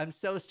fuck up. I'm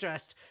so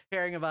stressed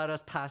hearing about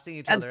us passing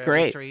each other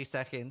every 3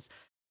 seconds.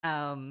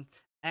 And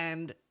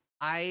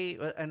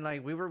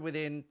we were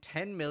within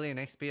 10 million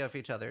XP of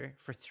each other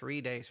for 3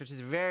 days, which is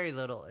very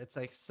little. It's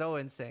like so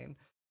insane.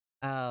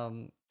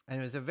 And it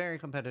was a very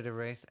competitive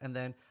race. And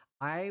then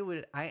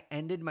I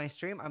ended my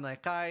stream. I'm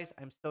like, guys,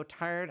 I'm so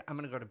tired. I'm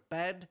gonna go to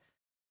bed.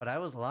 But I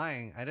was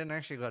lying. I didn't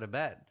actually go to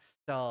bed.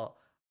 So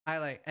I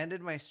like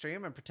ended my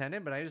stream and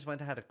pretended, but I just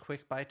went and had a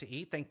quick bite to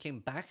eat, then came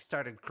back,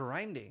 started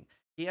grinding.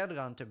 He had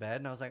gone to bed,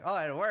 and I was like, oh,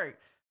 I had to work.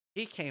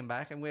 He came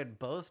back, and we had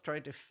both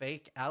tried to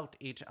fake out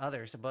each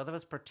other. So both of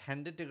us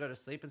pretended to go to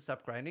sleep and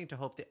stop grinding to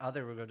hope the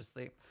other would go to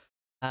sleep.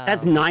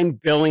 That's 9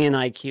 billion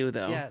IQ,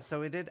 though. Yeah,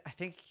 so we did, I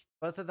think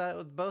both of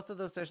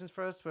those sessions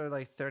for us were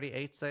like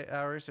 38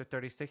 hours or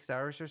 36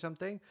 hours or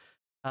something.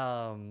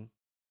 And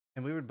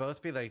we would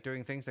both be like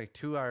doing things like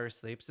 2 hours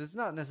sleep. So it's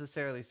not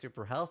necessarily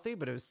super healthy,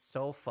 but it was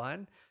so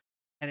fun.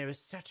 And it was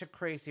such a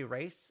crazy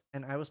race.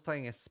 And I was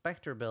playing a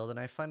Spectre build, and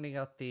I finding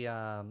out the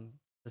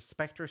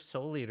Spectre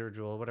Soul Eater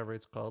jewel, whatever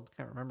it's called.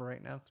 Can't remember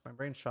right now because my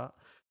brain's shot.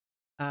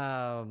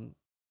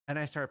 And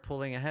I started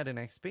pulling ahead in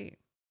XP.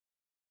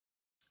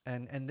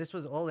 And this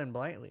was all in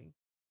Blight League.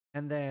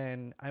 And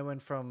then I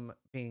went from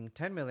being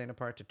 10 million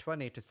apart to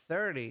 20 to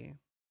 30.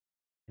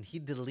 And he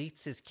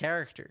deletes his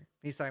character.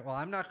 He's like, well,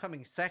 I'm not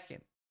coming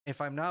second.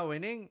 If I'm not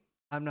winning,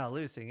 I'm not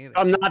losing either.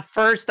 I'm not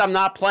first, I'm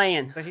not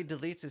playing. So he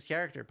deletes his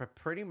character, but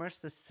pretty much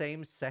the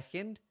same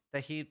second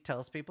that he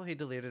tells people he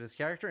deleted his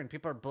character, and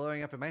people are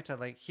blowing up in my chat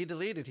like,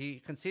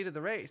 he conceded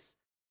the race.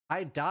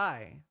 I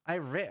die. I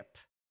rip.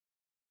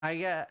 I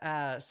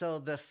get so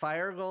the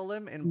fire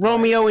golem in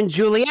Romeo and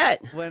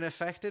Juliet, when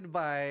affected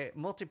by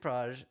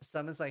multi-proj,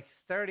 summons like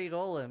 30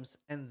 golems,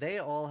 and they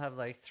all have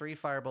like 3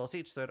 fireballs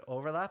each, so it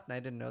overlapped, and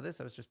I didn't know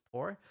this. I was just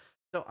poor.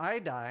 So I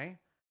die,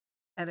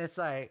 and it's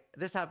like,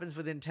 this happens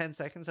within 10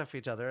 seconds of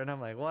each other, and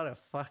I'm like, what a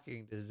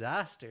fucking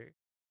disaster.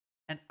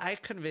 And I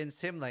convinced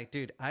him, like,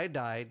 dude, I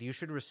died. You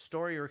should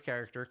restore your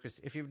character, because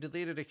if you've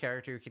deleted a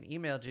character, you can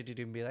email GGD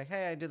and be like,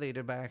 hey, I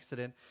deleted by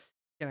accident.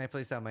 Can I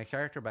please have my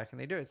character back? And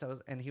they do it. So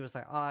and he was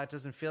like, oh, it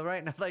doesn't feel right.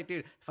 And I'm like,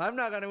 dude, if I'm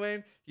not going to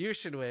win, you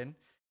should win.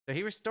 So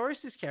he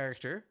restores his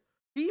character.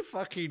 He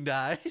fucking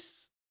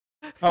dies.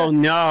 Oh,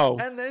 no.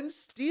 And then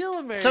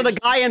Steel Mage. So the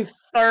guy in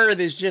third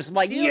is just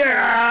like,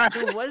 yeah.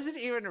 Who wasn't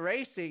even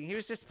racing. He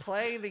was just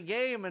playing the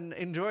game and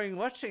enjoying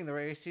watching the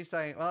race. He's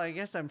like, well, I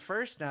guess I'm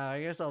first now.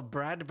 I guess I'll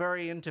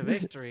Bradbury into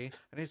victory.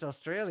 And he's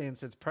Australian,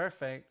 so it's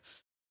perfect.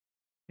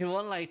 He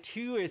won like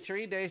 2 or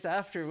 3 days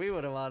after we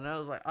would have won. And I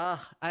was like,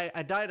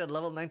 I died at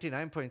level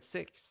 99.6.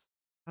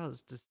 That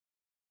was just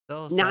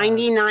so sad.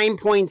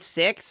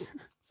 99.6?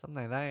 Something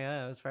like that,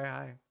 yeah. It was very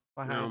high.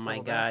 Oh my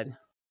god.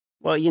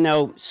 Well, you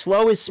know,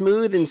 slow is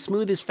smooth and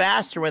smooth is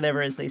fast, or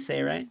whatever, as they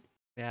say, right?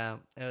 Yeah,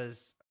 it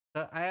was.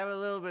 I have a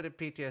little bit of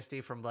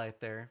PTSD from Blight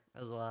there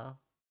as well.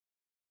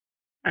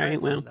 All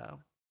right, well. Though.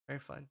 Very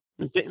fun.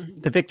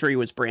 The victory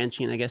was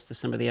branching, I guess, to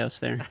somebody else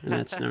there, and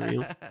that's not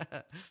real.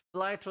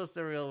 Blight was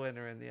the real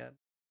winner in the end.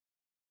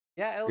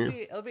 Yeah,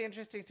 it'll be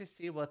interesting to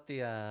see what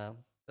the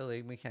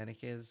league mechanic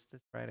is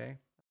this Friday.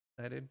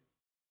 I'm excited.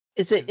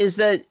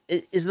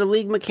 Is the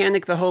league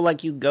mechanic the whole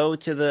like you go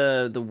to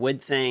the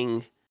wood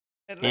thing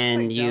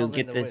and like you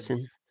get this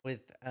and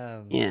with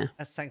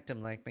a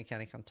sanctum-like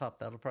mechanic on top?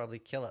 That'll probably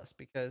kill us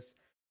because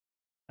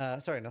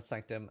sorry, not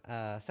sanctum,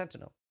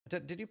 sentinel.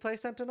 Did you play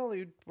Sentinel?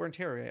 You weren't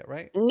here yet,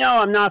 right?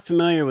 No, I'm not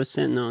familiar with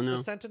Sentinel. No.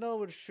 So Sentinel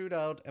would shoot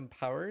out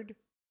empowered,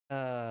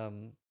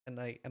 and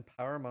like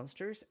empower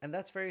monsters, and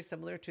that's very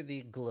similar to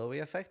the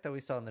glowy effect that we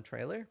saw in the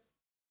trailer.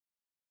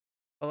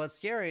 But what's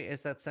scary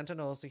is that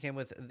Sentinel also came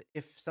with,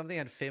 if something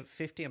had 50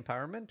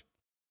 empowerment,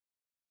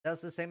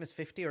 that's the same as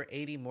 50 or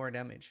 80 more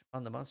damage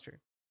on the monster.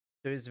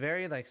 So it's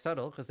very like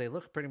subtle because they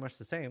look pretty much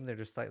the same. They're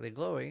just slightly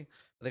glowy,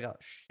 but they got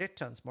shit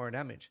tons more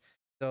damage.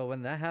 So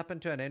when that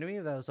happened to an enemy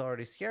that was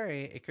already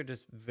scary, it could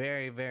just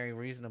very, very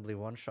reasonably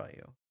one-shot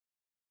you.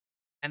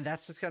 And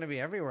that's just going to be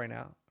everywhere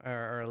now,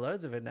 or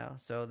loads of it now.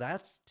 So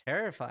that's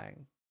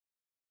terrifying.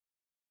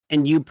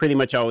 And you pretty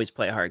much always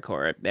play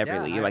hardcore at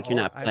every league. Like, you're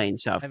not playing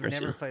softcore. I've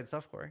never played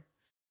softcore.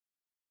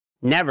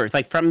 Never.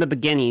 Like, from the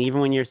beginning,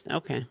 even when you're...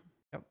 Okay.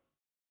 Yep.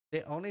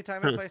 The only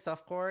time I play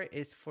softcore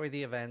is for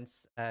the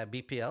events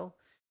BPL.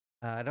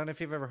 I don't know if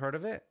you've ever heard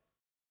of it.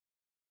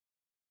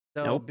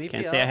 So nope, BPL,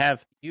 can't say I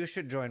have. You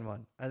should join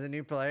one. As a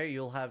new player,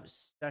 you'll have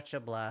such a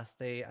blast.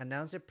 They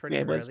announce it pretty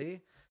early.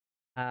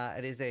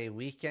 It is a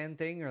weekend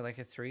thing or like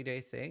a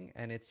 3-day thing.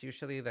 And it's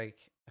usually like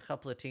a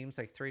couple of teams,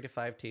 like 3 to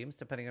 5 teams,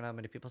 depending on how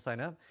many people sign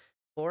up.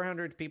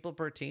 400 people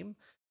per team.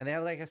 And they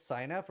have like a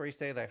sign up where you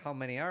say like how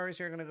many hours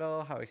you're going to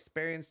go, how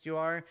experienced you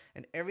are.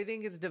 And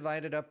everything gets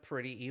divided up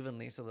pretty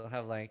evenly. So they'll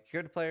have like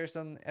good players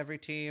on every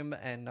team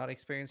and not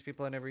experienced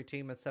people on every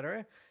team,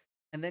 etc.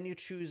 And then you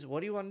choose, what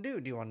do you want to do?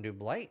 Do you want to do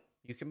Blight?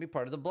 You can be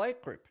part of the Blight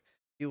group.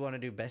 You want to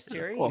do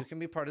Bestiary? Cool. You can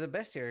be part of the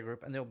Bestiary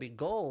group. And there'll be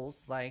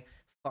goals like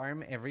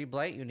farm every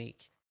Blight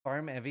unique,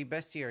 farm every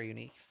Bestiary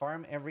unique,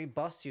 farm every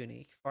boss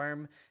unique,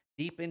 farm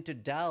deep into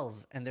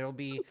Delve. And there'll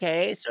be...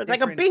 Okay, so it's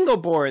like a bingo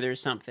board or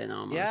something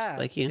almost. Yeah,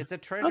 like it's a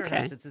treasure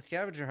hunt. It's a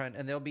scavenger hunt.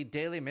 And there'll be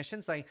daily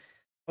missions like,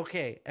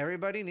 okay,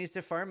 everybody needs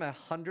to farm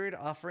 100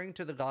 offering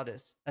to the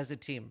goddess as a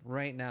team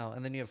right now.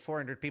 And then you have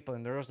 400 people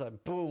and there's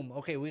like, boom,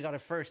 okay, we got it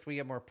first. We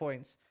get more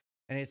points.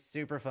 And it's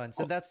super fun.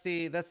 So that's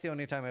the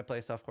only time I play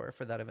softcore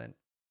for that event.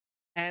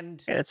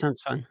 And yeah, that sounds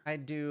fun. I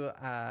do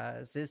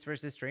Ziz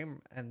versus stream,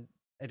 and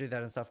I do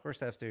that in softcore.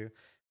 So I have to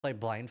play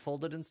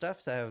blindfolded and stuff.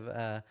 So I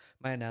have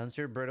my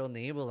announcer, Brittle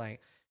Knee, will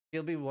like,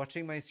 she'll be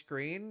watching my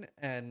screen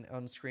and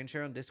on screen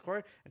share on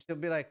Discord, and she'll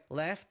be like,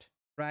 left,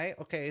 right,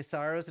 okay,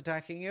 Sarah's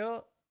attacking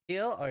you,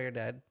 heal, oh, you're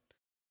dead.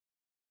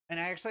 And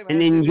I actually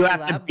then you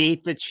have to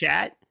beat the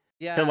chat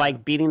to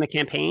like beating the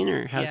campaign,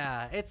 or how's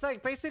it's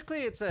like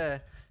basically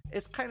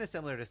it's kind of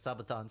similar to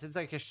subathons. It's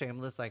like a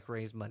shameless like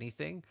raise money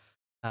thing.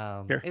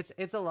 Sure.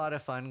 It's a lot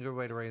of fun, good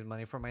way to raise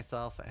money for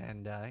myself.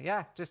 And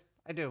just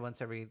I do it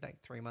once every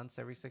like 3 months,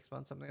 every 6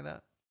 months, something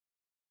like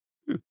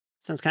that.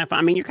 Sounds kind of fun.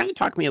 I mean, you're kind of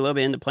talking me a little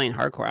bit into playing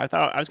hardcore. I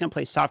thought I was going to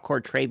play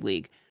softcore trade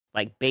league,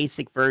 like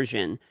basic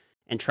version,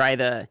 and try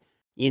to,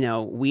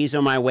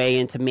 weasel my way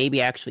into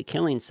maybe actually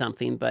killing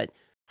something. But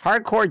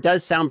Hardcore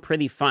does sound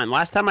pretty fun.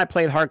 Last time I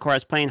played hardcore, I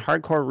was playing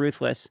hardcore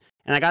ruthless,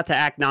 and I got to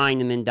Act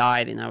 9 and then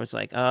died, and I was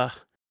like,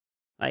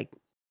 like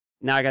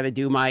now I got to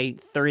do my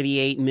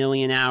 38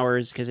 million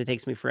hours because it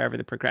takes me forever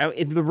to progress.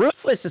 The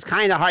ruthless is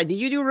kind of hard. Did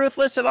you do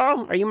ruthless at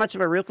all? Are you much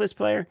of a ruthless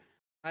player?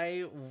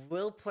 I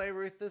will play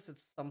Ruthless at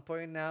some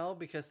point now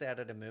because they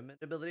added a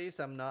movement ability,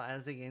 so I'm not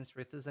as against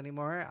Ruthless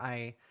anymore.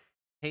 I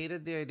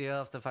hated the idea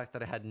of the fact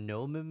that it had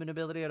no movement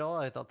ability at all.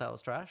 I thought that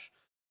was trash.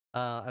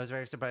 I was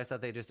very surprised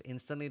that they just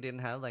instantly didn't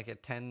have like a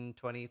 10,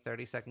 20,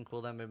 30-second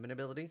cooldown movement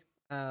ability.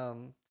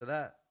 So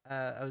that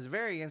I was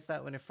very against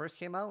that when it first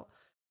came out.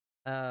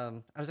 I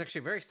was actually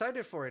very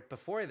excited for it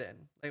before then.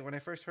 Like when I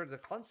first heard the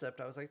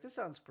concept, I was like, this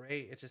sounds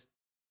great. It just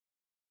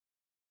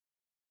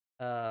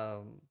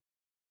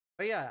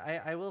but yeah,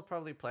 I will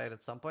probably play it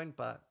at some point,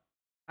 but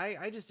I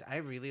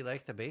really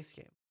like the base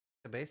game.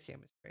 The base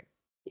game is great.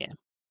 Yeah.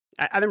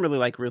 I didn't really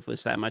like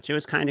Ruthless that much. It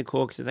was kind of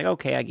cool because it's like,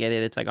 okay, I get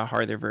it. It's like a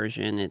harder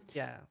version. It,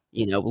 Yeah.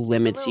 It's a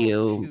limits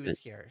little you. too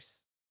scarce.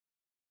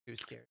 Too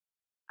scared.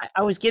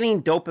 I was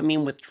getting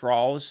dopamine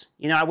withdrawals.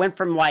 I went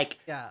from like,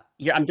 Yeah.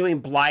 I'm doing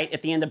Blight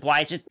at the end of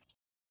Blight, just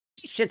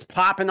shit's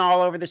popping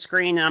all over the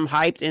screen, and I'm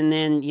hyped. And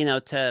then,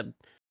 to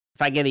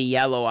if I get a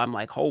yellow, I'm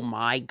like, oh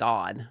my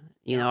god.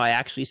 I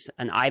actually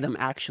an item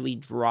actually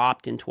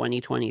dropped in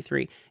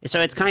 2023.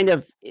 So it's kind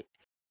of,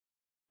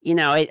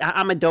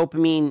 I'm a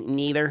dopamine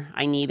neither.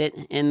 I need it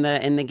in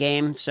the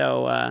game.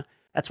 So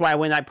that's why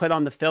when I put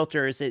on the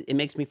filters, it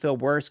makes me feel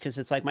worse because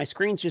it's like my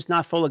screen's just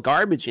not full of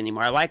garbage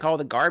anymore. I like all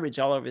the garbage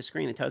all over the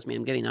screen. It tells me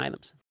I'm getting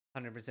items.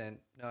 100%.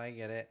 No, I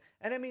get it.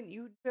 And I mean,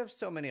 you have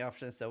so many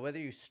options though. Whether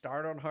you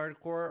start on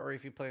hardcore or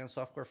if you play on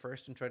softcore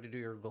first and try to do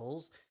your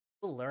goals,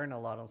 you'll learn a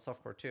lot on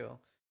softcore too.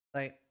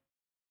 Like,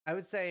 I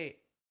would say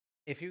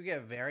if you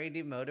get very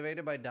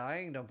demotivated by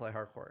dying, don't play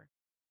hardcore.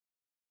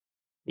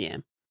 Yeah.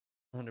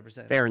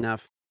 100%. Fair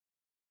enough.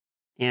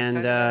 And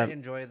kind of gotta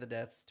enjoy the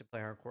deaths to play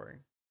hardcore.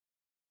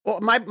 well,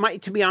 my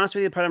to be honest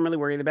with you, the part I'm really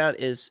worried about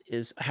is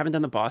I haven't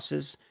done the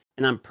bosses,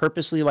 and I'm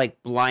purposely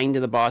like blind to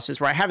the bosses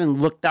where I haven't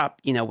looked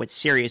up, what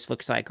serious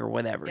looks like or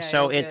whatever. Yeah,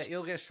 So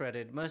you'll get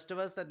shredded. Most of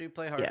us that do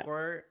play yeah.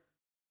 hardcore,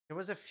 there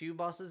was a few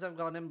bosses I've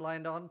gone in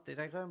blind on. Did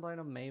I go in blind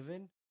on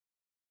Maven?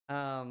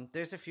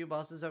 There's a few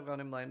bosses I've gone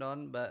in blind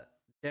on, but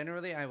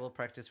generally I will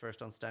practice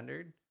first on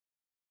standard.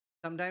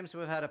 Sometimes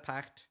we've had a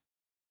pact.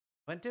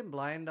 Went in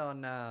blind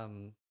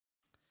on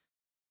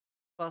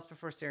boss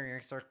before steering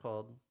Exile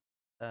called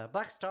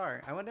Black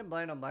Star. I went in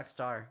blind on Black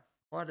Star.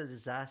 What a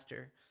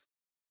disaster.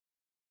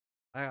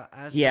 I got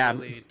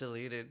absolutely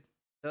deleted.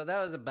 So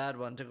that was a bad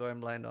one to go in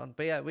blind on.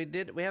 But yeah,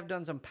 we have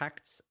done some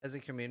pacts as a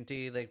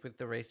community, like with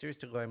the racers,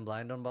 to go in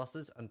blind on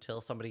bosses until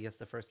somebody gets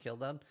the first kill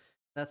done.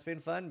 That's been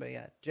fun, but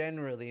yeah,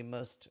 generally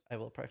most I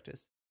will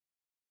practice.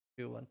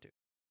 Do want to.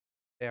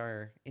 They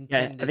are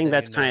intended. Yeah, I think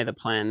that's kind of the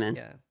plan then.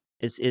 Yeah.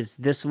 Is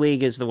this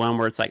league is the one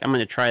where it's like I'm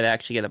gonna try to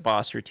actually get a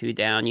boss or two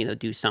down,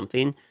 do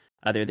something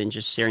other than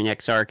just searing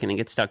Exarch and then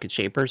get stuck at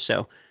Shaper.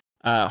 So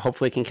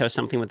hopefully I can kill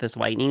something with this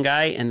lightning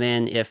guy, and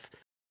then if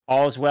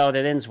all's well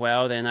that ends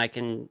well, then I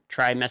can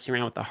try messing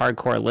around with the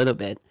hardcore a little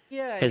bit.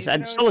 Yeah,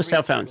 because solo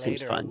self-found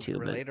seems fun too.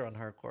 But later on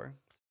hardcore.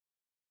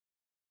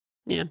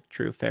 Yeah,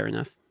 true, fair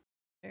enough.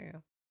 Yeah,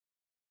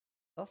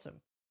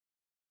 awesome.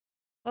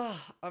 Oh,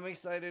 I'm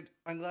excited.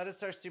 I'm glad it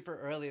starts super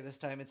early this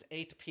time. It's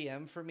 8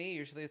 p.m. for me.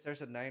 Usually it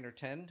starts at 9 or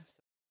 10.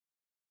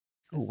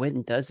 So Ooh,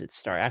 when does it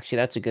start? Actually,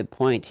 that's a good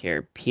point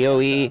here.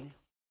 PoE.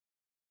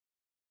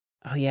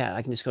 Oh yeah,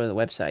 I can just go to the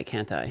website,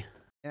 can't I?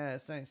 Yeah,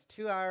 it's nice.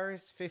 2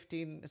 hours,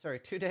 15. Sorry,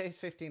 2 days,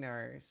 15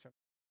 hours.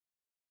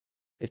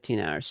 15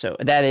 hours. So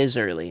that is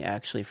early,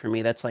 actually, for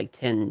me. That's like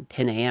 10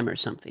 a.m. or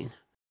something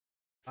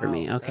for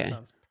me. Okay. That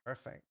sounds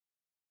perfect.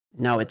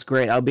 No, it's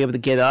great. I'll be able to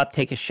get up,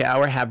 take a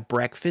shower, have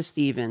breakfast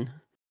even,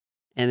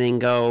 and then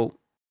go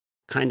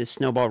kind of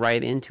snowball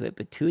right into it.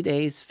 But 2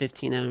 days,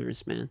 15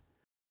 hours, man.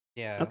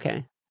 Yeah.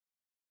 Okay.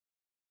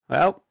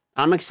 Well,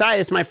 I'm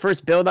excited. It's my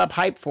first build-up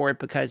hype for it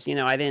because,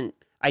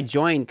 I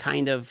joined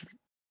kind of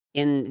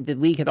in the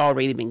league had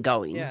already been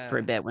going for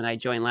a bit when I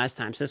joined last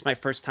time. So this is my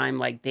first time,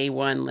 like day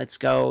one, let's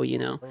go,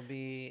 It'll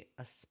be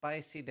a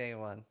spicy day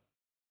one.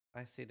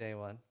 Spicy day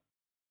one.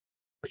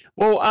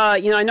 Well,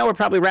 I know we're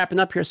probably wrapping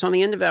up here. So on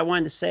the end of it, I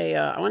wanted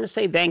to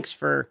say thanks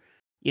for,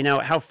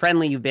 how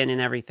friendly you've been and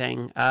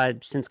everything,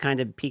 since kind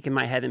of peeking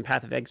my head in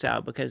Path of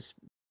Exile, because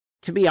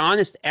to be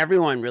honest,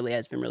 everyone really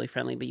has been really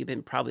friendly, but you've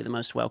been probably the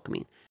most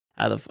welcoming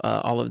out of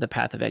all of the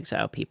Path of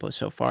Exile people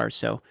so far.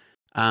 So,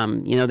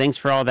 thanks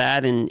for all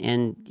that.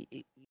 And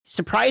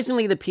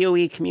surprisingly, the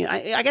PoE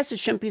community, I guess it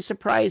shouldn't be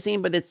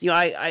surprising, but it's,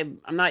 I'm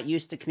not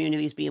used to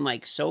communities being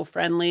like so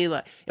friendly.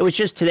 Like, it was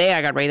just today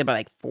I got rated by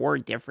like 4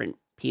 different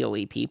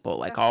PoE people,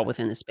 like all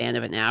within the span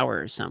of an hour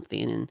or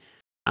something.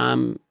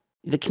 And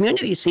the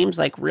community seems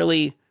like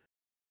really,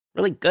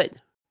 really good,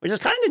 which is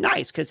kind of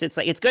nice because it's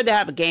like it's good to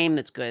have a game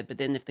that's good, but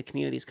then if the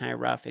community is kind of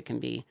rough, it can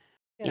be,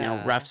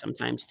 rough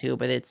sometimes too.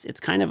 But it's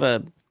kind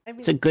of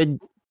it's a good.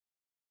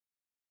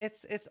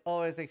 It's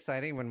always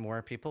exciting when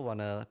more people want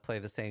to play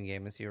the same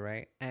game as you,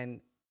 right? And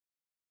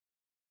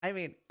I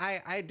mean,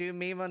 I do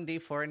meme on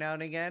D4 now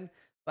and again,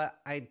 but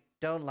I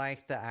don't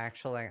like the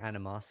actual like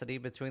animosity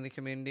between the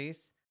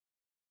communities.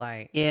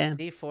 Like Yeah.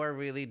 D4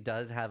 really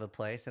does have a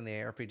place in the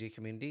ARPG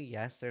community.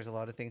 Yes, there's a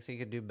lot of things you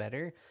could do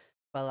better,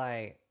 but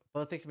like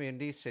both the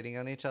communities shitting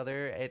on each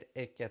other,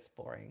 it gets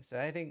boring. So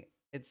I think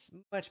it's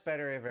much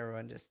better if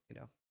everyone just,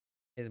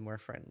 is more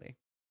friendly.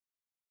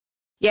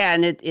 Yeah,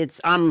 and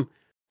it's I'm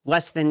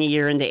less than a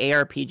year into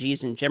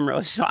ARPGs in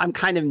general, so I'm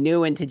kind of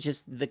new into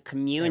just the Everything,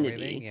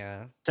 community.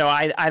 yeah. So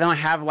I don't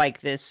have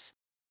like this,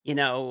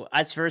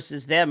 us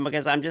versus them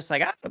because I'm just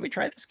like, let me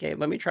try this game,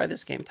 let me try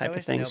this game I type of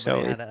wish thing. nobody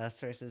So had it's a us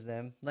versus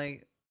them.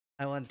 Like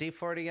I want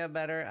D4 to get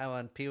better. I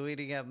want PoE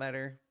to get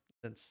better.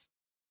 That's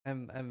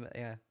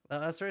yeah.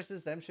 Well, us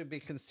versus them should be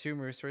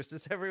consumers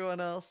versus everyone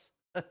else.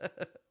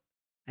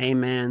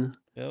 amen.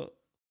 Yep.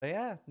 But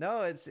yeah,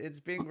 no, it's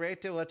been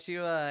great to watch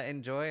you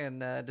enjoy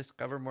and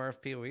discover more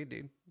of PoE,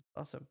 dude.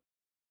 Awesome.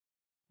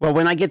 Well,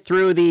 when I get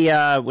through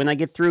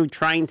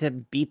trying to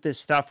beat this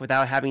stuff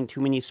without having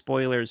too many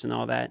spoilers and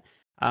all that,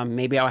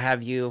 maybe I'll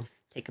have you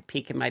take a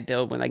peek at my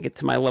build when I get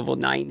to my level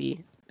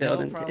 90 build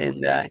No and problem,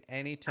 dude. help me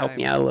Anytime, out a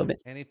man. little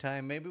bit.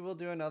 Anytime. Maybe we'll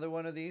do another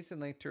one of these in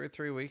like 2 or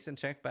 3 weeks and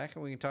check back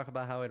and we can talk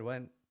about how it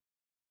went.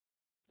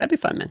 That'd be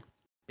fun, man.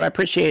 But I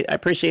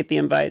appreciate the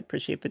invite,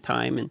 appreciate the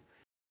time,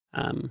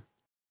 and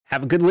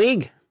have a good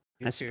league.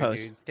 You I too, suppose.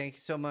 dude. Thank you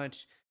so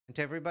much. And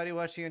to everybody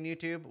watching on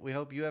YouTube, we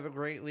hope you have a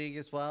great league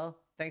as well.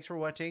 Thanks for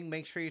watching.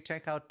 Make sure you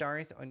check out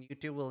Darth on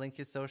YouTube. We'll link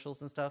his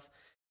socials and stuff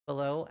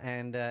below.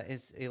 And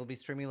it'll be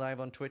streaming live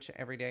on Twitch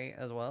every day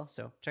as well.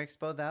 So check us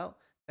both out.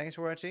 Thanks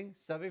for watching.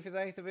 Sub if you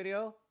liked the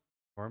video.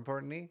 More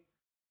importantly,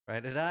 try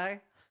to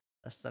die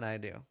less than I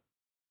do.